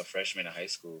 I was like a freshman in high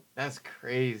school. That's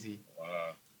crazy.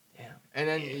 Wow. Yeah. And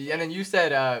then you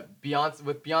said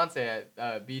Beyonce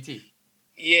at BT.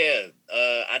 Yeah.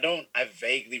 I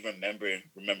vaguely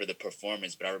remember the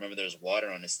performance, but I remember there was water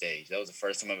on the stage. That was the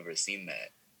first time I've ever seen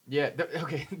that. Yeah.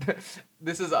 Okay.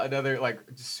 This is another like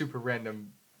just super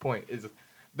random point.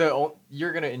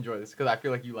 You're gonna enjoy this because I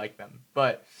feel like you like them.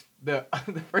 But the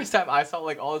first time I saw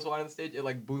like all this water on the stage, it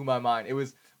like blew my mind. It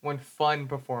was when Fun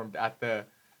performed at the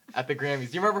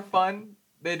Grammys. Do you remember Fun?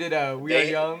 They did We Are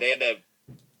Young. Didn't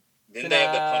they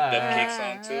have the Pumped Up Kick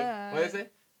song too? What is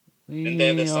it? Didn't they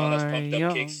have the song that's Pumped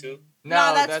Up Kicks too?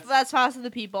 No, that's House of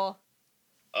the People.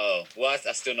 Oh, well,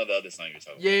 I still know the other song you're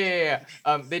talking Yeah.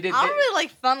 They did. I don't really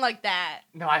like fun like that.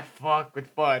 No, I fuck with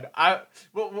Fun.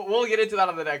 We'll get into that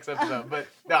on the next episode. But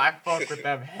no, I fuck with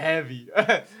them heavy.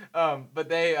 But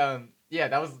they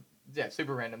that was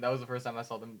super random. That was the first time I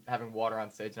saw them having water on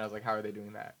stage, and I was like, how are they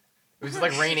doing that? It was just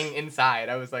like raining inside.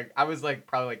 I was like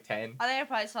probably like 10. I think I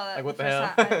probably saw that. Like what the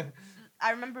first hell? time.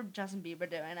 I remember Justin Bieber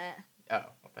doing it, Oh,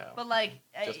 what the hell? but like,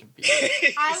 Justin about.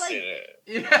 Bieber. I like-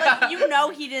 Yeah. like you know,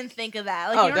 he didn't think of that.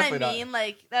 Like Oh, you know what I definitely not. mean?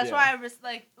 Like that's Yeah. why I was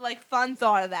like Fun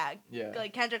thought of that. Yeah.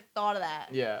 Like Kendrick thought of that.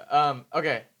 Yeah.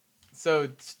 Okay. So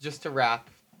just to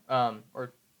wrap, or well,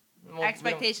 we don't-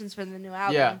 Expectations for the new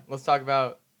album. Yeah. Let's talk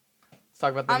about the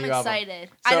I'm new album. excited.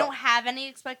 So- I don't have any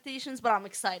expectations, but I'm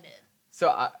excited. So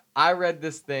I read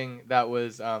this thing that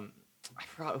was I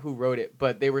forgot who wrote it,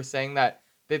 but they were saying that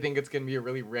they think it's gonna be a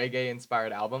really reggae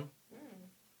inspired album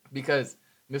because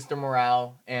Mr.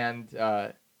 Morale and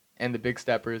the Big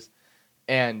Steppers,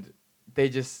 and they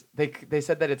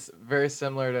said that it's very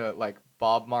similar to like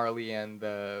Bob Marley and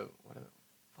the what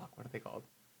are they called?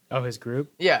 Oh, his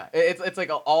group? Yeah, it's like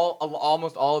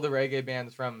almost all of the reggae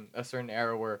bands from a certain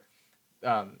era were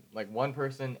like one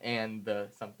person and the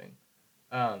something.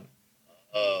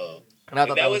 And I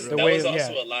thought that was The that way- was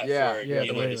also yeah. a lot Yeah, for yeah, you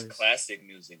the know way just it was. classic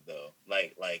music though,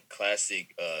 like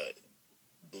classic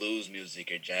blues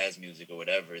music or jazz music or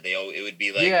whatever. It would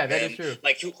be like Yeah, that them- is true.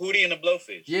 like Hootie and the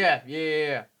Blowfish.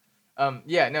 Yeah.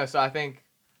 No, so I think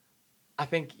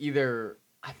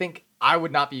I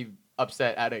would not be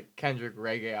upset at a Kendrick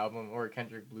reggae album or a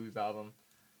Kendrick blues album.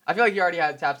 I feel like he already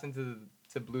taps into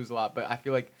to blues a lot, but I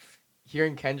feel like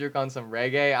hearing Kendrick on some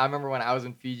reggae. I remember when I was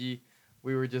in Fiji,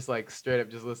 we were just like straight up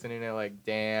just listening to like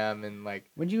Damn and like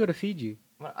When'd you go to Fiji?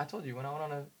 I told you when I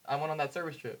went on that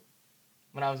service trip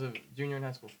when I was a junior in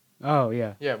high school. Oh,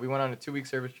 yeah. Yeah, we went on a 2-week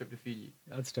service trip to Fiji.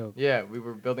 That's dope. Yeah, we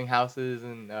were building houses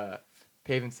and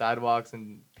paving sidewalks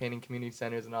and painting community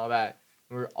centers and all that.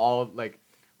 We were all like,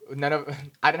 I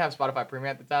didn't have Spotify Premium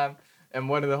at the time, and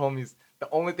one of the homies, the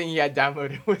only thing he had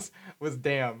downloaded was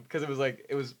Damn, because it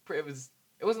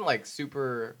wasn't like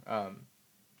super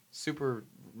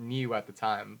new at the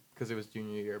time because it was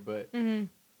junior year, but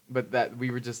that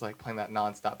we were just like playing that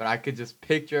nonstop, and I could just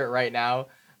picture it right now,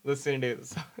 listening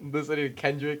to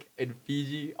Kendrick in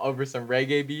Fiji over some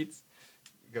reggae beats,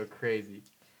 go crazy.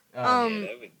 Yeah,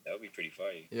 that would be pretty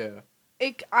fire. Yeah.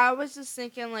 I was just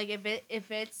thinking like if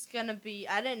it's gonna be,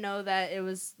 I didn't know that it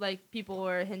was like people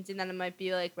were hinting that it might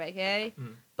be like reggae,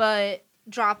 but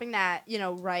dropping that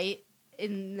right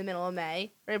in the middle of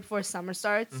May, right before summer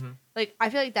starts, like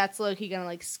I feel like that's low-key gonna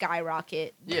like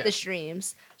skyrocket the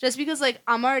streams, just because like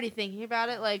I'm already thinking about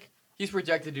it. Like He's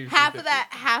projected to do half of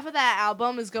 250. that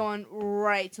album is going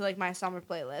right to like my summer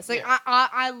playlist. Like Yeah.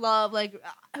 I love, like,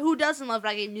 who doesn't love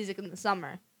reggae music in the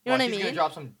summer? You know what I He's mean? gonna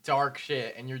drop some dark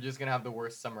shit, and you're just gonna have the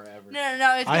worst summer ever. No.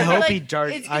 It's I gonna be, hope like, he it's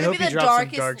gonna I hope be he the drops some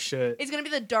darkest- dark shit. It's gonna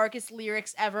be the darkest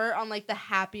lyrics ever on like the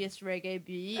happiest reggae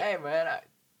beat. Hey man,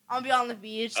 I'll be on the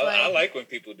beach. I like when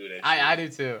people do that. I do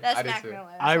too. That's I do not too. gonna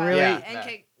lie. I That's why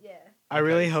really- yeah. I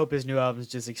really hope his new album is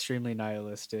just extremely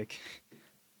nihilistic.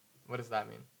 What does that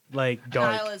mean? Like,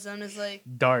 dark. Nihilism is like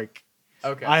Dark.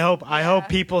 Okay. I hope Yeah.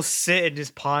 people sit and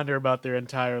just ponder about their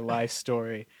entire life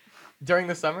story. During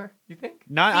the summer, you think?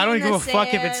 I don't Feet in give a the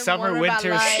fuck if it's sand, summer, wonder about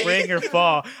winter, life. spring, or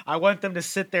fall. I want them to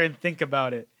sit there and think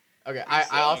about it. Okay.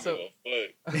 I also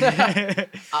Fuck. I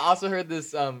also heard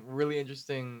this really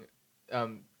interesting,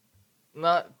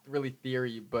 not really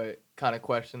theory, but kind of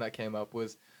question that came up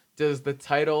was, does the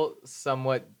title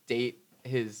somewhat date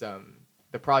his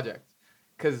the project?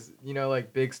 Because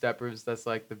like Big Steppers, that's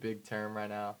like the big term right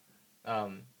now,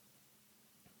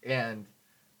 and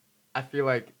I feel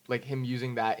like him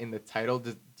using that in the title.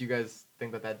 Do you guys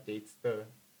think that dates the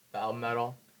album at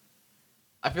all?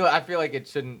 I feel like it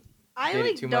shouldn't I date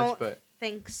like it too don't much, but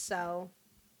think so.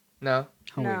 no.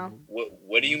 No.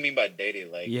 What do you mean by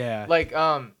dated? Like, Yeah. Like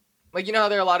you know how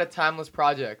there are a lot of timeless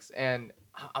projects, and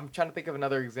I'm trying to think of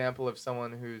another example of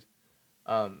someone who's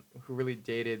who really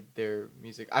dated their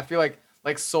music. I feel like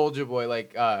Soulja Boy,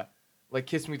 like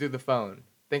Kiss Me Through the Phone.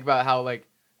 Think about how like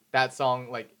that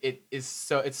song, like it's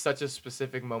such a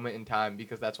specific moment in time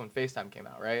because that's when FaceTime came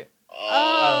out, right?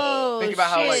 Oh, think about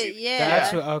how, shit, like, yeah.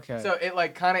 That's what, okay. So it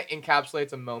like kind of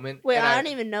encapsulates a moment. Wait, and I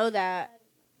didn't even know that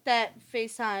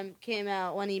FaceTime came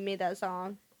out when he made that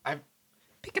song.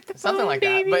 Pick up the something phone, like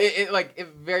baby. that, but it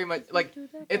very much like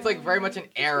it's like very much an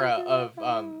era of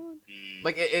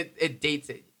like it dates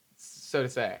it, so to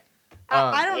say.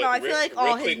 I don't know. I feel real- like real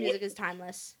all his quick, music is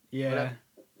timeless. yeah.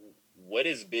 what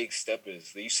is Big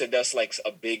Steppers? You said that's like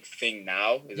a big thing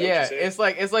now. Is that what you Yeah, said? it's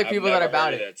like people I've that are never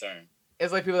about heard it. of that term.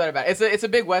 It's like people that are about it. It's a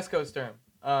big West Coast term.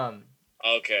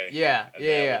 Okay. Yeah, That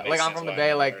yeah. would make Like I'm sense from the why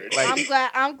Bay. I Like, heard.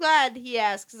 like. I'm glad he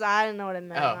asked because I didn't know what it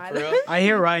meant. Oh, for either. real? I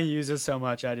hear Ryan use it so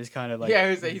much, I just kind of like Yeah,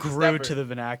 he's a grew stepper. to the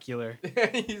vernacular.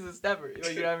 He's a stepper.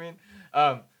 Like, you know what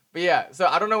I mean? But yeah. So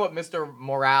I don't know what Mr.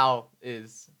 Morale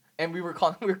is, and we were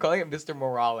calling him Mr.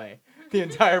 Morale the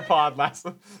entire pod last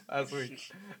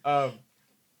week.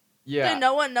 Yeah. Did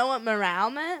no one know what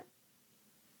morale meant?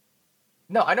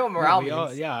 No, I know what morale we all-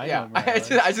 means. yeah, I know what I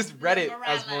morale I just read it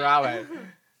as Morale. Morale.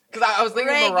 Because I was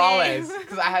thinking Reggae. Morales.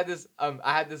 Because I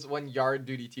had this one yard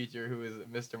duty teacher who was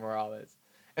Mr. Morales,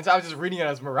 and so I was just reading it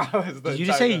as Morales. Did you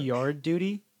just say yard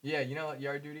duty? Yeah, you know what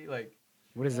yard duty like.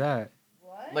 What is that?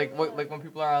 Like when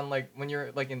people are on like when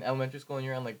you're like in elementary school and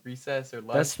you're on like recess or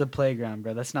lunch. That's the playground,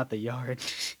 bro. That's not the yard.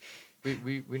 we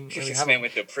didn't really This have man a,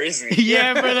 with the prison.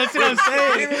 Yeah, bro. That's what I'm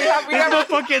saying. We have That's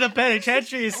the fucking the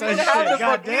penitentiary. we So didn't shit. have the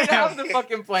God we didn't have the damn.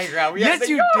 fucking playground. We Yes, had the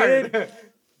you yard. did.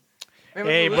 Man,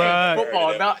 Hey, we played bruh.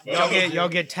 football, not Y'all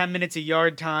get 10 minutes of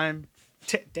yard time.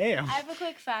 Damn. I have a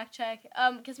quick fact check.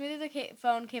 Because maybe the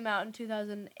phone came out in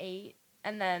 2008,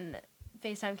 and then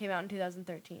FaceTime came out in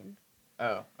 2013.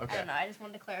 Oh, I okay. don't know. I just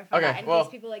wanted to clarify Okay, that in well-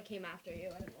 case people like came after you.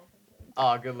 I don't know.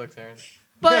 Oh, good looks, Aaron.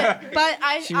 But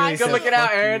She really Good said, looking out,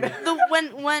 "Fuck Aaron. you."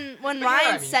 when But yeah, Ryan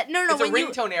I mean, said no it's when a you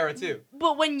ringtone era too.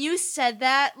 but when you said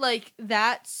that like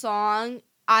that song,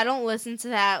 I don't listen to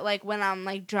that like when I'm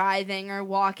like driving or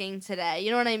walking today. You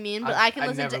know what I mean? But I can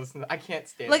listen never to listen. I can't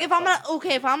stand. like that if I'm song. not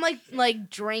okay, if I'm like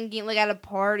drinking like at a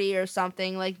party or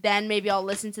something, like then maybe I'll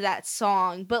listen to that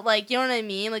song. But like you know what I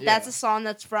mean? Like that's Yeah. a song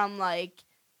that's from like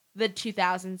the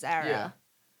 2000s era. Yeah.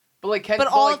 But like, But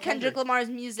all like of Kendrick Lamar's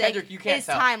music Kendrick, you can't is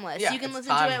tell. timeless. Yeah, You can it's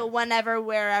listen to timeless. it whenever,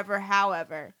 wherever,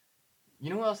 however. You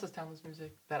know what else is timeless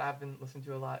music that I've been listening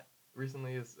to a lot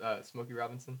recently is Smokey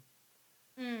Robinson.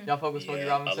 Y'all fuck with Smokey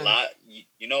Robinson? A lot.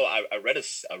 You know, I read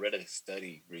a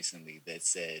study recently that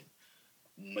said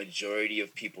majority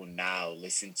of people now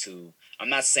listen to. I'm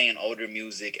not saying older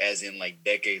music as in like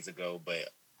decades ago, but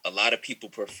a lot of people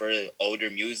prefer older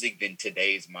music than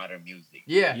today's modern music.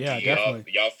 Yeah. Yeah, Y'all-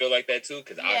 definitely. Y'all feel like that too?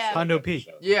 Because Yeah. I feel Hondo like that P. for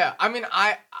sure. Yeah, I mean,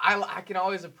 I can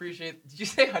always appreciate. Did you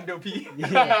say Hundo P?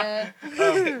 Yeah.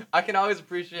 I can always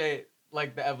appreciate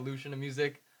like the evolution of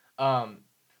music, but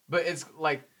it's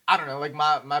like I don't know. Like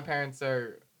my parents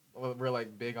were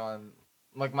like big on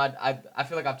like I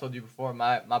feel like I've told you before.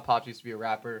 My pops used to be a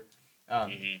rapper.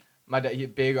 My dad, he a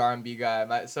big R&B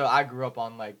guy. So I grew up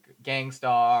on like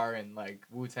Gangstar and like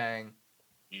Wu-Tang.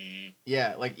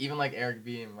 Yeah, like even like Eric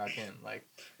B and Rakim, like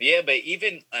Yeah, but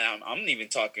even I'm even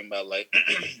talking about like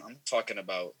I'm talking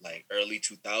about like early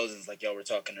 2000s, like y'all were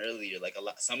talking earlier. Like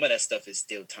some of that stuff is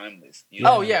still timeless. You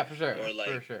know? oh yeah, for sure, Or like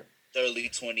for sure. early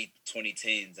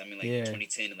 2010s. I mean, like Yeah.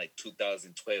 2010 and like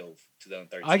 2012,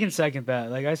 2013. I can second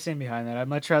that. Like I stand behind that. I'd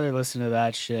much rather listen to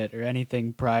that shit or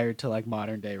anything prior to like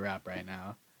modern day rap right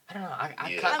now. I don't know.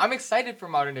 Yeah. I'm excited for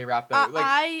modern day rap though.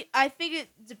 Like I think it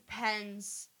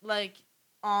depends like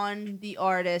on the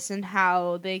artist and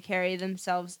how they carry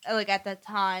themselves like at that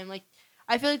time. Like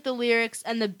I feel like the lyrics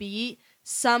and the beat,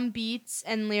 some beats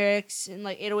and lyrics and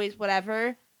like 808s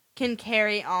whatever can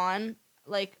carry on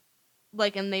like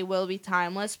and they will be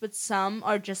timeless, but some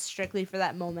are just strictly for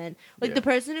that moment. Like Yeah. the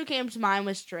person who came to mind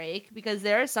was Drake because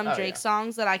there are some Oh, Drake yeah.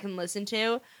 songs that I can listen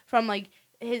to from like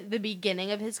the beginning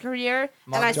of his career,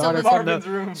 and I Marvin- still Started listen. from Marvin's the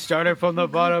Room. started from the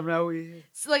bottom. Now we.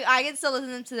 So, like I can still listen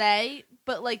to them today,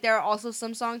 but like there are also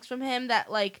some songs from him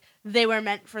that like they were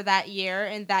meant for that year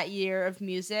and that year of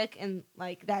music, and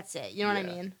like that's it. You know what I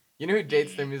Yeah. mean? You know who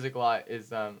dates their music a lot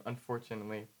is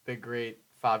unfortunately the great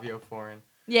Fabio Foreign.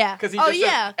 Yeah. Because he oh just does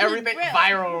yeah. everything Really.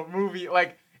 viral movie.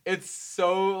 Like it's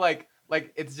so like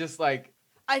it's just like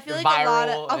I feel like a lot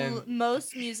viral of and-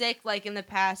 most music like in the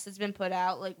past has been put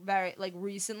out like very like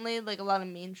recently, like a lot of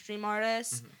mainstream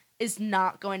artists is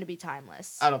not going to be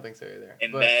timeless. I don't think so either.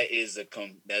 And but, that is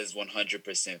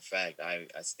 100% fact. I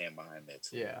stand behind that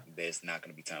too. Yeah. It's not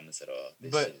gonna be timeless at all.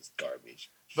 This But- shit is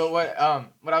garbage. But what I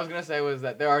was gonna say was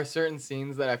that there are certain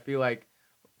scenes that I feel like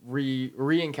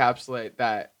re-encapsulate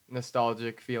that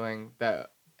nostalgic feeling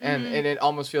that and it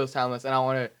almost feels timeless. And I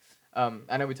want to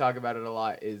I know we talk about it a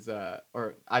lot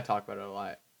or I talk about it a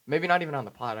lot. Maybe not even on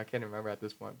the pod. I can't remember at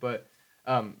this point. But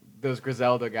those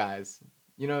Griselda guys.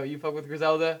 You know, you fuck with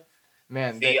Griselda?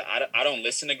 Man, See, I don't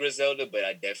listen to Griselda, but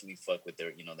I definitely fuck with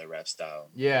their their rap style.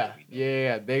 yeah.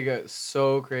 They go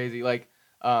so crazy. Like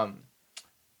what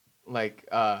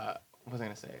was I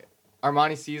gonna say?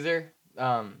 Armani Caesar.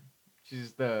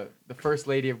 She's the first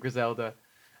lady of Griselda.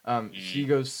 She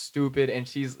goes stupid, and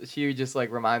she just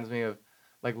like reminds me of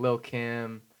like Lil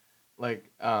Kim,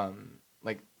 like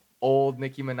old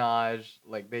Nicki Minaj.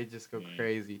 Like they just go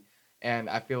crazy, and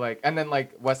I feel like, and then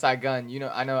like West Side Gun. You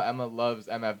know, I know Emma loves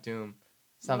MF Doom.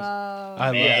 Sounds Love. I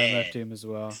love Man. MF Doom as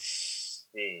well.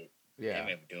 Shit. yeah.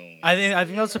 MF Doom. I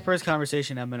think that was the first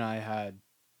conversation Em and I had.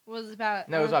 Was it about?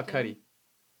 No, it was about Doom? Cuddy.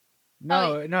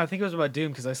 No, I think it was about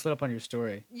Doom because I slid up on your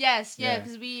story. Yes, yeah, Yeah.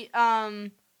 because we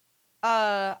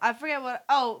I forget what.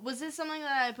 Oh, was this something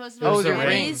that I posted It about was the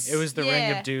ring. Grammys? It was the ring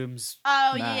Yeah. of Doom's.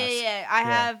 Oh mask.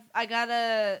 yeah. I got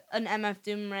an MF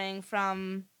Doom ring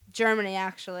from Germany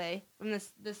actually, from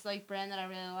this like brand that I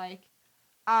really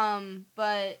like.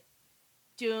 But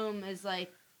Doom is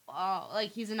like, oh,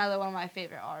 like he's another one of my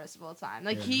favorite artists of all time.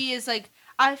 Like Yeah. he is like,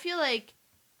 I feel like,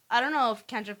 I don't know if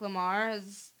Kendrick Lamar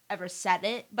has ever said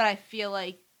it, but I feel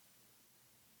like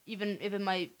even if it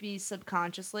might be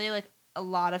subconsciously, like a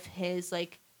lot of his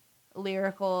like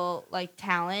lyrical like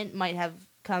talent might have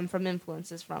come from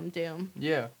influences from Doom.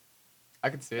 Yeah, I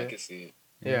could see I it. can see it.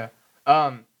 Yeah.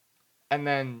 And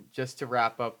then just to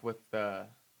wrap up with the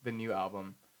new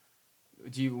album,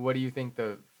 what do you think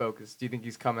the focus? Do you think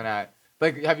he's coming at,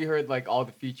 like, have you heard like all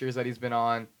the features that he's been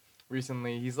on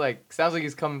recently? He's like, sounds like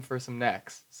he's coming for some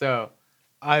necks. So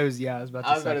I was about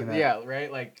to second that. yeah,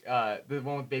 right, like the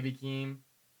one with Baby Keem.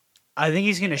 I think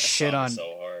he's gonna That shit song on. is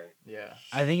so hard. Yeah.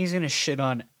 I think he's gonna shit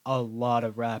on a lot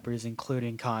of rappers,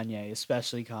 including Kanye,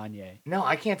 especially Kanye. No,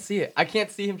 I can't see it. I can't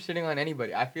see him shitting on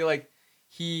anybody. I feel like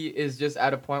he is just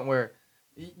at a point where.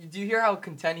 Do you hear how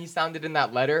content he sounded in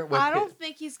that letter? With I don't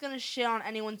think he's gonna shit on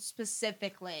anyone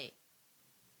specifically.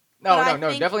 No, but I no,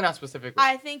 think- definitely not specifically.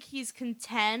 I think he's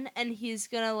content and he's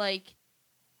gonna like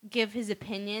give his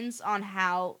opinions on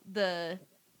how the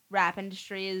rap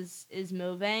industry is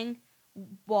moving,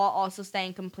 while also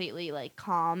staying completely like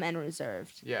calm and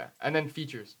reserved. Yeah, and then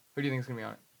features. Who do you think is gonna be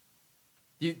on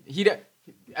it?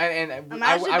 And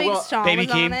Imagine I Big will. Sean Baby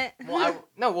was on Keem?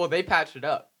 it. Well, they patched it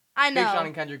up. I know, Big Sean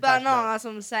and Kendrick but patched no, it up. that's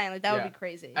what I'm saying. Like that Yeah. would be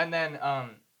crazy. And then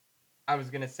I was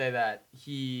gonna say that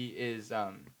he is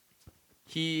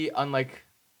he, unlike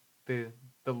the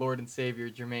Lord and Savior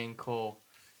Jermaine Cole,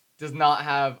 does not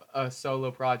have a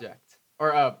solo project or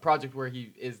a project where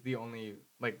he is the only,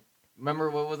 like, remember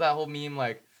what was that whole meme,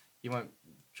 like he went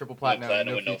triple platinum,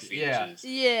 Platinum no with no features. Yeah. features.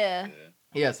 Yeah.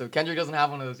 Yeah, so Kendrick doesn't have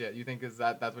one of those yet. You think that's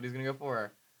what he's gonna go for?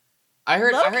 Or? I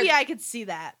heard I could see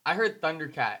that. I heard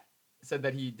Thundercat said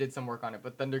that he did some work on it,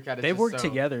 but Thundercat is They just work so,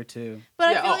 together too.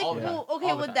 But Yeah, I feel all like, the time. well, okay,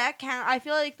 All the would time. that count? I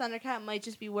feel like Thundercat might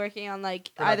just be working on like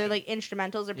either Production. like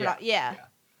instrumentals or Yeah.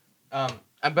 yeah.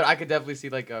 But I could definitely see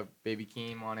like a Baby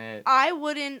Keem on it. I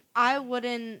wouldn't. I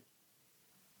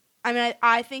mean,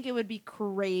 I think it would be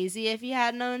crazy if he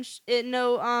had no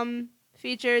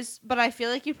features, but I feel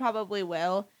like he probably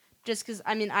will. Just because,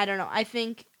 I mean, I don't know.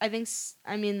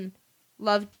 I mean,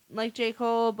 love like J.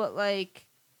 Cole, but like,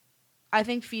 I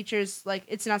think features, like,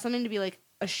 it's not something to be like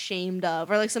ashamed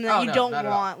of or like something that Oh, you no, don't not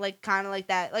at all. want, like, kind of like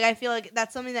that. Like, I feel like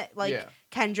that's something that like Yeah.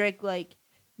 Kendrick like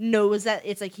knows that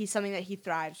it's like he's something that he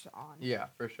thrives on. Yeah,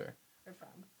 for sure. Or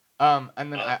from.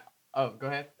 And then go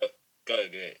ahead. Go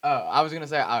ahead. I was gonna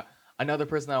say another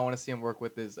person that I want to see him work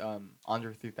with is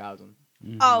Andre 3000.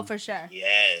 Oh, for sure.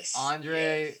 Yes.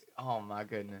 Andre, yes. oh my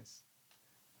goodness,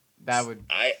 that would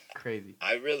crazy.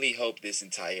 I really hope this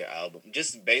entire album,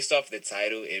 just based off the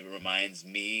title, it reminds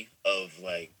me of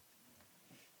like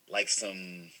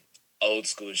some old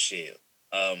school shit.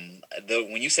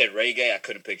 When you said reggae, I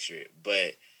couldn't picture it,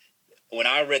 but when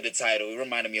I read the title, it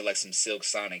reminded me of like some Silk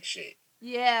Sonic shit.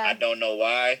 Yeah. I don't know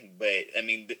why, but I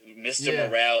mean, Mr. Yeah.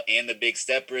 Morale and the Big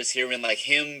Steppers, hearing like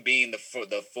him being the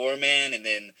foreman, and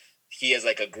then he has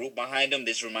like a group behind him.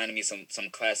 This reminded me of some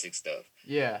classic stuff.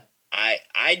 Yeah.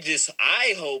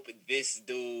 I hope this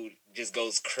dude just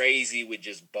goes crazy with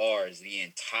just bars the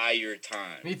entire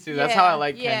time. Me too. That's how I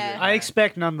like Yeah. Kendrick. I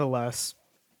expect nonetheless.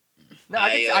 No,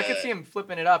 I could I see him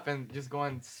flipping it up and just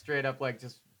going straight up like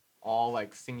just all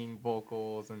like singing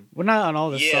vocals and Well, not on all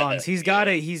the Yeah, songs. He's got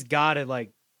to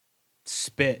like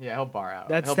spit. yeah, he'll bar out.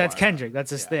 That's He'll bar out. Kendrick.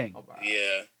 That's his thing. He'll bar out.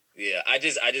 Yeah. I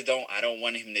don't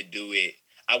want him to do it.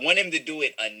 I want him to do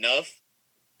it enough.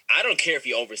 I don't care if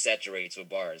he oversaturates with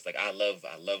bars. Like I love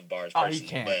bars Oh, he personally,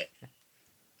 can. but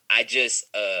I just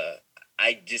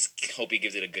hope he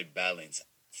gives it a good balance.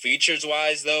 Features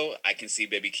wise though, I can see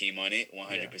Baby Keem on it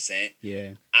 100%.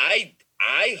 Yeah.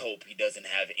 I hope he doesn't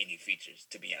have any features,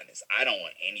 to be honest. I don't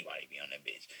want anybody to be on that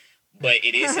bitch. But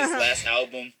it is his last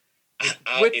album.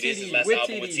 It is his last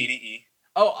album with TDE.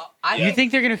 Oh, Yeah. You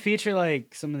think they're gonna feature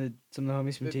like some of the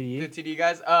homies from the TDE? TD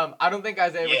guys. I don't think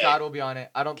Isaiah Yeah. Rashad will be on it.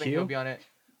 I don't think Q? he'll be on it.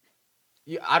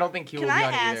 I don't think Q Can will be I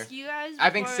on it either. ask you guys? I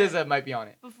think before- SZA might be on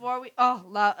it. Before we,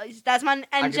 that's my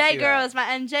can NJ see girl. that. That's my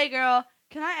NJ girl.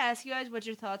 Can I ask you guys what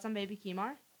your thoughts on Baby Keem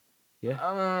are?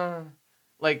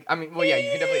 Like, I mean, well, yeah, you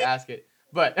can definitely ask it,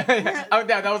 but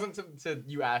that wasn't to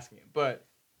you asking it. But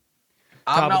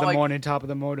I'm Top not of the like, morning, top of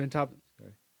the morning, top.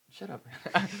 Sorry. shut up.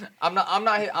 I'm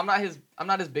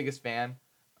not his biggest fan.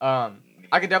 I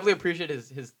can definitely appreciate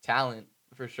his talent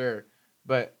for sure,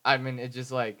 but I mean, it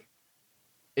just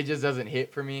doesn't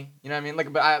hit for me. You know what I mean?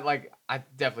 Like, but I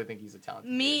definitely think he's a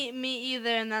talented kid. Me either,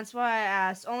 and that's why I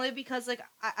asked. Only because like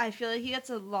I feel like he gets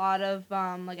a lot of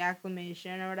like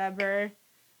acclamation or whatever.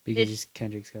 Because he's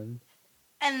Kendrick's cousin.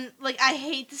 And like I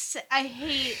hate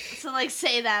to like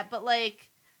say that, but like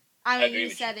I mean agree you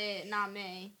with said it, not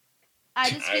me. I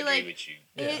just I feel agree like with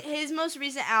you. his most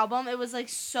recent album, it was like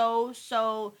so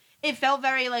it felt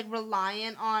very like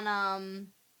reliant on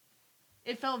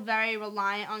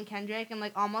Kendrick and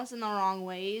like almost in the wrong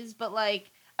ways. But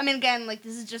like I mean again, like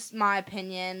this is just my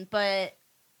opinion, but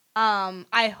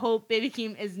I hope Baby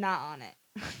Keem is not on it.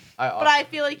 But I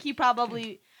feel like he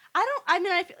probably I feel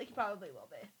like he probably will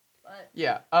be. But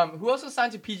Yeah. Who else was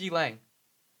signed to PG Lang?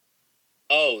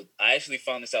 Oh, I actually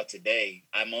found this out today.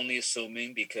 I'm only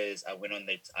assuming because I went on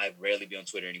their. I rarely be on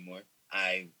Twitter anymore.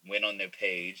 I went on their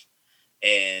page,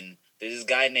 and there's this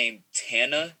guy named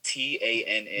Tana,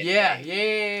 Tanna.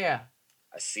 Yeah.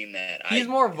 I seen that. He's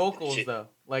more vocals though,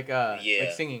 like Yeah.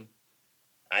 like singing.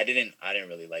 I didn't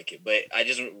really like it, but I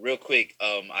just real quick.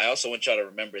 I also want y'all to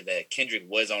remember that Kendrick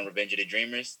was on Revenge of the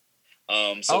Dreamers.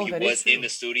 So he that is was in true. the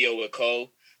studio with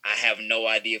Cole. I have no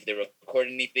idea if they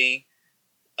recorded anything.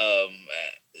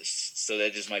 So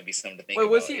that just might be something to think Wait,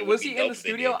 about. was It would he be in dope the if they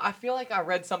studio? did. I feel like I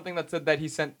read something that said that he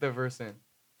sent the verse in.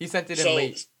 He sent it in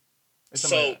late. Or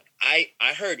something So like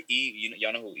I heard Eve.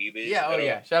 Y'all know who Eve that. is? Yeah. Oh at all?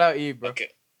 yeah. Shout out Eve, bro.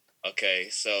 Okay.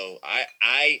 So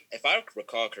I if I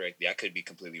recall correctly, I could be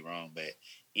completely wrong, but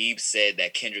Eve said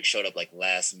that Kendrick showed up like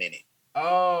last minute.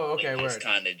 Oh, okay. Like, Word. just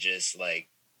kind of just like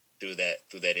threw that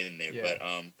in there. Yeah.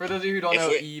 But For those of you who don't if know,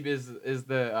 we're- Eve is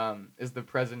the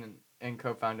president and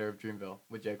co-founder of Dreamville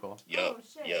with J. Cole. Yup.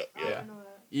 I Yeah. don't know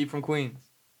that. Eve from Queens.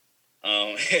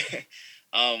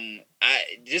 I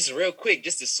just real quick,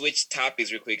 just to switch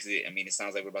topics real quick. 'Cause I mean, it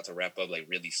sounds like we're about to wrap up like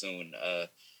really soon.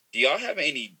 Do y'all have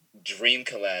any dream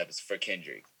collabs for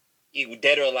Kendrick,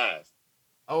 dead or alive?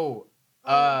 Oh.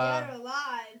 Dead or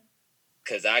alive.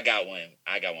 Cause I got one.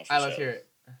 For Alright, let's sure. hear it.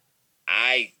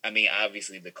 I mean,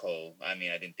 obviously the Cole. I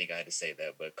mean, I didn't think I had to say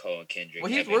that, but Cole and Kendrick. Well,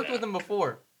 he's having worked a- with him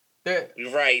before. They're,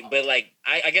 Right, but like,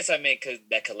 I guess I meant because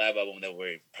that collab album that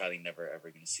we're probably never ever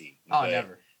gonna see. oh, But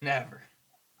never.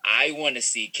 I want to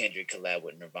see Kendrick collab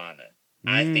with Nirvana.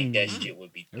 I think that Mm. shit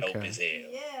would be dope Okay. as hell.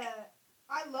 Yeah.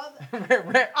 I love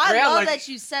that. I I love like, that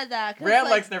you said that. 'Cause, Ram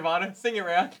like, likes Nirvana. Sing it,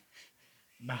 Ram.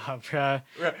 Nah, bruh.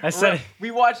 I said-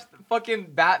 we watched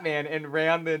fucking Batman, and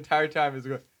Ram the entire time is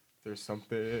going, "There's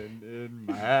something in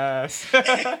my ass."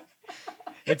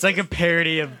 It's like a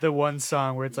parody of the one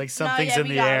song where it's like something's in we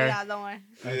the got it, air. we got it, don't worry.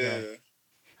 Okay.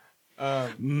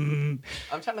 Um,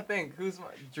 I'm trying to think who's my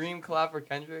dream collab for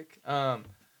Kendrick. I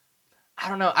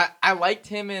don't know. I liked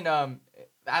him in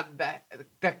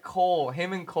that Cole.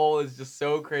 Him and Cole is just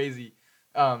so crazy.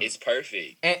 It's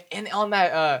perfect. And on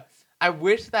that I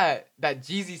wish that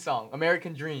Jeezy song,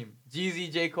 American Dream,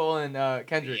 Jeezy, J. Cole, and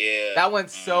Kendrick. Yeah. That went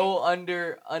so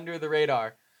under the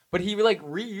radar. But he like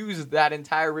reused that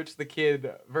entire Rich the Kid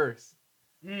verse.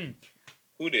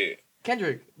 Who did?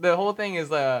 Kendrick. The whole thing is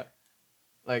like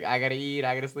I gotta eat,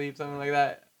 I gotta sleep, something like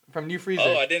that. From New Freezer.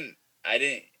 Oh, I didn't.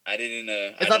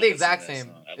 It's not the exact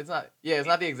same. It's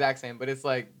not the exact same, but it's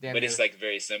like damn. But it's like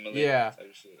very similar. Yeah. type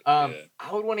of shit.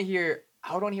 I would want to hear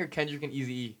Kendrick and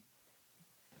Eazy-E.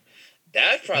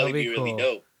 That'd probably That'll be be really cool.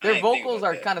 dope. Their vocals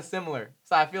are kind of similar,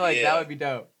 so I feel like Yeah. that would be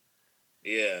dope.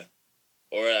 Yeah.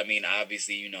 Or I mean,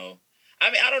 obviously, I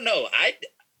mean, I don't know.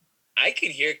 I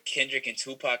could hear Kendrick and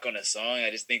Tupac on a song. I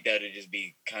just think that would just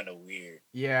be kind of weird.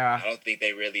 Yeah. I don't think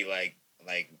they really like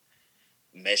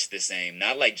mesh the same.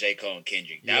 Not like J. Cole and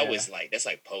Kendrick. That Yeah. was that's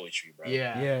like poetry, bro.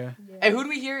 Yeah. Yeah. Hey, who do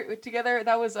we hear together?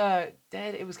 That was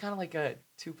dead. It was kind of like a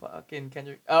Tupac and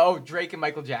Kendrick. Oh, Drake and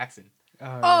Michael Jackson.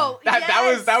 Oh,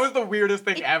 That was the weirdest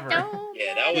thing ever.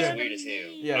 Yeah, that was Yeah. weird as hell.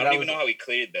 Yeah, I that don't even was- know how he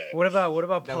cleared that. What about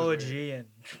That was Polo weird. G and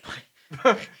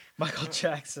Michael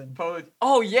Jackson?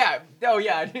 Oh yeah.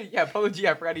 Yeah. Polo G.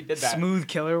 I forgot he did that. Smooth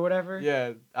Killer, whatever.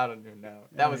 Yeah, I don't even know.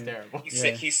 That was Yeah. terrible.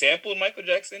 He sampled Michael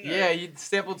Jackson? Or? Yeah, he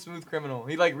sampled Smooth Criminal.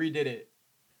 He like redid it.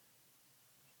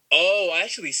 Oh, I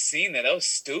actually seen that. That was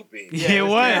stupid. Yeah, it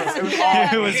was. terrible. It was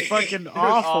awful. It was fucking It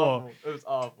was awful. It was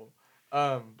awful.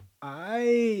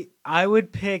 I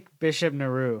would pick Bishop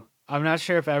Nehru. I'm not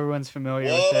sure if everyone's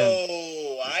familiar with him.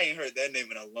 Whoa, I ain't heard that name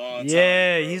in a long time.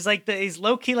 Yeah, bro. he's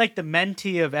low key like the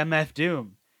mentee of MF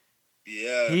Doom.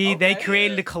 Yeah. They Okay.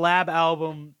 created a collab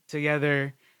album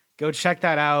together Go check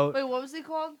that out. Wait, what was it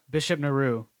called? Bishop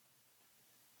Naru.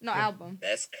 No, album.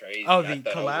 That's crazy. Oh, I the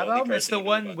thought I was collab only album? It's person the who knew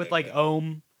one about with that like guy.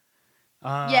 Ohm.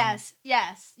 Yes.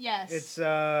 It's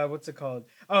what's it called?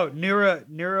 Oh, Nero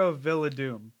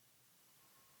Villadoom.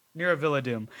 Nero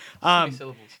Villadoom. Too many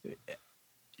syllables.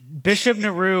 Bishop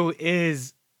Naru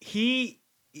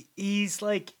he's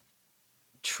like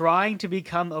trying to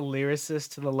become a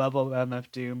lyricist to the level of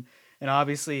MF Doom, and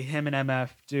obviously him and MF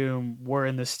Doom were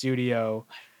in the studio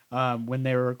when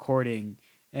they were recording,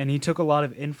 and he took a lot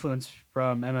of influence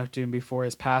from MF Doom before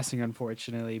his passing,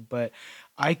 unfortunately. But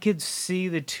I could see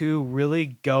the two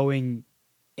really going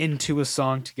into a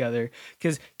song together,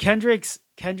 because Kendrick's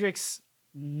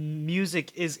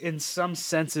music is in some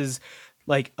senses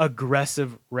like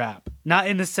aggressive rap, not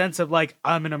in the sense of like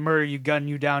I'm gonna murder you, gun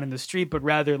you down in the street, but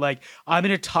rather like I'm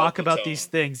gonna talk Vocal about tone. these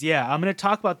things. Yeah, I'm gonna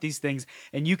talk about these things,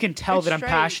 and you can tell It's that I'm straight.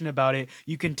 passionate about it.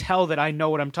 You can tell that I know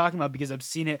what I'm talking about because I've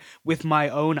seen it with my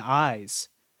own eyes.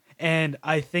 And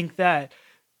I think that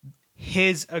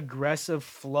his aggressive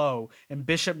flow and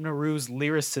Bishop Naru's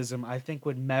lyricism, I think,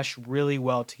 would mesh really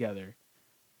well together.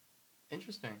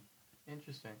 Interesting.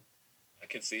 I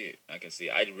can see it.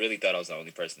 I really thought I was the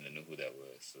only person that knew who that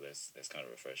was. So that's kind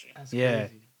of refreshing. That's Yeah.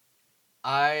 crazy.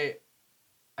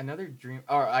 Another dream,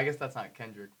 or I guess that's not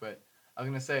Kendrick, but I was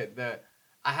gonna say that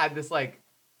I had this like,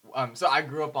 so I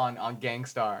grew up on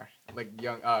Gangstar, like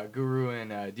young Guru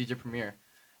and DJ Premier,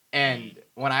 and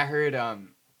when I heard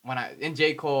and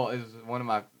J. Cole is one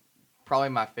of probably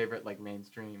my favorite like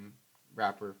mainstream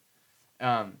rapper,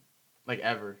 like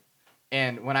ever,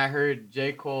 and when I heard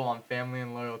J. Cole on Family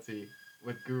and Loyalty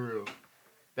with Guru,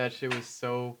 that shit was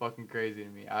so fucking crazy to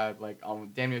me. I like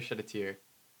damn near shed a tear.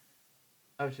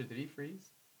 Oh shit, did he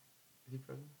freeze? Is he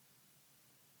frozen?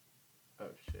 Oh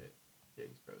shit. Yeah,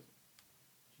 he's frozen.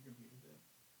 Is your computer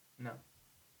dead?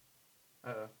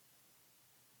 No.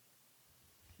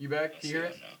 You back? Can you hear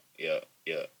us? Yeah.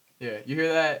 Yeah, you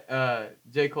hear that?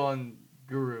 J. Cole and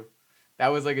Guru. That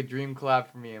was like a dream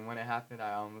collab for me, and when it happened,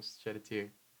 I almost shed a tear.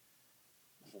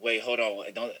 Wait, hold on.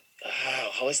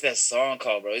 What's that song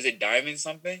called, bro? Is it Diamond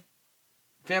something?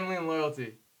 Family and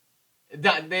Loyalty.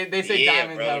 They say Yeah,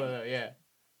 Diamonds bro. hella though, yeah.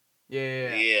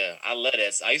 Yeah. Yeah, I love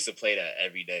that. I used to play that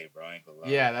every day, bro. I ain't gonna lie.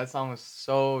 Yeah, that song was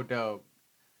so dope.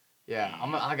 Yeah,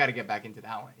 I gotta get back into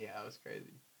that one. Yeah, that was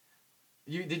crazy.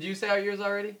 Did you say out yours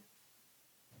already?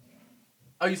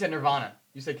 Oh, you said Nirvana.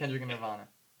 You said Kendrick and Nirvana.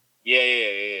 Yeah.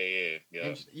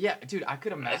 Yeah, dude, I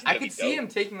could imagine. That's I gonna be could see dope. him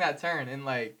taking that turn and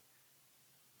like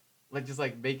just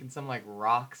like making some like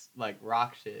rock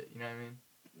shit. You know what I mean?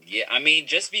 Yeah, I mean,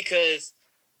 just because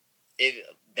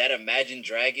that Imagine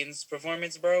Dragons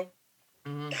performance, bro,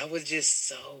 that was just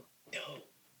so dope.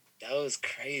 That was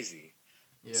crazy.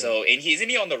 Yeah. So, and isn't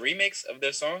he on the remix of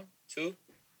their song too?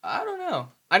 I don't know.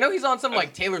 I know he's on some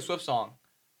like Taylor Swift song.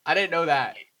 I didn't know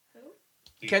that.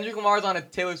 Who? Kendrick Lamar's on a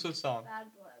Taylor Swift song. Bad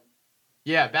Blood.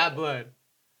 Yeah, Bad Blood.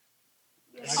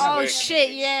 That's Oh weird.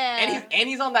 shit, yeah. And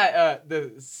he's on that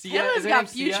the Sia. Taylor's Is her got name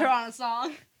Future Sia? on a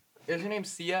song. Is her name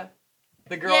Sia?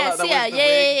 The girl Yeah, that Sia. wears the Yeah,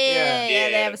 wig? yeah,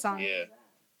 they have a song. Yeah.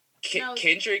 No.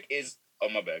 Kendrick is. Oh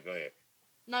my bad. Go ahead.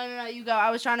 No, you go. I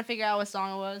was trying to figure out what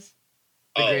song it was.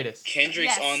 The greatest.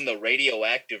 Kendrick's Yes. on the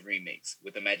Radioactive remix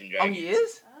with Imagine Oh, Dragons. he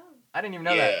is? Oh. I didn't even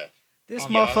know Yeah. that. This Oh,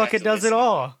 yeah, I'll motherfucker have to does it listen.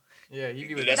 all. Yeah, he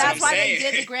be with That's That's what I'm why they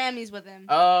saying. did the Grammys with him.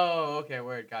 Oh, okay,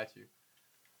 word, got you.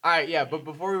 All right, yeah, but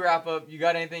before we wrap up, you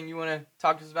got anything you want to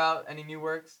talk to us about? Any new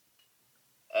works?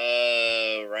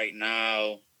 Right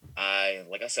now,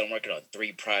 like I said, I'm working on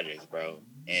 3 projects, bro.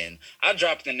 And I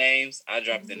dropped the names.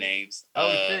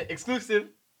 Oh shit, exclusive.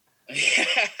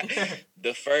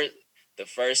 the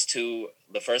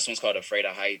first one's called Afraid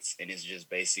of Heights, and it's just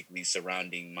basically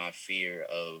surrounding my fear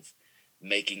of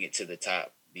making it to the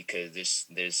top, because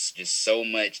there's just so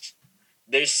much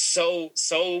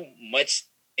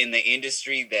in the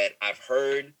industry that I've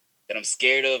heard that I'm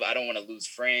scared of. I don't want to lose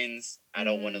friends. I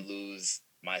don't want to lose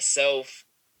myself.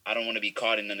 I don't want to be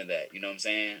caught in none of that. You know what I'm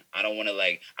saying? I don't want to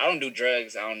I don't do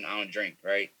drugs. I don't drink,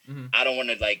 right? Mhm. I don't want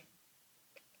to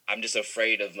I'm just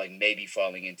afraid of maybe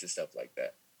falling into stuff like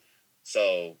that.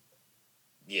 So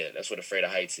yeah, that's what Afraid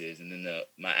of Heights is. And then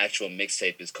my actual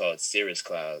mixtape is called Cirrus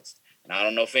Clouds. And I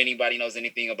don't know if anybody knows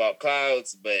anything about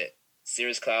clouds, but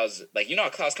cirrus clouds, you know how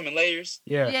clouds come in layers?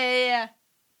 Yeah. Yeah.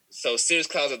 So cirrus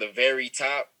clouds are the very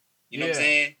top. You know what I'm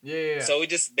saying? Yeah. So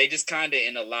they just kind of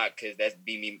in a lot, because that's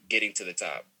be me getting to the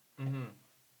top. Mm-hmm.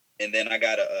 And then I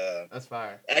got That's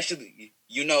fire. actually,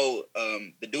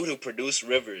 the dude who produced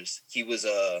Rivers, he was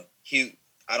I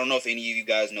don't know if any of you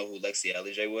guys know who Lexi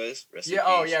Alliger was. Rest in Yeah.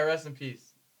 Oh peace. yeah. Rest in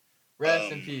peace.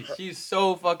 Rest in peace. She's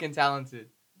so fucking talented.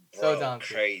 So Bro, talented.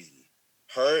 crazy.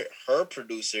 her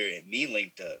producer and me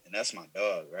linked up, and that's my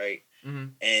dog, right? Mm-hmm.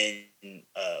 And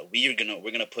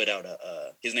we're gonna put out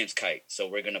his name's Kite, so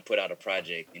we're gonna put out a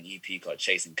project, an EP called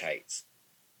Chasing Kites.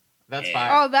 That's And-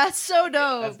 fire. Oh, that's so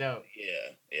dope. That's dope.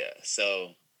 Yeah.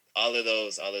 So all of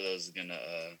those are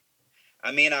gonna.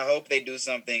 I mean, I hope they do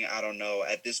something. I don't know.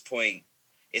 At this point,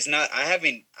 it's not.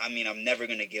 I'm never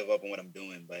gonna give up on what I'm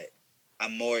doing, but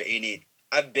I'm more in it.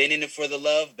 I've been in it for the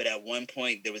love, but at one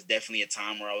point there was definitely a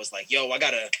time where I was like, "Yo, I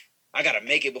gotta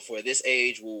make it before this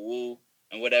age, woo woo,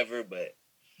 and whatever." But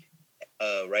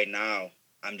right now,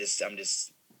 I'm just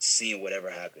seeing whatever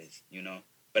happens, you know.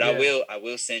 But Yeah. I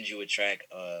will send you a track.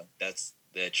 That's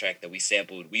the track that we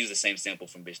sampled. We use the same sample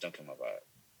from "Bitch Don't Kill My Vibe."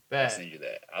 I'll Bet. send you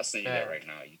that. I'll send you Bet. that right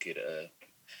now. You could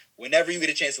whenever you get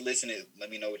a chance to listen to it, let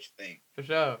me know what you think. For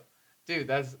sure. Dude,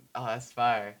 that's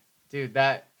fire. Dude,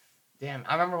 I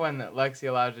remember when Lexi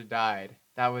Elijah died.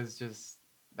 It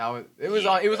was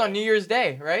on New Year's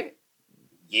Day, right?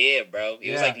 Yeah, bro.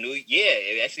 It was Yeah. like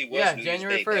it actually was Yeah, New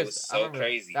January Year's Day. 1st. That was I so remember.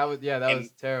 crazy. That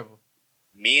was terrible.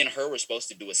 Me and her were supposed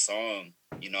to do a song.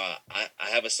 You know, I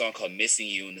have a song called "Missing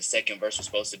You," and the second verse was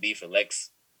supposed to be for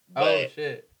Lex. Oh But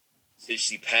shit. since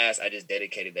she passed, I just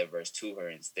dedicated that verse to her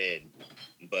instead.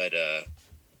 But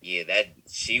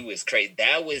she was crazy.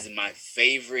 That was my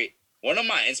favorite, one of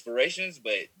my inspirations,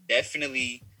 but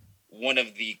definitely one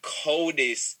of the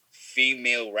coldest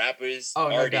female rappers, Oh,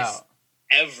 no artists doubt.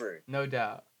 ever. No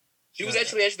doubt. She was No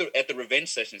actually at the Revenge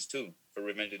sessions too, for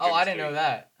Revenge of Oh, I Dreamers didn't know 3.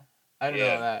 that. I didn't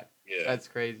Yeah. know that. Yeah. That's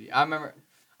crazy. I remember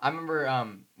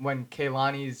when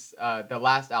Kaylani's the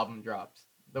last album dropped,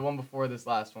 the one before this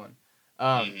last one,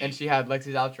 and she had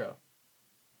Lexi's outro.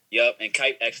 Yep, and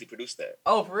Kite actually produced that.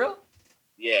 Oh, for real?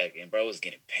 Yeah, and bro was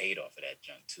getting paid off of that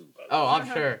junk too. By the Oh, way.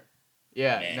 I'm sure.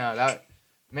 Yeah,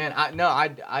 Man. no,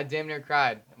 I damn near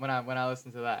cried when I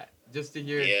listened to that. Just to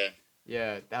hear.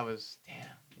 Yeah, that was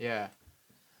damn. Yeah.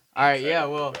 All right. Yeah.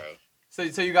 Incredible, Well. bro.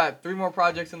 So you got 3 more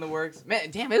projects in the works. Man,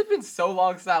 damn, it's been so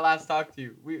long since I last talked to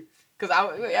you. It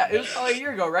was probably a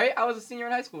year ago, right? I was a senior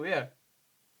in high school. Yeah.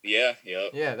 Yeah,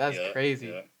 yep. Yeah, that's yep, crazy.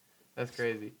 yep. That's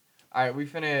crazy. All right, we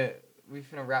finna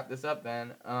wrap this up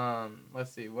then.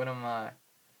 Let's see. What am I?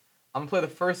 I'm gonna play the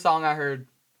first song I heard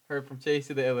from Chasey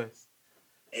the Illest.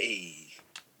 Hey.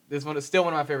 This one is still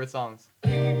one of my favorite songs.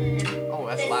 Oh,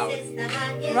 that's loud.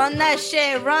 Run that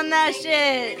shit. Run that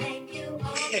shit.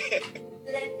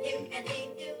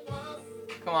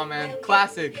 Come on, man.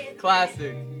 Classic.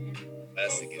 Classic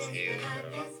as hell,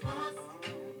 bro.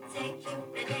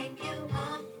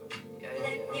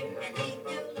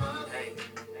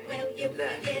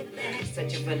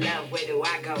 Searching for love, where do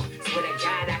I go? Swear to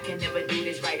God, I can never do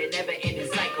this right, a never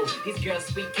ending cycle. These girls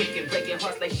sweet kicking, breaking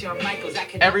hearts like Shawn Michaels. I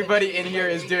can Everybody in here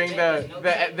is doing the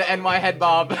NY head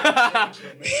bob.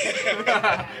 This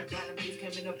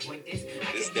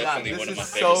is definitely one of my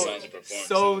favorite songs to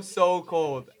perform. So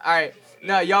cold. All right,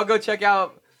 now y'all go check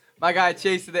out my guy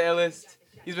Chasey the Illest.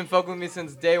 He's been fucking with me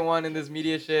since day one in this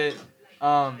media shit.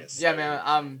 Yes, Yeah, sir. man,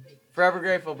 I'm forever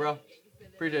grateful, bro.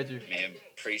 Appreciate you. Man,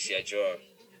 appreciate y'all.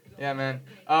 Yeah, man.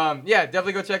 Yeah,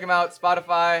 definitely go check him out.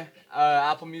 Spotify,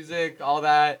 Apple Music, all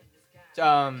that.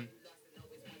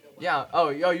 Yeah. Oh,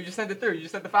 you just sent it through. You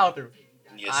just sent the file through.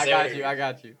 Yes, I sir.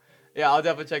 got you. Yeah, I'll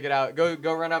definitely check it out.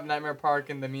 Go run up Nightmare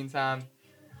Park in the meantime.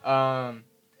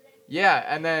 Yeah,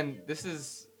 and then this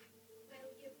is,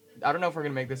 I don't know if we're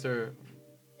gonna make this a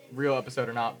real episode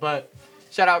or not, but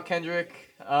shout out Kendrick.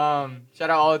 Shout out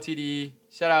all of TDE.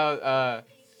 Shout out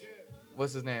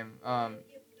what's his name?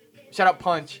 Shout out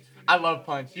Punch. I love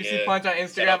Punch. You see Yeah, Punch on shout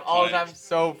Instagram out all the Punch. time.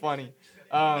 So funny.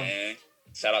 Man,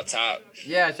 shout out Top.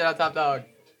 Yeah, shout out Top Dog.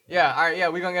 Yeah, all right, yeah,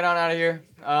 we gonna get on out of here.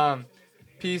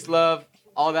 Peace, love,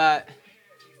 all that.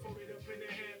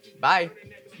 Bye.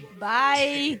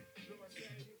 Bye.